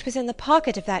 It was in the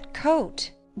pocket of that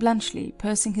coat. Bluntschli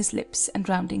pursing his lips and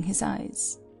rounding his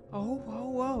eyes.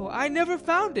 Oh, I never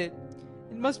found it.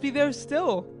 It must be there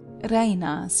still.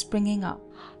 Raina springing up.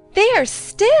 There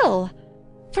still!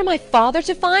 For my father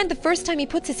to find the first time he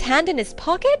puts his hand in his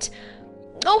pocket?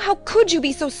 Oh, how could you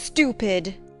be so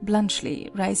stupid? Bluntschli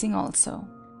rising also.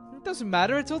 It doesn't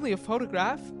matter, it's only a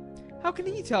photograph. How can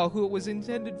he tell who it was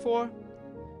intended for?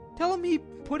 Tell him he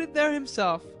put it there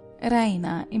himself.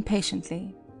 Raina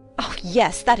impatiently. Oh,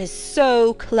 yes, that is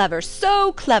so clever,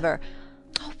 so clever.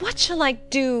 Oh, what shall I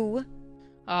do?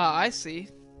 Ah, I see.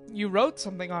 You wrote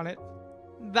something on it.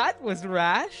 That was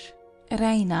rash.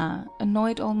 Raina,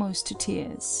 annoyed almost to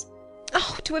tears.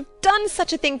 Oh, to have done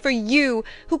such a thing for you,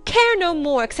 who care no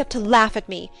more except to laugh at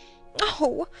me.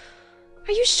 Oh,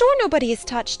 are you sure nobody has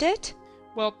touched it?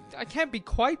 Well, I can't be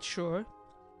quite sure.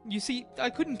 You see, I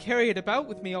couldn't carry it about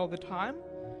with me all the time.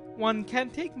 One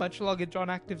can't take much luggage on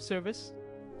active service.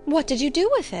 What did you do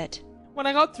with it? When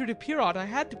I got through to Pirot, I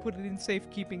had to put it in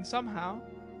safekeeping somehow.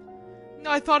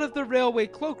 I thought of the railway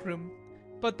cloakroom,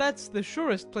 but that's the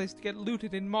surest place to get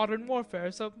looted in modern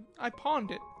warfare, so I pawned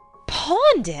it.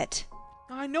 Pawned it?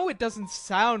 I know it doesn't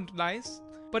sound nice,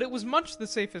 but it was much the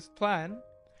safest plan.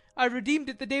 I redeemed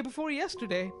it the day before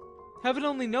yesterday. Heaven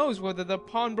only knows whether the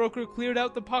pawnbroker cleared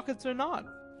out the pockets or not.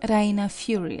 Raina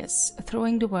furious,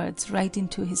 throwing the words right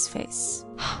into his face.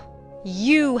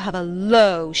 You have a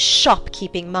low,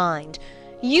 shopkeeping mind.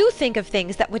 You think of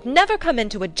things that would never come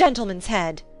into a gentleman's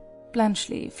head.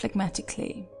 Bluntschli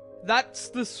phlegmatically. That's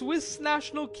the Swiss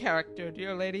national character,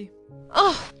 dear lady.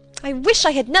 Oh, I wish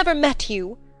I had never met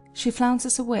you. She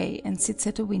flounces away and sits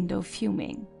at a window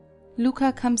fuming.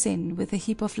 Louka comes in with a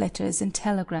heap of letters and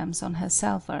telegrams on her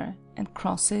salver and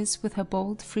crosses with her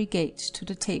bold free gait to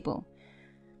the table.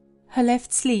 Her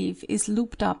left sleeve is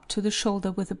looped up to the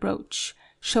shoulder with a brooch,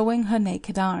 showing her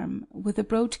naked arm, with a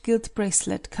broad gilt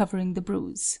bracelet covering the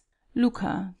bruise.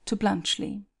 Louka to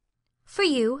Bluntschli. For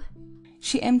you.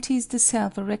 She empties the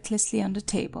salver recklessly on the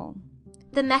table.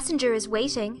 The messenger is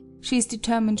waiting. She is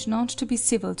determined not to be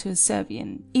civil to a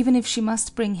Servian, even if she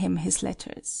must bring him his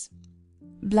letters.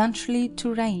 Bluntschli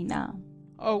to Raina.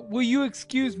 Oh, will you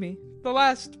excuse me? The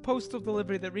last postal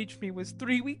delivery that reached me was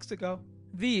 3 weeks ago.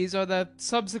 These are the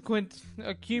subsequent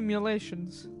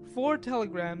accumulations. 4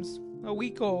 telegrams, a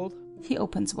week old. He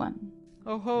opens one.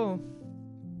 Oh ho,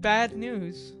 bad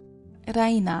news.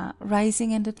 Raina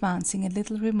rising and advancing a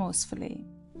little remorsefully.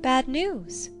 Bad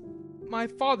news? My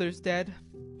father's dead.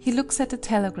 He looks at the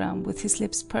telegram with his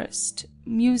lips pursed,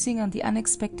 musing on the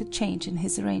unexpected change in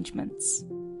his arrangements.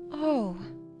 Oh,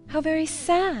 how very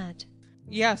sad.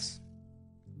 Yes.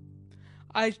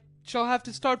 I shall have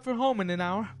to start for home in an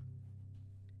hour.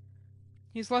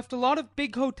 He's left a lot of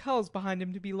big hotels behind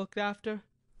him to be looked after.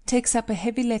 Takes up a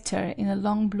heavy letter in a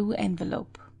long blue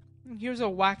envelope. Here's a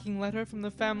whacking letter from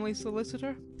the family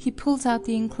solicitor. He pulls out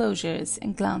the enclosures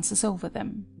and glances over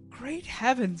them. Great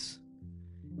heavens!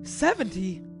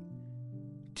 70!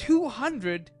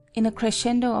 200! In a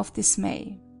crescendo of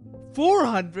dismay.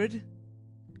 400!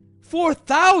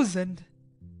 4,000!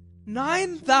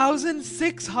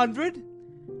 9,600!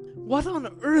 What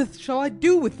on earth shall I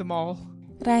do with them all?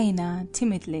 Raina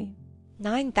timidly.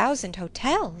 9,000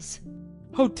 hotels?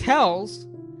 Hotels?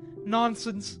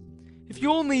 Nonsense. If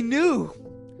you only knew!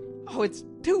 Oh, it's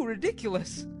too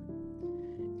ridiculous.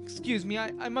 Excuse me,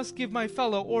 I must give my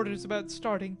fellow orders about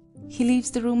starting. He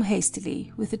leaves the room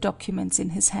hastily, with the documents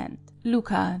in his hand.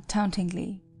 Louka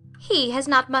tauntingly. He has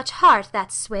not much heart,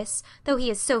 that Swiss, though he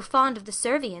is so fond of the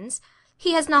Servians.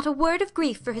 He has not a word of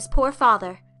grief for his poor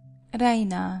father.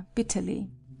 Raina bitterly.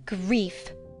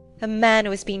 Grief? A man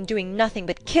who has been doing nothing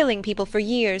but killing people for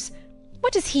years.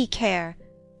 What does he care?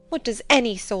 What does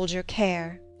any soldier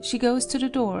care? She goes to the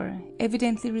door,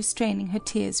 evidently restraining her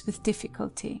tears with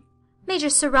difficulty. Major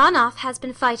Saranoff has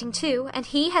been fighting too, and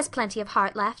he has plenty of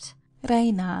heart left.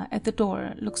 Raina, at the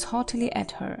door, looks haughtily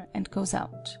at her and goes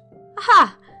out.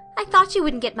 Aha! I thought you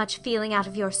wouldn't get much feeling out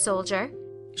of your soldier.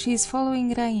 She is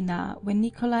following Raina when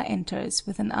Nicola enters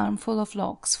with an armful of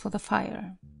logs for the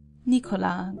fire.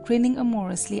 Nicola, grinning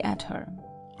amorously at her.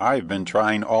 I've been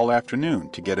trying all afternoon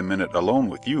to get a minute alone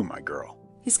with you, my girl.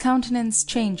 His countenance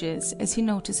changes as he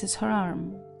notices her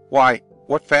arm. Why,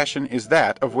 what fashion is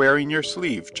that of wearing your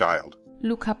sleeve, child?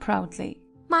 Louka proudly.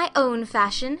 My own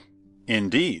fashion.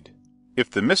 Indeed. If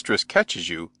the mistress catches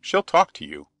you, she'll talk to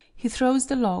you. He throws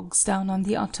the logs down on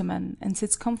the ottoman and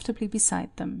sits comfortably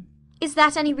beside them. Is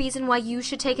that any reason why you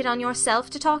should take it on yourself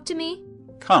to talk to me?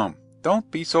 Come,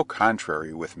 don't be so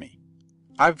contrary with me.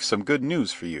 I've some good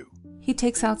news for you. He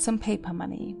takes out some paper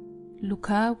money.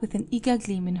 Louka, with an eager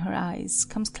gleam in her eyes,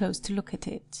 comes close to look at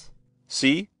it.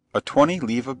 See, a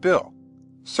 20-leva bill.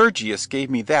 Sergius gave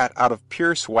me that out of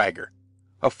pure swagger.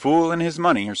 A fool and his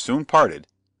money are soon parted.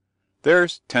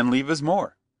 There's 10 levas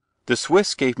more. The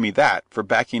Swiss gave me that for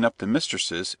backing up the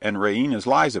mistresses and Raina's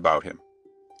lies about him.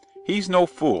 He's no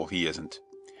fool, he isn't.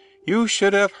 You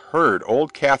should have heard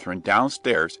old Catherine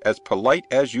downstairs as polite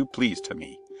as you please to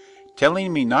me,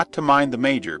 telling me not to mind the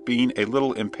Major being a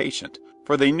little impatient,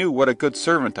 for they knew what a good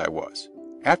servant I was,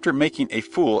 after making a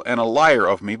fool and a liar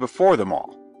of me before them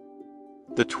all.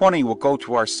 The 20 will go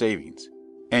to our savings,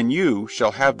 and you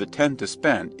shall have the 10 to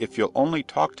spend if you'll only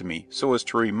talk to me so as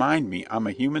to remind me I'm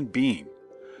a human being.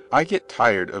 I get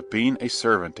tired of being a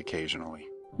servant occasionally.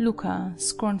 Louka,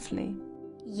 scornfully.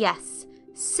 Yes.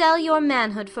 Sell your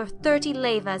manhood for 30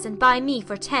 levas and buy me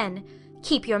for 10.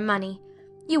 Keep your money.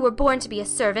 You were born to be a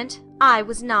servant. I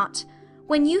was not.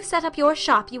 When you set up your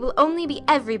shop, you will only be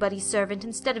everybody's servant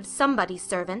instead of somebody's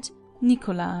servant.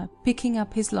 Nicola, picking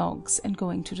up his logs and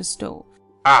going to the stove.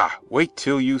 Ah, wait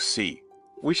till you see.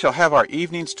 We shall have our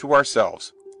evenings to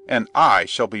ourselves, and I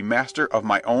shall be master of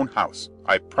my own house,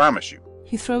 I promise you.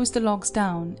 He throws the logs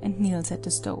down and kneels at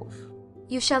the stove.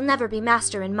 You shall never be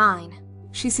master in mine.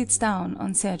 She sits down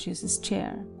on Sergius's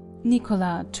chair.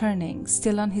 Nicola, turning,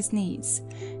 still on his knees,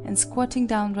 and squatting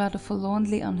down rather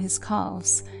forlornly on his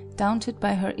calves, daunted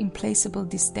by her implacable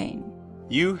disdain.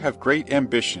 You have great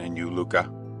ambition in you, Louka.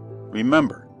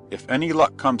 Remember, if any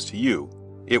luck comes to you,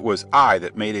 it was I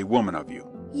that made a woman of you.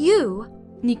 You?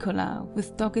 Nicola,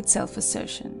 with dogged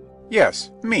self-assertion.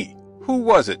 Yes, me. Who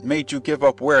was it made you give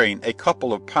up wearing a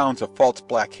couple of pounds of false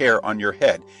black hair on your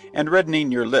head and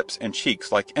reddening your lips and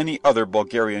cheeks like any other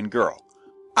Bulgarian girl?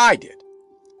 I did.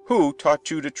 Who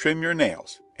taught you to trim your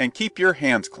nails, and keep your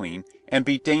hands clean, and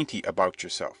be dainty about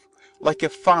yourself, like a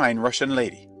fine Russian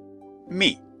lady?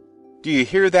 Me. Do you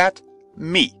hear that?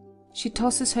 Me. She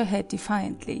tosses her head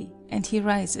defiantly, and he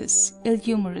rises,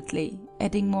 ill-humoredly,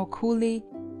 adding more coolly,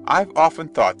 I've often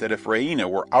thought that if Raina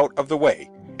were out of the way,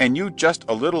 and you just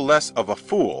a little less of a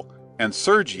fool, and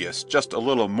Sergius just a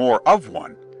little more of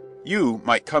one, you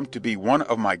might come to be one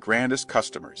of my grandest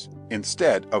customers,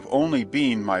 instead of only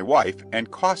being my wife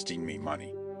and costing me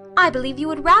money. I believe you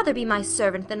would rather be my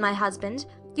servant than my husband.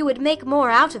 You would make more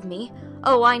out of me.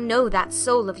 Oh, I know that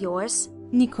soul of yours.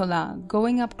 Nicola,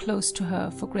 going up close to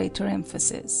her for greater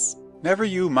emphasis. Never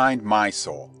you mind my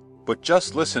soul, but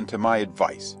just listen to my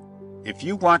advice. If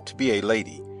you want to be a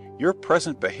lady, your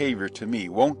present behavior to me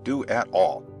won't do at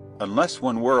all, unless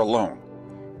when we're alone.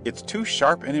 It's too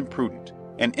sharp and imprudent,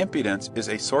 and impudence is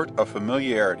a sort of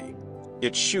familiarity.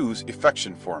 It shews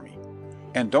affection for me.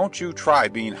 And don't you try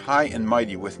being high and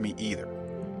mighty with me either.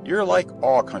 You're like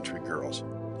all country girls.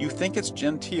 You think it's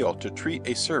genteel to treat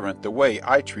a servant the way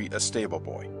I treat a stable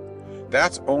boy.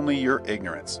 That's only your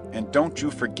ignorance, and don't you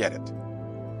forget it.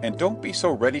 And don't be so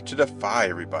ready to defy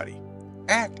everybody.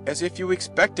 Act as if you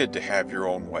expected to have your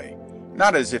own way,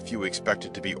 not as if you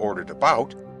expected to be ordered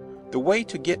about. The way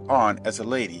to get on as a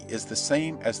lady is the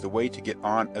same as the way to get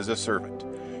on as a servant.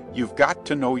 You've got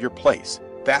to know your place.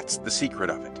 That's the secret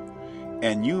of it.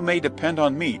 And you may depend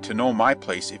on me to know my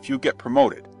place if you get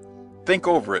promoted. Think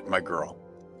over it, my girl.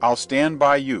 I'll stand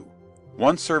by you.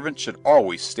 One servant should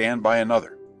always stand by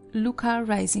another. Louka,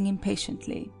 rising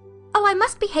impatiently. Oh, I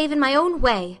must behave in my own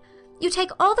way. You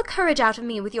take all the courage out of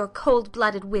me with your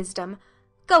cold-blooded wisdom.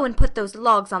 Go and put those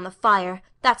logs on the fire.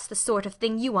 That's the sort of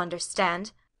thing you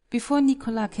understand. Before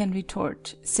Nicola can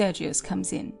retort, Sergius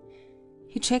comes in.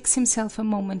 He checks himself a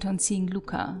moment on seeing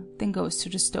Louka, then goes to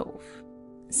the stove.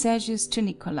 Sergius to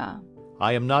Nicola.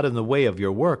 I am not in the way of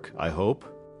your work, I hope.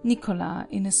 Nicola,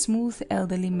 in a smooth,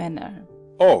 elderly manner.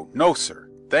 Oh, no, sir.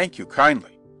 Thank you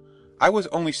kindly. I was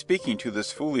only speaking to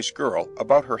this foolish girl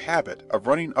about her habit of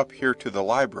running up here to the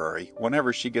library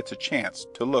whenever she gets a chance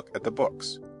to look at the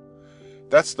books.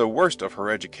 That's the worst of her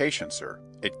education, sir.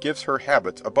 It gives her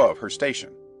habits above her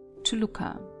station. To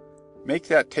Louka. Make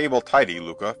that table tidy,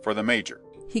 Louka, for the Major.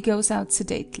 He goes out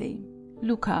sedately.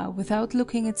 Louka, without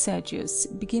looking at Sergius,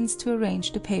 begins to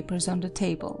arrange the papers on the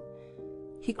table.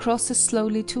 He crosses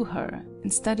slowly to her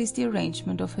and studies the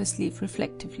arrangement of her sleeve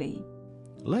reflectively.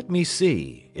 Let me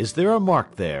see. Is there a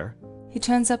mark there? He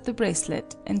turns up the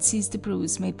bracelet and sees the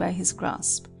bruise made by his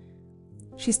grasp.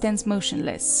 She stands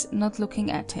motionless, not looking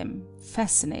at him,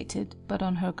 fascinated, but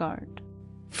on her guard.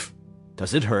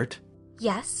 Does it hurt?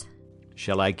 Yes.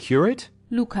 Shall I cure it?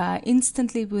 Louka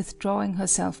instantly withdrawing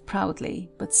herself proudly,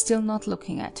 but still not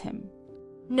looking at him.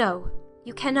 No,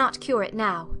 you cannot cure it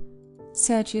now.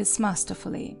 Sergius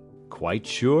masterfully. Quite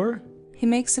sure? He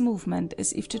makes a movement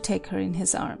as if to take her in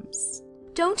his arms.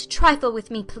 Don't trifle with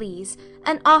me, please.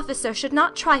 An officer should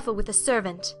not trifle with a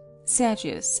servant.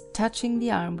 Sergius, touching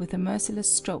the arm with a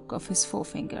merciless stroke of his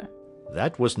forefinger.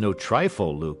 That was no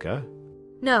trifle, Louka.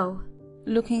 No.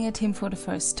 Looking at him for the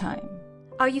first time.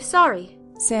 Are you sorry?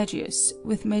 Sergius,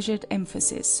 with measured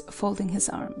emphasis, folding his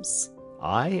arms.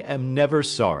 I am never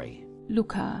sorry.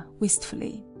 Louka,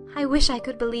 wistfully. I wish I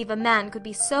could believe a man could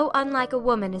be so unlike a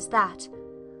woman as that.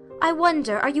 I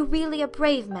wonder, are you really a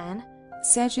brave man?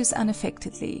 Sergius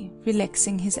unaffectedly,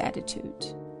 relaxing his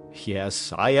attitude.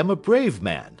 Yes, I am a brave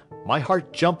man. My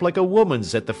heart jumped like a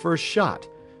woman's at the first shot.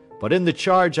 But in the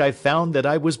charge I found that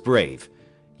I was brave.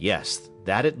 Yes,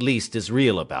 that at least is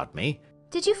real about me.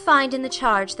 Did you find in the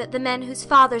charge that the men whose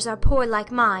fathers are poor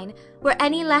like mine were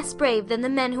any less brave than the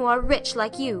men who are rich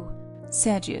like you?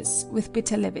 Sergius, with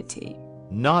bitter levity.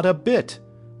 Not a bit.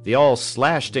 They all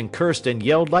slashed and cursed and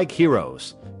yelled like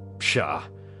heroes. Pshaw!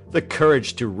 The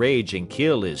courage to rage and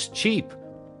kill is cheap.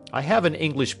 I have an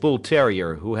English bull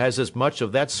terrier who has as much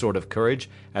of that sort of courage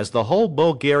as the whole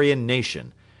Bulgarian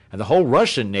nation, and the whole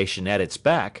Russian nation at its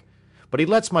back, but he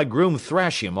lets my groom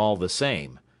thrash him all the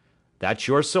same. That's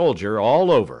your soldier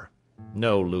all over.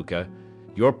 No, Louka,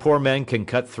 your poor men can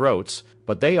cut throats,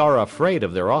 but they are afraid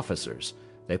of their officers.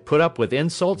 They put up with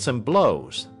insults and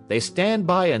blows. They stand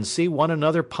by and see one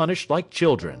another punished like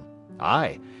children.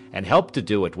 Aye, and help to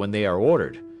do it when they are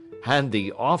ordered. And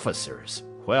the officers,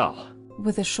 well...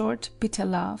 With a short, bitter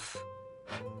laugh.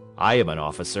 I am an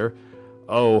officer.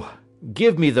 Oh,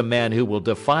 give me the man who will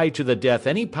defy to the death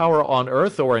any power on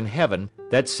earth or in heaven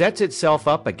that sets itself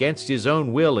up against his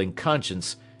own will and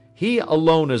conscience. He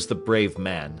alone is the brave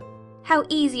man. How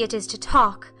easy it is to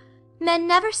talk. Men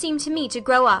never seem to me to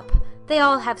grow up. They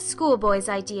all have schoolboys'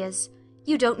 ideas.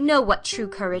 You don't know what true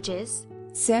courage is.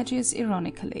 Sergius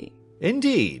ironically.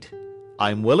 Indeed.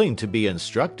 I'm willing to be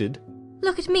instructed.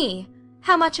 Look at me.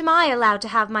 How much am I allowed to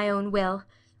have my own will?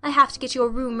 I have to get your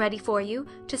room ready for you,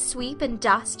 to sweep and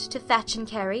dust, to fetch and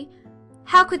carry.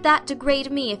 How could that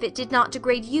degrade me if it did not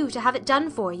degrade you to have it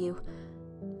done for you?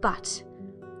 But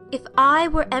if I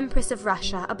were Empress of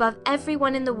Russia above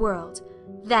everyone in the world,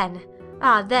 then,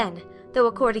 though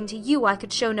according to you I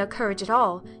could show no courage at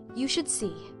all, you should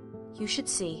see.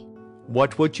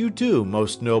 What would you do,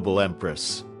 most noble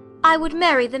Empress? I would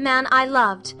marry the man I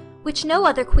loved, which no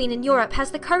other queen in Europe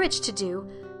has the courage to do.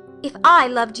 If I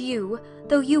loved you,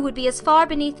 though you would be as far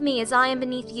beneath me as I am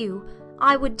beneath you,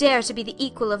 I would dare to be the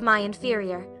equal of my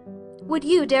inferior. Would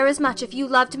you dare as much if you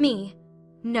loved me?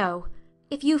 No.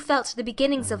 If you felt the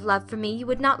beginnings of love for me, you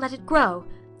would not let it grow.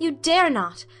 You dare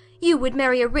not. You would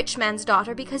marry a rich man's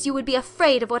daughter because you would be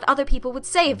afraid of what other people would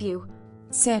say of you.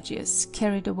 Sergius,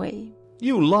 carried away.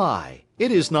 You lie.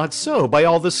 It is not so, by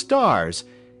all the stars.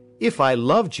 If I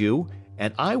loved you,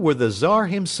 and I were the Tsar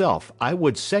himself, I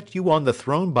would set you on the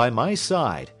throne by my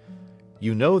side.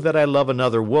 You know that I love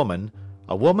another woman,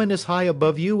 a woman as high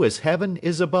above you as heaven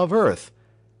is above earth,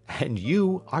 and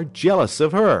you are jealous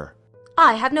of her.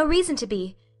 I have no reason to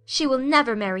be. She will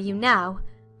never marry you now.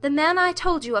 The man I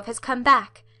told you of has come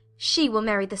back. She will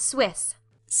marry the Swiss.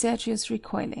 Sergius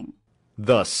recoiling.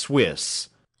 The Swiss.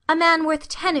 A man worth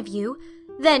 10 of you.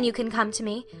 Then you can come to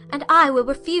me, and I will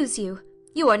refuse you.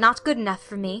 You are not good enough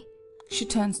for me. She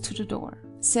turns to the door,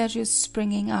 Sergius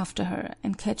springing after her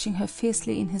and catching her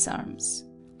fiercely in his arms.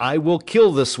 I will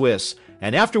kill the Swiss,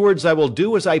 and afterwards I will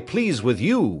do as I please with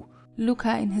you.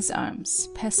 Louka in his arms,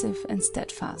 passive and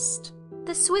steadfast.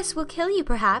 The Swiss will kill you,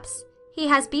 perhaps. He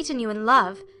has beaten you in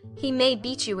love. He may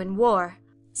beat you in war.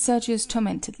 Sergius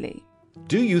tormentedly.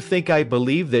 Do you think I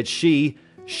believe that she,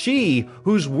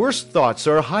 whose worst thoughts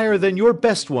are higher than your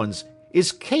best ones,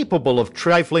 is capable of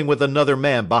trifling with another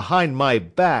man behind my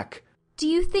back? Do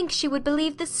you think she would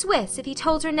believe the Swiss if he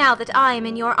told her now that I am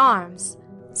in your arms?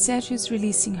 Sergius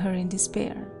releasing her in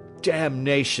despair.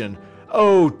 Damnation!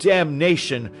 Oh,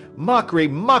 damnation! Mockery,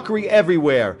 mockery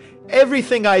everywhere!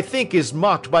 Everything I think is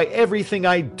mocked by everything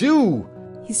I do!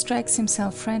 He strikes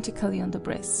himself frantically on the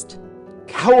breast.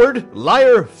 Coward,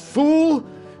 liar, fool!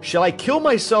 Shall I kill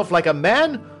myself like a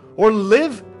man, or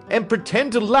live and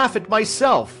pretend to laugh at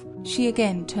myself? She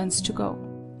again turns to go.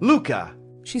 Louka!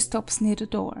 She stops near the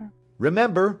door.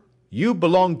 Remember, you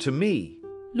belong to me.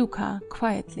 Louka,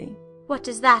 quietly. What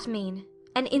does that mean?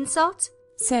 An insult?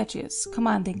 Sergius,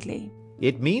 commandingly.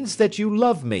 It means that you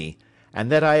love me,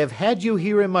 and that I have had you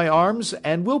here in my arms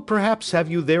and will perhaps have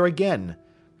you there again.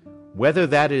 Whether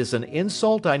that is an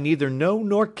insult I neither know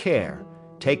nor care.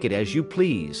 Take it as you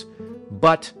please.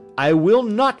 But I will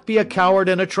not be a coward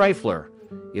and a trifler.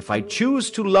 If I choose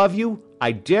to love you,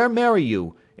 I dare marry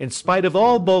you, in spite of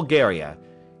all Bulgaria.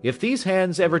 If these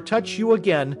hands ever touch you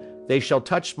again, they shall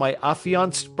touch my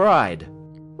affianced bride.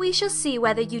 We shall see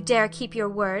whether you dare keep your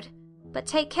word. But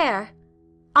take care.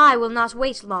 I will not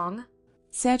wait long.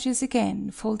 Sergius again,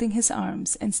 folding his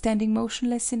arms and standing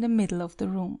motionless in the middle of the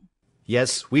room.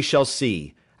 Yes, we shall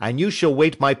see, and you shall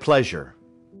wait my pleasure.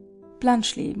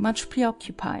 Bluntschli, much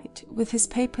preoccupied, with his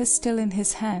papers still in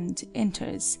his hand,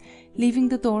 enters, leaving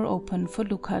the door open for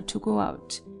Louka to go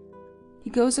out. He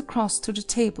goes across to the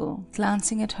table,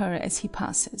 glancing at her as he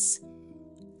passes.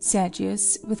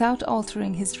 Sergius, without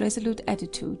altering his resolute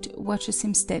attitude, watches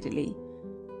him steadily.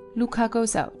 Louka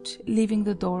goes out, leaving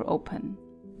the door open.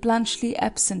 Bluntschli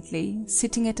absently,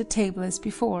 sitting at the table as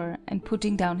before, and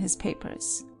putting down his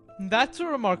papers. That's a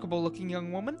remarkable-looking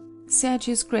young woman.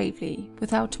 Sergius gravely,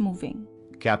 without moving.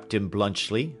 Captain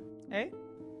Bluntschli, Eh?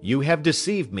 you have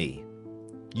deceived me.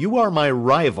 You are my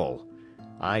rival.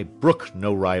 I brook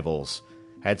no rivals.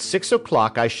 At 6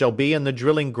 o'clock I shall be in the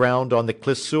drilling ground on the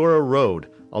Klissura road,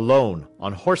 alone,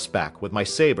 on horseback, with my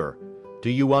saber. Do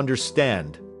you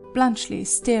understand? Bluntschli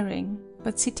staring,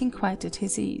 but sitting quite at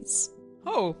his ease.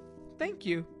 Oh, thank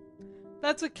you.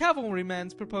 That's a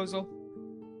cavalryman's proposal.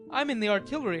 I'm in the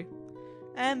artillery,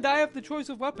 and I have the choice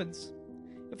of weapons.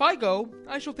 If I go,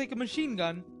 I shall take a machine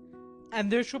gun, and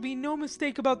there shall be no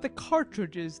mistake about the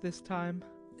cartridges this time.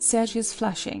 Sergius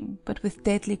flushing, but with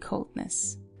deadly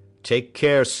coldness. Take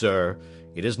care, sir.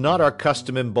 It is not our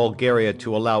custom in Bulgaria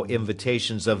to allow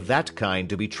invitations of that kind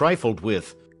to be trifled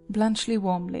with. Bluntschli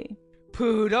warmly.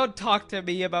 Pooh, don't talk to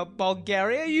me about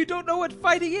Bulgaria. You don't know what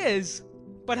fighting is.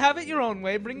 But have it your own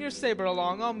way. Bring your saber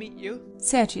along. I'll meet you.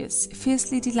 Sergius,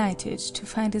 fiercely delighted to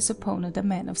find his opponent a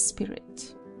man of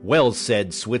spirit. Well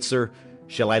said, Switzer.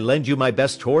 Shall I lend you my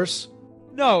best horse?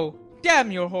 No.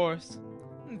 Damn your horse.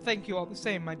 Thank you all the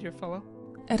same, my dear fellow.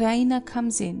 Raina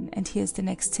comes in and hears the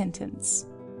next sentence.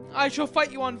 I shall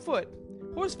fight you on foot.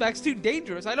 Horseback's too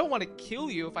dangerous. I don't want to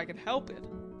kill you if I can help it.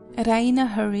 Raina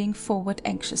hurrying forward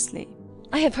anxiously.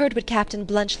 I have heard what Captain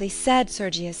Bluntschli said,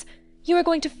 Sergius. You are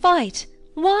going to fight.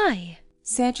 Why?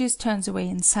 Sergius turns away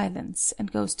in silence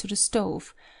and goes to the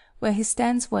stove, where he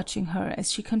stands watching her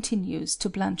as she continues to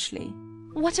Bluntschli.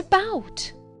 What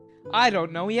about? I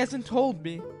don't know. He hasn't told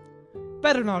me.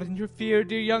 Better not interfere,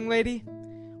 dear young lady.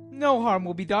 No harm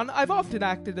will be done. I've often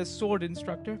acted as sword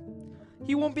instructor.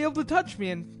 He won't be able to touch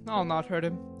me, and I'll not hurt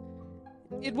him.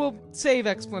 It will save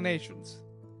explanations.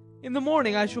 In the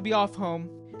morning I shall be off home,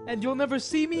 and you'll never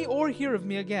see me or hear of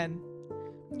me again.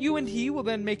 You and he will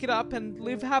then make it up and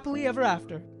live happily ever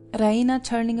after. Raina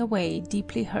turning away,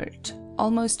 deeply hurt,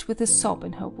 almost with a sob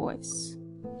in her voice.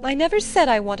 I never said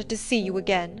I wanted to see you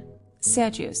again.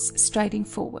 Sergius striding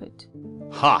forward.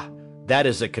 Ha! That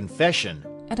is a confession.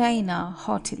 Raina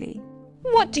haughtily.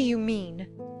 What do you mean?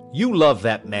 You love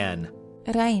that man.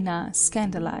 Raina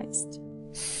scandalized.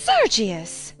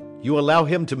 Sergius! You allow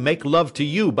him to make love to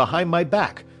you behind my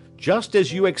back, just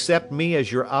as you accept me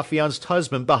as your affianced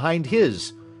husband behind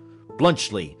his.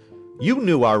 Bluntschli, you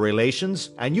knew our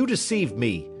relations, and you deceived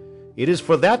me. It is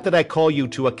for that I call you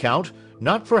to account,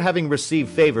 not for having received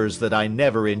favors that I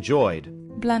never enjoyed.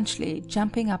 Bluntschli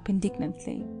jumping up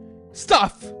indignantly.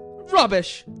 Stuff!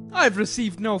 Rubbish! I've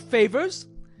received no favors.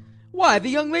 Why, the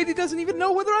young lady doesn't even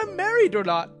know whether I'm married or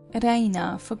not.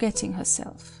 Raina forgetting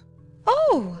herself.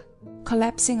 Oh!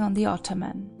 Collapsing on the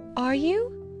ottoman. Are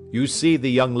you? You see the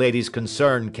young lady's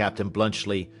concern, Captain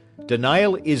Bluntschli.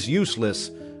 Denial is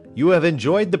useless. You have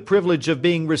enjoyed the privilege of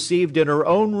being received in her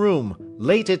own room,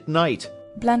 late at night.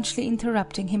 Bluntschli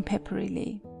interrupting him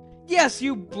pepperily. Yes,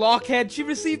 you blockhead, she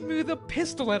received me with a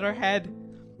pistol at her head.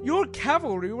 Your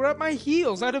cavalry were at my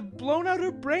heels. I'd have blown out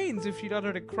her brains if she'd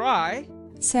uttered a cry.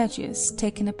 Sergius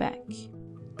taken aback.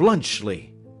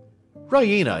 Bluntschli.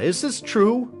 Raina, is this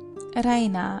true?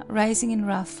 Raina rising in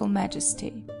wrathful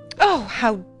majesty. Oh,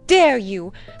 how dare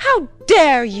you! How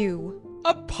dare you!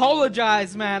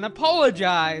 Apologize, man,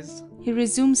 apologize! He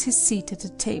resumes his seat at the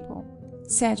table.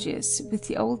 Sergius, with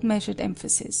the old measured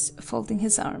emphasis, folding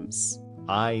his arms.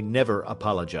 I never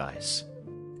apologize.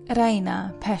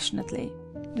 Raina, passionately.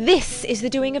 This is the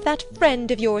doing of that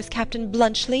friend of yours, Captain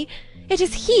Bluntschli. It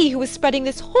is he who is spreading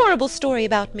this horrible story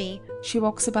about me. She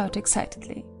walks about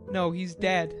excitedly. No, he's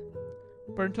dead.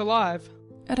 Burnt alive.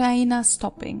 Raina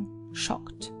stopping,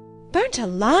 shocked. Burnt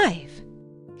alive?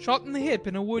 Shot in the hip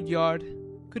in a wood yard.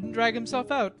 Couldn't drag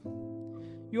himself out.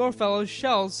 Your fellow's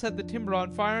shells set the timber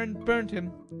on fire and burnt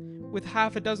him, with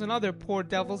half a dozen other poor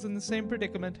devils in the same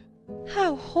predicament.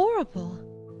 How horrible.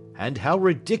 And how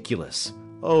ridiculous.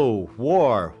 Oh,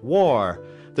 war, war,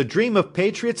 the dream of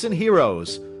patriots and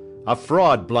heroes. A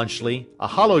fraud, Bluntschli, a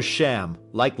hollow sham,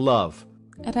 like love.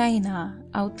 Raina,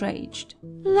 outraged.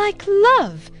 Like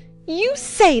love? You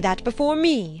say that before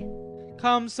me.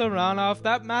 Come, Saranoff,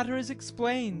 that matter is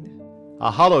explained.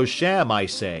 A hollow sham, I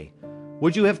say.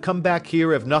 Would you have come back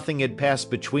here if nothing had passed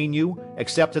between you,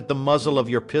 except at the muzzle of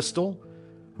your pistol?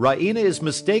 Raina is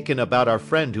mistaken about our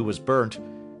friend who was burnt.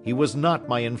 He was not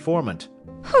my informant.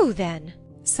 Who then?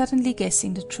 Suddenly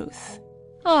guessing the truth.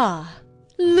 Ah,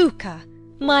 Louka,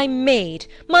 my maid,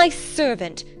 my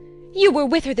servant. You were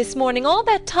with her this morning all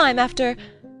that time after...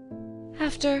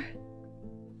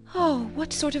 Oh,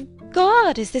 what sort of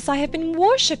god is this I have been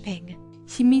worshipping?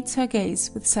 He meets her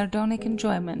gaze with sardonic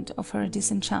enjoyment of her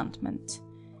disenchantment.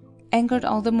 Angered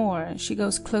all the more, she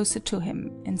goes closer to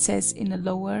him and says in a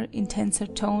lower, intenser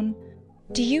tone,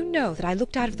 Do you know that I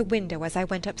looked out of the window as I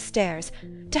went upstairs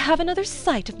to have another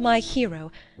sight of my hero,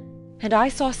 and I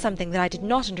saw something that I did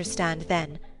not understand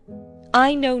then.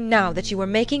 I know now that you were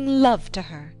making love to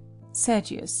her.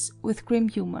 Sergius, with grim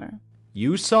humor.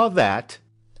 You saw that?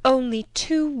 Only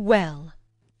too well.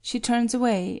 She turns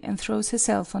away and throws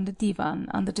herself on the divan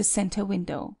under the center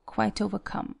window, quite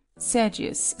overcome.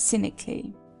 Sergius,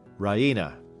 cynically.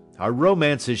 Raina, our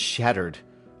romance is shattered.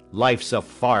 Life's a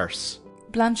farce.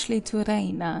 Bluntschli to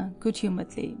Raina,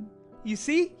 good-humoredly. You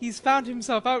see, he's found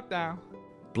himself out now.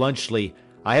 Bluntschli,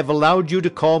 I have allowed you to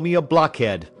call me a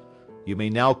blockhead. You may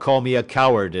now call me a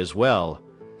coward as well.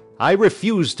 I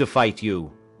refuse to fight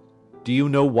you. Do you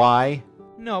know why?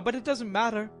 No, but it doesn't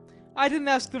matter. I didn't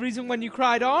ask the reason when you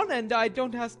cried on, and I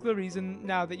don't ask the reason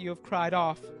now that you have cried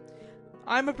off.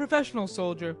 I'm a professional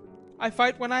soldier. I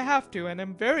fight when I have to, and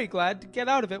am very glad to get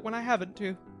out of it when I haven't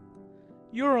to.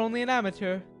 You're only an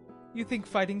amateur. You think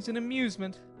fighting's an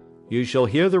amusement. You shall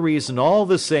hear the reason all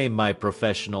the same, my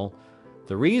professional.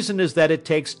 The reason is that it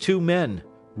takes two men,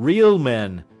 real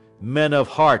men, men of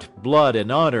heart, blood,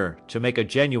 and honor, to make a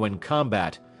genuine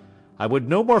combat. I would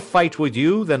no more fight with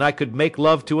you than I could make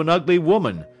love to an ugly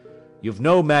woman. You've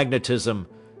no magnetism.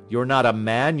 You're not a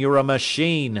man, you're a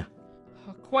machine.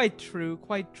 Quite true,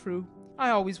 quite true.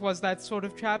 I always was that sort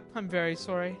of chap. I'm very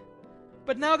sorry.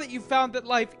 But now that you've found that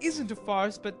life isn't a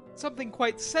farce, but something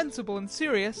quite sensible and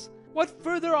serious, what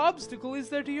further obstacle is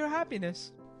there to your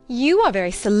happiness? You are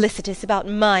very solicitous about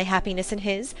my happiness and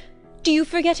his. Do you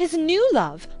forget his new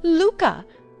love, Louka?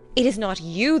 It is not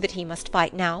you that he must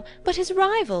fight now, but his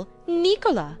rival,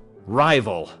 Nicola.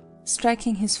 Rival?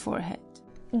 Striking his forehead.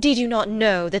 Did you not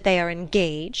know that they are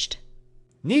engaged?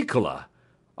 Nicola!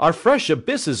 Our fresh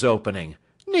abyss is opening.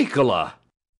 Nicola!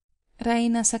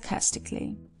 Raina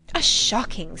sarcastically. A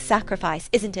shocking sacrifice,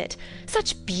 isn't it?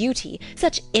 Such beauty,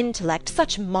 such intellect,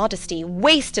 such modesty,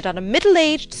 wasted on a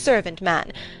middle-aged servant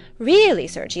man. Really,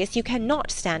 Sergius, you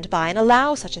cannot stand by and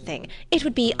allow such a thing. It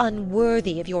would be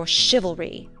unworthy of your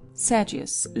chivalry.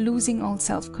 Sergius, losing all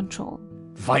self-control.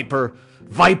 Viper!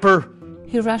 Viper!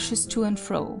 He rushes to and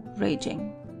fro,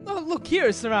 raging. Oh, look here,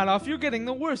 Saranoff, you're getting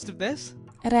the worst of this.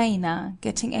 Raina,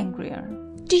 getting angrier.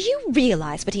 Do you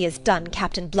realize what he has done,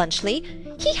 Captain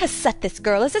Bluntschli? He has set this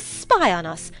girl as a spy on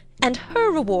us, and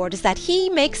her reward is that he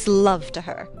makes love to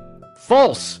her.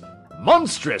 False!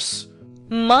 Monstrous!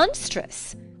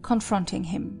 Monstrous? Confronting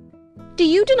him. Do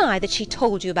you deny that she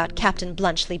told you about Captain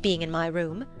Bluntschli being in my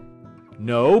room?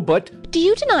 No, but... Do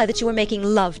you deny that you were making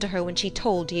love to her when she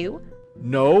told you?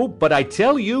 No, but I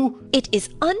tell you... It is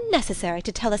unnecessary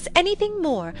to tell us anything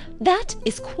more. That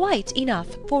is quite enough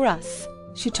for us.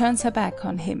 She turns her back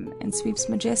on him and sweeps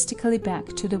majestically back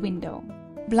to the window.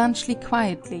 Bluntschli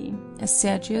quietly, as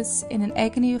Sergius, in an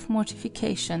agony of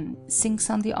mortification, sinks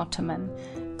on the ottoman,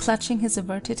 clutching his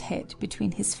averted head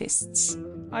between his fists.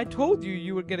 I told you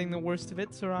you were getting the worst of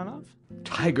it, Saranoff.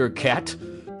 Tiger cat!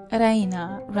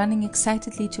 Raina, running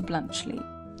excitedly to Bluntschli.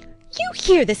 You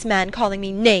hear this man calling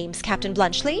me names, Captain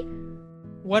Bluntschli?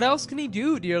 What else can he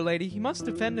do, dear lady? He must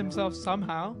defend himself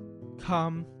somehow.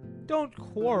 Come, don't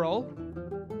quarrel.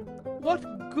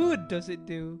 What good does it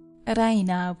do?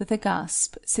 Raina, with a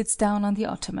gasp, sits down on the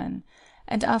ottoman,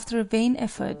 and after a vain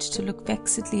effort to look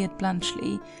vexedly at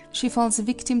Bluntschli, she falls a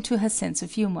victim to her sense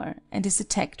of humor, and is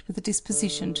attacked with a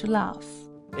disposition to laugh.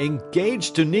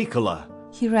 Engaged to Nicola!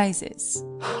 He rises,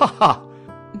 Ha ha!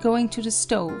 going to the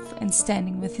stove and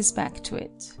standing with his back to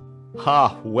it.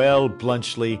 Ha, well,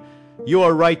 Bluntschli, you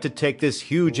are right to take this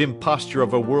huge imposture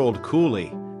of a world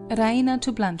coolly. Raina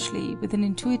to Bluntschli with an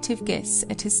intuitive guess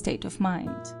at his state of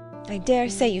mind. I dare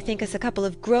say you think us a couple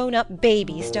of grown-up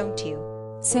babies, don't you?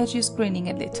 Sergius grinning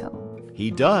a little.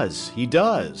 He does.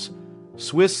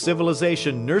 Swiss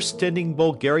civilization nurse-tending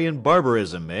Bulgarian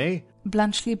barbarism, eh?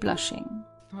 Bluntschli blushing.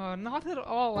 Not at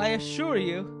all, I assure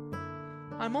you.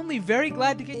 I'm only very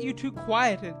glad to get you two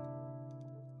quieted.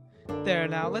 There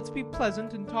now, let's be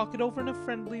pleasant and talk it over in a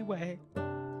friendly way.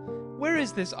 Where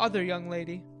is this other young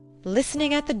lady?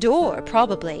 Listening at the door,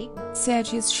 probably.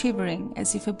 Sergius shivering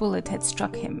as if a bullet had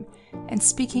struck him, and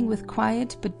speaking with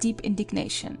quiet but deep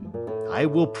indignation. I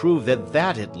will prove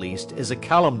that at least, is a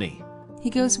calumny. He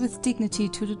goes with dignity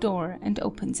to the door and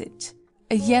opens it.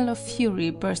 A yell of fury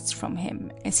bursts from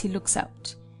him as he looks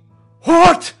out.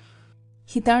 What?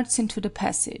 He darts into the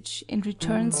passage, and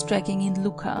returns dragging in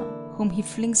Louka, whom he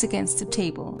flings against the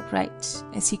table, right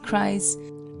as he cries,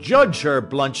 Judge her,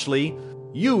 Bluntschli!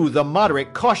 You, the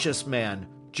moderate, cautious man!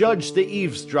 Judge the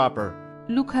eavesdropper!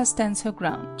 Louka stands her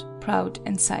ground, proud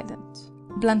and silent.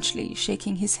 Bluntschli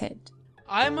shaking his head.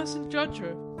 I mustn't judge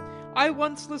her. I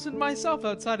once listened myself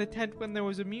outside a tent when there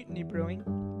was a mutiny brewing.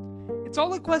 It's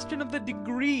all a question of the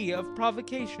degree of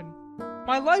provocation.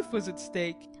 My life was at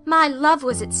stake. My love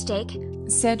was at stake.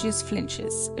 Sergius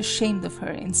flinches, ashamed of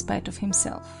her in spite of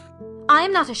himself. I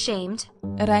am not ashamed.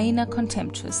 Raina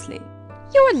contemptuously.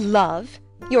 Your love?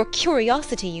 Your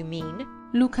curiosity, you mean?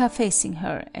 Louka facing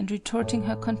her and retorting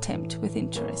her contempt with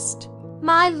interest.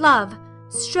 My love,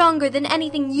 stronger than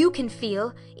anything you can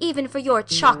feel, even for your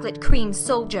chocolate cream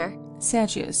soldier.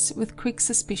 Sergius with quick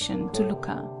suspicion to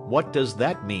Louka. What does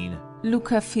that mean?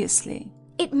 Louka fiercely.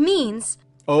 It means...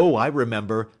 Oh, I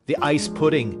remember. The ice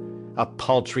pudding. A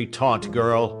paltry taunt,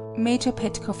 girl. Major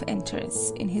Petkoff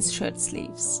enters in his shirt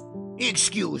sleeves.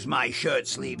 Excuse my shirt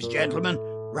sleeves, gentlemen.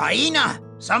 Raina,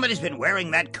 somebody's been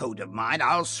wearing that coat of mine,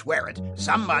 I'll swear it.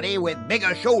 Somebody with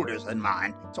bigger shoulders than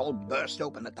mine. It's all burst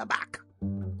open at the back.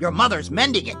 Your mother's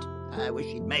mending it. I wish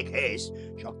she'd make haste.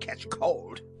 She'll catch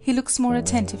cold. He looks more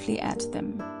attentively at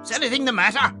them. Is anything the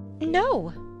matter?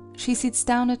 No. She sits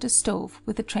down at the stove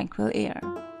with a tranquil air.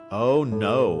 Oh,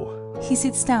 no. He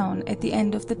sits down at the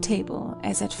end of the table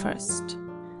as at first.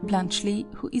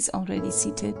 Bluntschli, who is already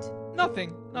seated.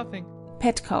 Nothing.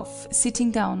 Petkoff,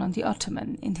 sitting down on the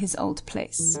ottoman in his old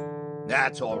place.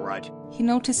 That's all right. He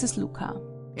notices Louka.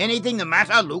 Anything the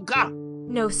matter, Louka?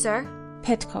 No, sir.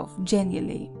 Petkoff,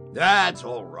 genially. That's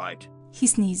all right. He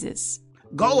sneezes.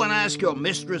 Go and ask your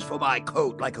mistress for my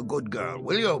coat like a good girl,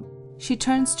 will you? She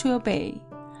turns to obey,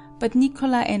 but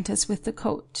Nicola enters with the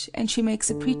coat, and she makes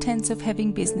a pretense of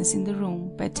having business in the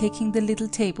room by taking the little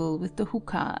table with the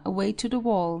hookah away to the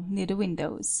wall near the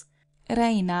windows.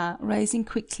 Raina rising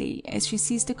quickly as she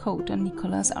sees the coat on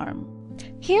Nicola's arm.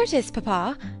 Here it is,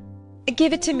 Papa.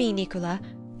 Give it to me, Nicola,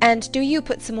 and do you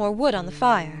put some more wood on the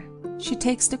fire. She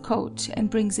takes the coat and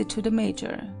brings it to the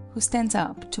Major, who stands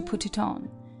up to put it on.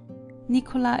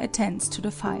 Nicola attends to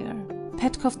the fire.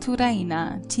 Petkoff to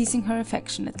Raina, teasing her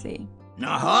affectionately.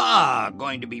 Aha!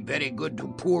 Going to be very good to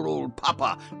poor old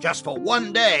Papa, just for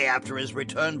one day after his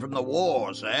return from the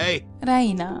wars, eh?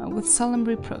 Raina, with solemn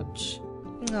reproach.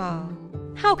 Oh,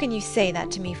 how can you say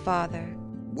that to me, Father?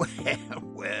 Well,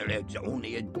 it's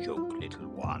only a joke, little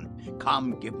one.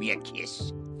 Come, give me a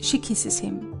kiss. She kisses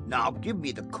him. Now give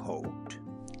me the coat.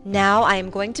 Now I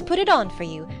am going to put it on for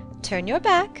you. Turn your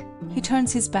back. He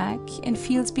turns his back and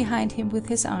feels behind him with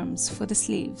his arms for the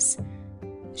sleeves.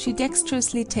 She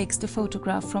dexterously takes the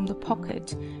photograph from the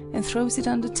pocket and throws it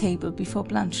on the table before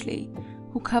Bluntschli,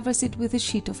 who covers it with a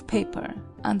sheet of paper,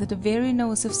 under the very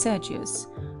nose of Sergius,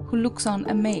 who looks on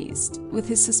amazed, with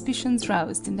his suspicions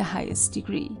roused in the highest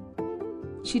degree.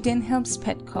 She then helps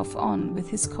Petkoff on with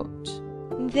his coat.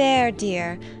 There,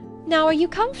 dear. Now are you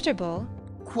comfortable?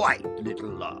 Quite, little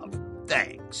love.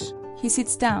 Thanks. He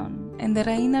sits down, and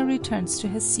Raina returns to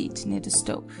her seat near the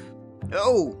stove.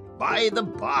 Oh, by the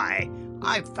by,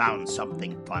 I found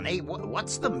something funny.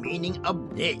 What's the meaning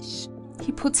of this?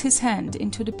 He puts his hand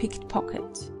into the picked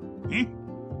pocket.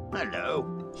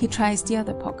 Hello. He tries the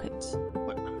other pocket.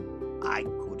 I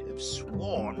could have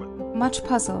sworn. Much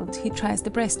puzzled, he tries the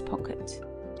breast pocket.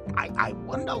 I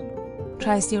wonder...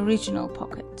 Tries the original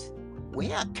pocket.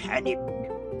 Where can it...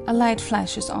 A light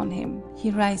flashes on him. He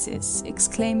rises,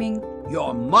 exclaiming,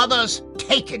 Your mother's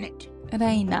taken it.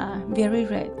 Raina, very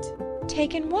red.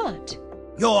 Taken what?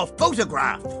 Your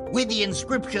photograph with the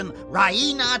inscription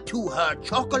Raina to her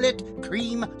chocolate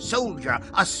cream soldier,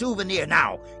 a souvenir.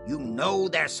 Now, you know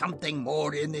there's something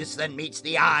more in this than meets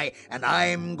the eye, and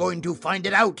I'm going to find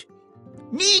it out.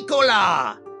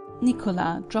 Nicola!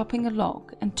 Nicola, dropping a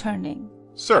log and turning.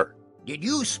 Sir, Did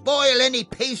you spoil any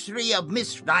pastry of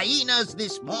Miss Raina's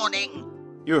this morning?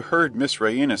 you heard Miss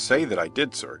Raina say that I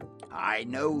did, sir. I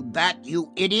know that,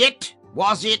 you idiot.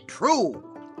 Was it true?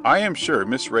 I am sure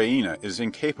Miss Raina is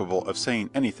incapable of saying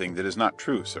anything that is not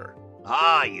true, sir.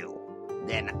 Are you?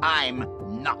 Then I'm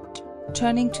not.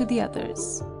 Turning to the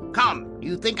others. Come, do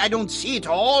you think I don't see it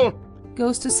all?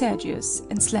 Goes to Sergius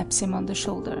and slaps him on the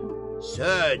shoulder.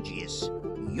 Sergius,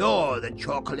 you're the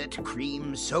chocolate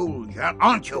cream soldier,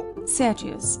 aren't you?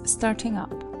 Sergius, starting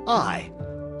up. I?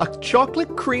 A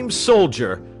chocolate cream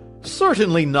soldier?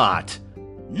 Certainly not.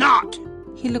 Not!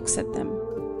 He looks at them.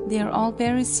 They are all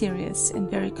very serious and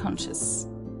very conscious.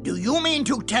 Do you mean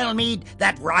to tell me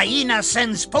that Raina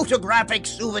sends photographic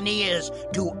souvenirs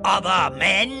to other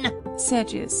men?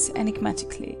 Sergius,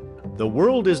 enigmatically. The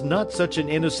world is not such an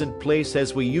innocent place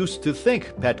as we used to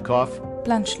think, Petkoff.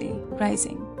 Bluntschli,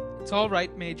 rising. It's all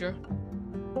right, Major.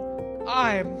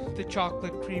 I'm the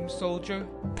chocolate cream soldier.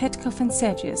 Petkoff and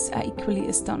Sergius are equally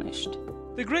astonished.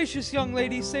 The gracious young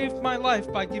lady saved my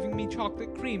life by giving me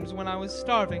chocolate creams when I was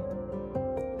starving.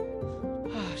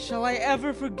 Shall I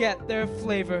ever forget their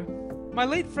flavor? My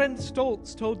late friend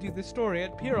Stoltz told you the story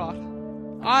at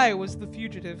Pirot. I was the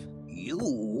fugitive.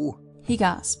 You? He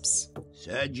gasps.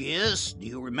 Sergius, do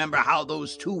you remember how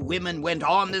those two women went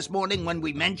on this morning when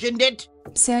we mentioned it?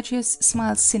 Sergius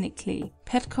smiles cynically.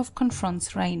 Petkoff confronts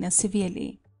Raina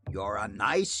severely. You're a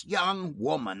nice young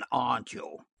woman, aren't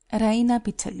you? Raina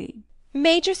bitterly.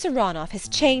 Major Saranoff has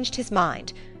changed his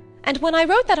mind. And when I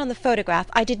wrote that on the photograph,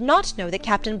 I did not know that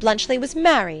Captain Bluntschli was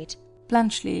married.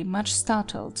 Bluntschli, much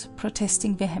startled,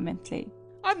 protesting vehemently.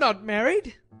 I'm not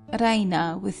married.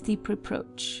 Raina, with deep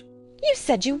reproach. You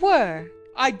said you were.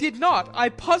 I did not. I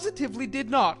positively did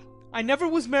not. I never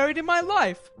was married in my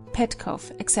life.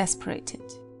 Petkoff, exasperated.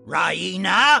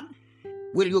 Raina,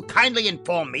 will you kindly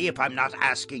inform me, if I'm not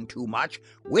asking too much,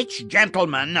 which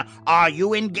gentleman are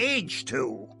you engaged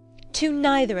to? To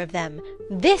neither of them.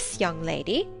 This young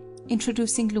lady,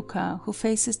 Introducing Louka, who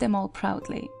faces them all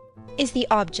proudly, is the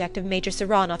object of Major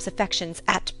Saranoff's affections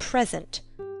at present.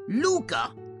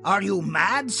 Louka? Are you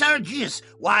mad, Sergius?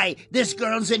 Why, this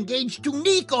girl's engaged to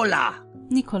Nicola.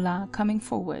 Nicola, coming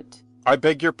forward. I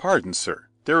beg your pardon, sir.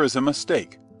 There is a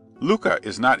mistake. Louka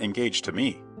is not engaged to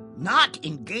me. Not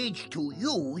engaged to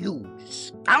you, you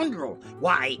scoundrel.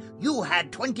 Why, you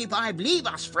had 25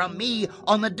 livres from me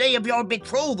on the day of your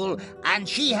betrothal, and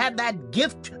she had that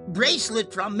gift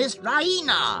bracelet from Miss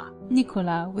Raina.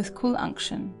 Nicola, with cool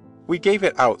unction. We gave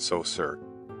it out so, sir,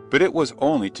 but it was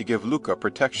only to give Louka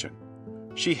protection.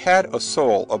 She had a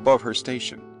soul above her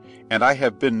station, and I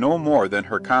have been no more than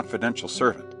her confidential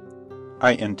servant.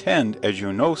 I intend, as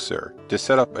you know, sir, to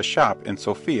set up a shop in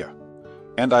Sofia,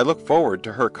 and I look forward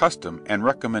to her custom and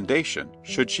recommendation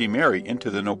should she marry into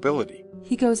the nobility.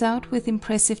 He goes out with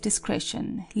impressive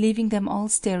discretion, leaving them all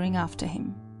staring after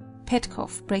him.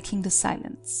 Petkoff, breaking the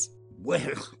silence.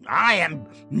 Well, I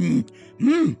am...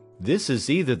 This is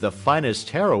either the finest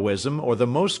heroism or the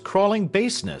most crawling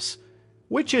baseness.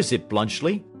 Which is it,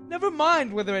 Bluntschli? Never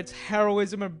mind whether it's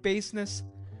heroism or baseness.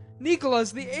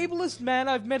 Nicola's the ablest man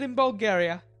I've met in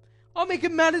Bulgaria. I'll make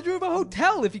him manager of a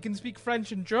hotel if he can speak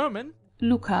French and German.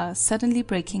 Louka, suddenly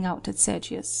breaking out at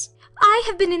Sergius. I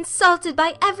have been insulted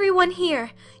by everyone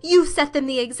here. You set them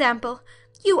the example.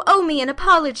 You owe me an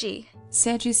apology.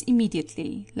 Sergius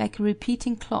immediately, like a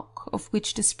repeating clock of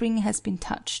which the spring has been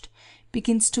touched,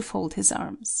 begins to fold his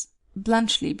arms.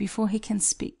 Bluntschli, before he can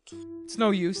speak. It's no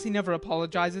use, he never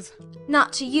apologizes.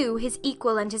 Not to you, his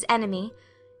equal and his enemy.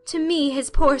 To me, his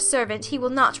poor servant, he will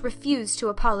not refuse to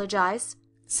apologize.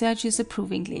 Sergius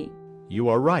approvingly. You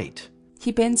are right.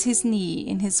 He bends his knee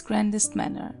in his grandest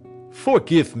manner.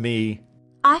 Forgive me.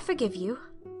 I forgive you.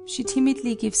 She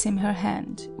timidly gives him her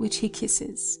hand, which he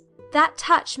kisses. That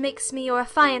touch makes me your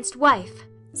affianced wife.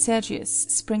 Sergius,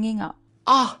 springing up.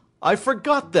 Ah, I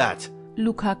forgot that.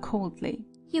 Louka, coldly.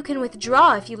 You can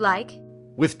withdraw if you like.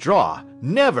 Withdraw?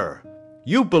 Never.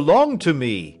 You belong to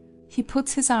me. He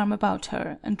puts his arm about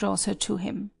her and draws her to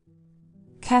him.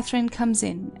 Catherine comes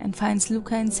in and finds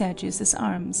Louka in Sergius's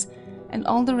arms, and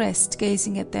all the rest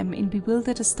gazing at them in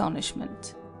bewildered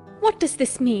astonishment. What does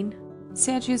this mean?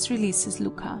 Sergius releases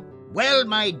Louka. Well,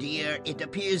 my dear, it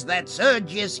appears that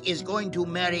Sergius is going to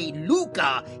marry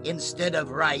Louka instead of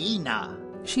Raina.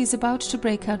 She is about to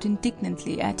break out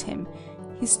indignantly at him.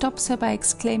 He stops her by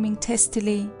exclaiming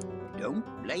testily,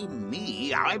 Don't blame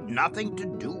me. I've nothing to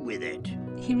do with it.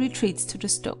 He retreats to the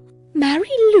stove. Marry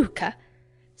Louka?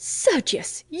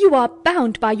 Sergius, you are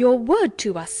bound by your word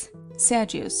to us.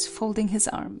 Sergius, folding his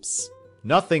arms.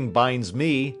 Nothing binds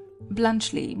me.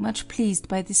 Bluntschli, much pleased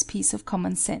by this piece of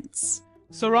common sense.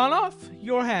 Saranoff,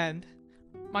 your hand.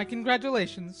 My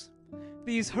congratulations.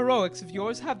 These heroics of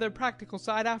yours have their practical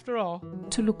side after all.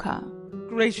 To Louka.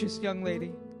 Gracious young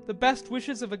lady, the best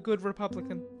wishes of a good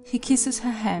Republican. He kisses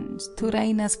her hand, to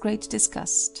Raina's great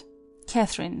disgust.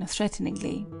 Catherine,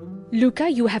 threateningly.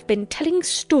 Louka, you have been telling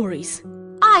stories.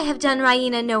 I have done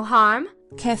Raina no harm.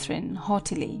 Catherine,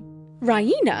 haughtily.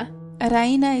 Raina?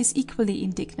 Raina is equally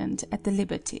indignant at the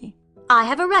liberty. I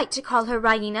have a right to call her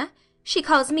Raina. She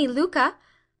calls me Louka.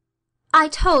 I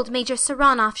told Major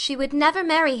Saranoff she would never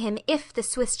marry him if the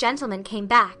Swiss gentleman came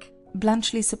back.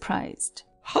 Bluntschli surprised.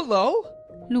 Hello?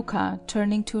 Louka,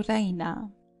 turning to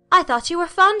Raina. I thought you were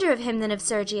fonder of him than of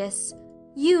Sergius.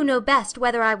 You know best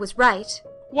whether I was right.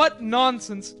 What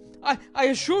nonsense! I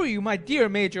assure you, my dear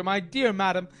Major, my dear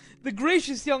Madam, the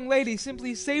gracious young lady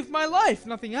simply saved my life,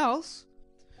 nothing else.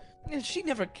 She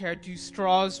never cared 2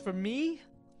 straws for me.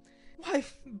 Why,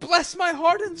 bless my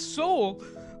heart and soul,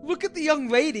 look at the young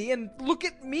lady and look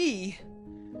at me.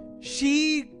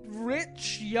 She,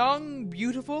 rich, young,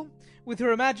 beautiful, with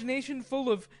her imagination full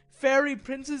of fairy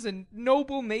princes and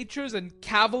noble natures and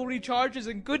cavalry charges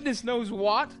and goodness knows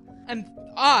what. And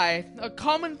I, a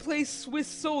commonplace Swiss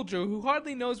soldier who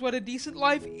hardly knows what a decent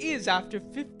life is after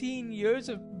 15 years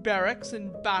of barracks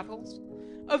and battles.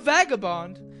 A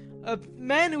vagabond. A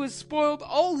man who has spoiled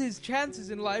all his chances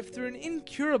in life through an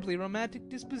incurably romantic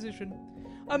disposition.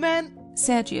 A man...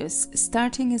 Sergius,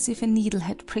 starting as if a needle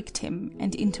had pricked him,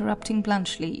 and interrupting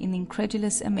Bluntschli in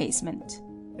incredulous amazement.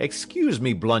 Excuse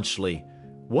me, Bluntschli.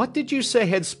 What did you say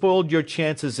had spoiled your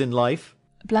chances in life?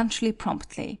 Bluntschli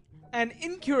promptly. An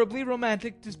incurably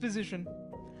romantic disposition.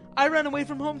 I ran away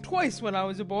from home twice when I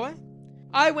was a boy.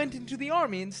 I went into the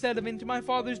army instead of into my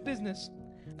father's business.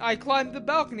 I climbed the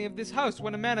balcony of this house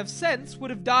when a man of sense would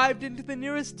have dived into the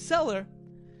nearest cellar.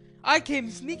 I came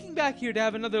sneaking back here to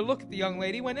have another look at the young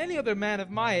lady when any other man of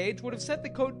my age would have sent the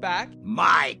coat back.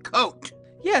 My coat!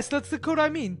 Yes, that's the coat I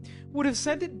mean. Would have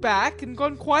sent it back and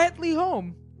gone quietly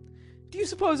home. Do you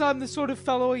suppose I'm the sort of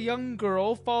fellow a young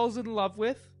girl falls in love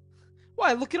with?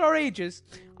 Why, look at our ages.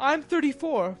 I'm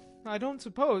 34. I don't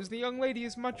suppose the young lady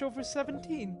is much over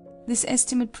 17. This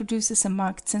estimate produces a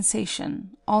marked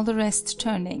sensation, all the rest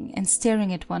turning and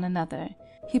staring at one another.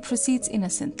 He proceeds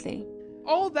innocently.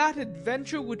 All that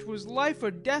adventure which was life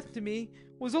or death to me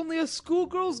was only a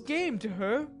schoolgirl's game to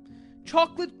her.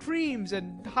 Chocolate creams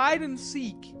and hide and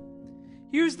seek.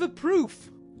 Here's the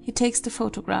proof. He takes the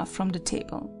photograph from the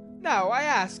table. Now, I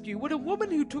ask you, would a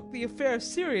woman who took the affair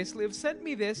seriously have sent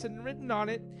me this and written on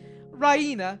it,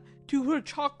 Raina, to her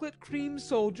chocolate cream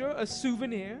soldier, a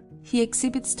souvenir? He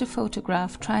exhibits the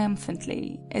photograph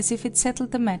triumphantly, as if it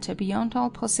settled the matter beyond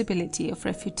all possibility of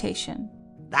refutation.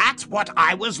 That's what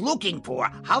I was looking for.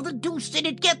 How the deuce did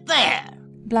it get there?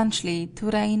 Bluntschli to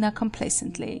Raina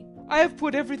complacently. I have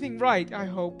put everything right, I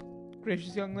hope,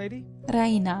 gracious young lady.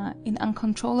 Raina in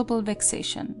uncontrollable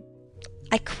vexation.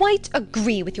 I quite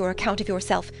agree with your account of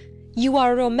yourself. You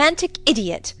are a romantic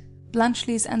idiot.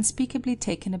 Bluntschli is unspeakably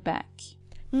taken aback.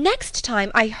 Next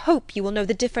time I hope you will know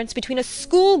the difference between a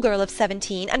schoolgirl of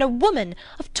 17 and a woman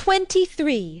of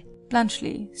 23.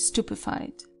 Bluntschli,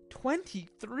 stupefied.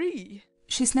 23?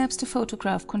 She snaps the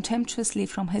photograph contemptuously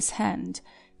from his hand,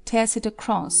 tears it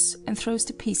across, and throws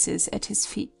the pieces at his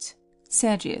feet.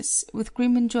 Sergius, with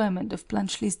grim enjoyment of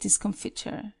Bluntschli's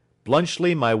discomfiture.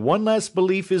 Bluntschli, my one last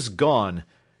belief is gone.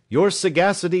 Your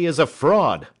sagacity is a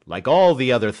fraud, like all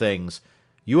the other things.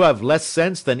 You have less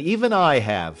sense than even I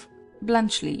have.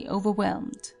 Bluntschli,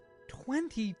 overwhelmed.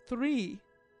 23?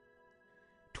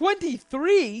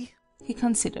 23? He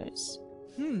considers.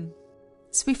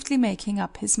 Swiftly making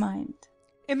up his mind.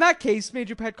 In that case,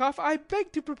 Major Petkoff, I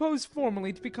beg to propose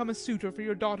formally to become a suitor for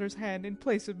your daughter's hand in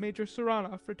place of Major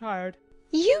Saranoff, retired.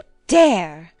 You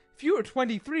dare! If you were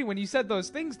 23 when you said those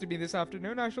things to me this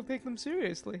afternoon, I shall take them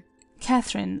seriously.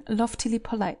 Catherine, loftily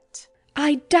polite.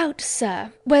 I doubt,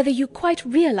 sir, whether you quite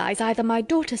realize either my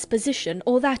daughter's position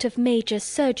or that of Major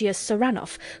Sergius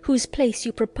Saranoff, whose place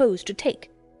you propose to take.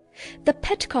 The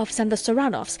Petkoffs and the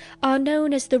Saranoffs are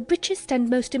known as the richest and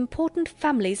most important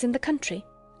families in the country.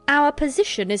 Our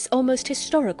position is almost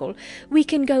historical. We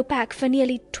can go back for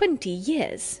nearly 20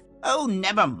 years. Oh,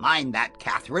 never mind that,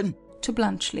 Catherine. To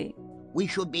Bluntschli. We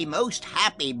should be most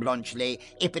happy, Bluntschli,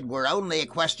 if it were only a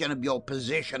question of your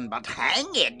position, but hang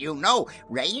it, you know,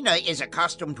 Raina is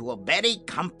accustomed to a very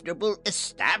comfortable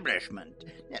establishment.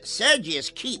 Sergius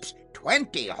keeps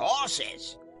 20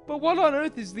 horses. But what on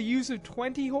earth is the use of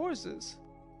 20 horses?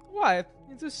 Why,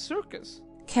 it's a circus.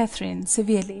 Catherine,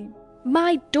 severely.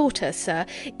 My daughter, sir,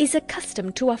 is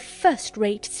accustomed to a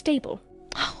first-rate stable.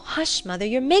 Oh, hush, Mother,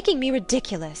 you're making me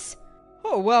ridiculous.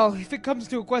 Oh, well, if it comes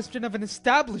to a question of an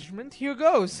establishment, here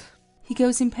goes. He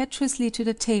goes impetuously to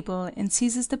the table and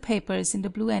seizes the papers in the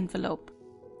blue envelope.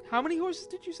 How many horses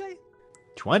did you say?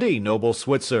 20, noble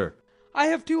Switzer. I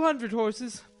have 200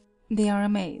 horses. They are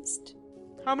amazed.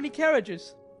 How many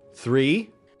carriages? 3.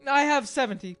 I have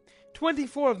 70.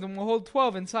 24 of them will hold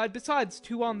 12 inside, besides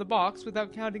 2 on the box,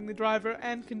 without counting the driver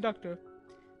and conductor.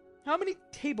 How many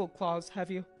tablecloths have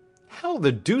you? How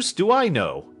the deuce do I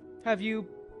know? Have you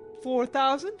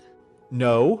 4,000?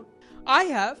 No. I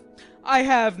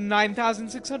have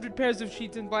 9,600 pairs of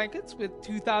sheets and blankets with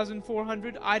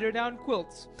 2,400 eider-down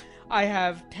quilts. I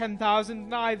have 10,000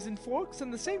 knives and forks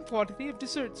and the same quantity of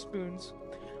dessert spoons.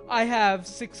 I have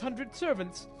 600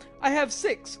 servants. I have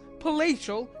 6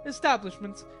 palatial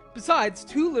establishments, besides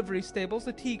 2 livery stables,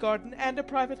 a tea garden, and a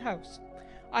private house.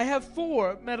 I have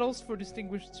 4 medals for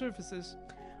distinguished services.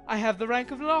 I have the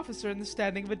rank of an officer and the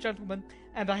standing of a gentleman,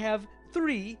 and I have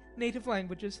 3 native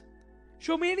languages.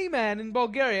 Show me any man in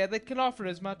Bulgaria that can offer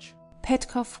as much.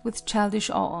 Petkoff with childish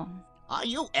awe. Are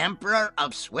you Emperor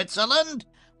of Switzerland?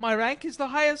 My rank is the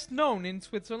highest known in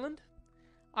Switzerland.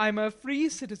 I'm a free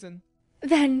citizen.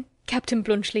 Then, Captain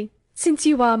Bluntschli, since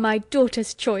you are my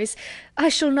daughter's choice, I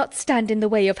shall not stand in the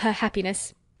way of her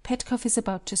happiness. Petkoff is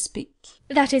about to speak.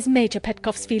 That is Major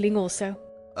Petkoff's feeling also.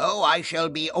 Oh, I shall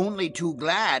be only too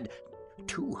glad.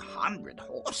 200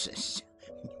 horses.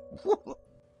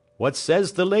 What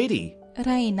says the lady?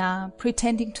 Raina,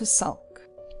 pretending to sulk.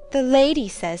 The lady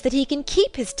says that he can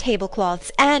keep his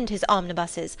tablecloths and his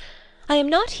omnibuses. I am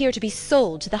not here to be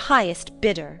sold to the highest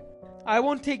bidder. I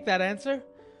won't take that answer.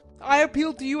 I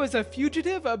appealed to you as a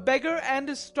fugitive, a beggar, and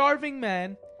a starving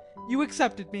man. You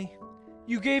accepted me.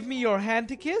 You gave me your hand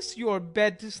to kiss, your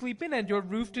bed to sleep in, and your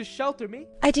roof to shelter me.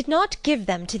 I did not give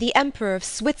them to the Emperor of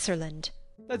Switzerland.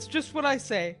 That's just what I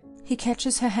say. He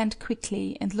catches her hand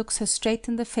quickly and looks her straight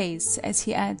in the face as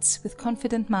he adds with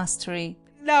confident mastery,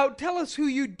 Now tell us who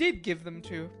you did give them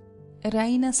to.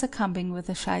 Raina succumbing with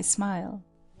a shy smile.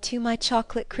 To my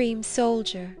chocolate cream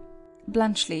soldier.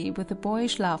 Bluntschli with a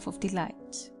boyish laugh of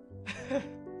delight.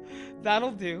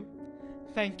 That'll do.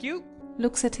 Thank you.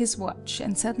 Looks at his watch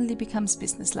and suddenly becomes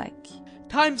businesslike.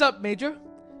 Time's up, Major.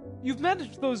 You've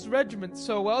managed those regiments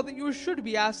so well that you are sure to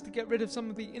be asked to get rid of some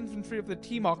of the infantry of the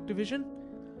Timok division.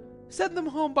 Send them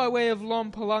home by way of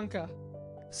Lompolanka.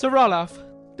 Saranoff,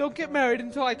 don't get married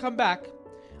until I come back.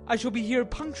 I shall be here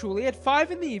punctually at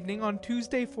 5 in the evening on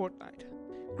Tuesday fortnight.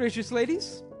 Gracious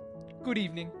ladies, good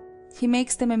evening. He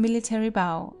makes them a military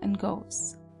bow and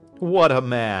goes. What a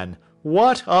man!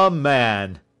 What a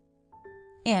man!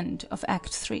 End of Act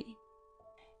 3.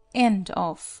 End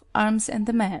of Arms and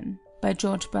the Man by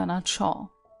George Bernard Shaw.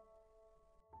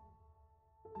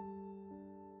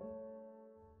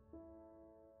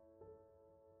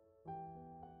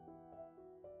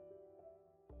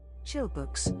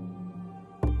 Chillbooks.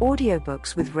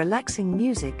 Audiobooks with relaxing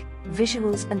music,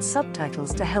 visuals and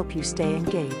subtitles to help you stay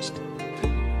engaged.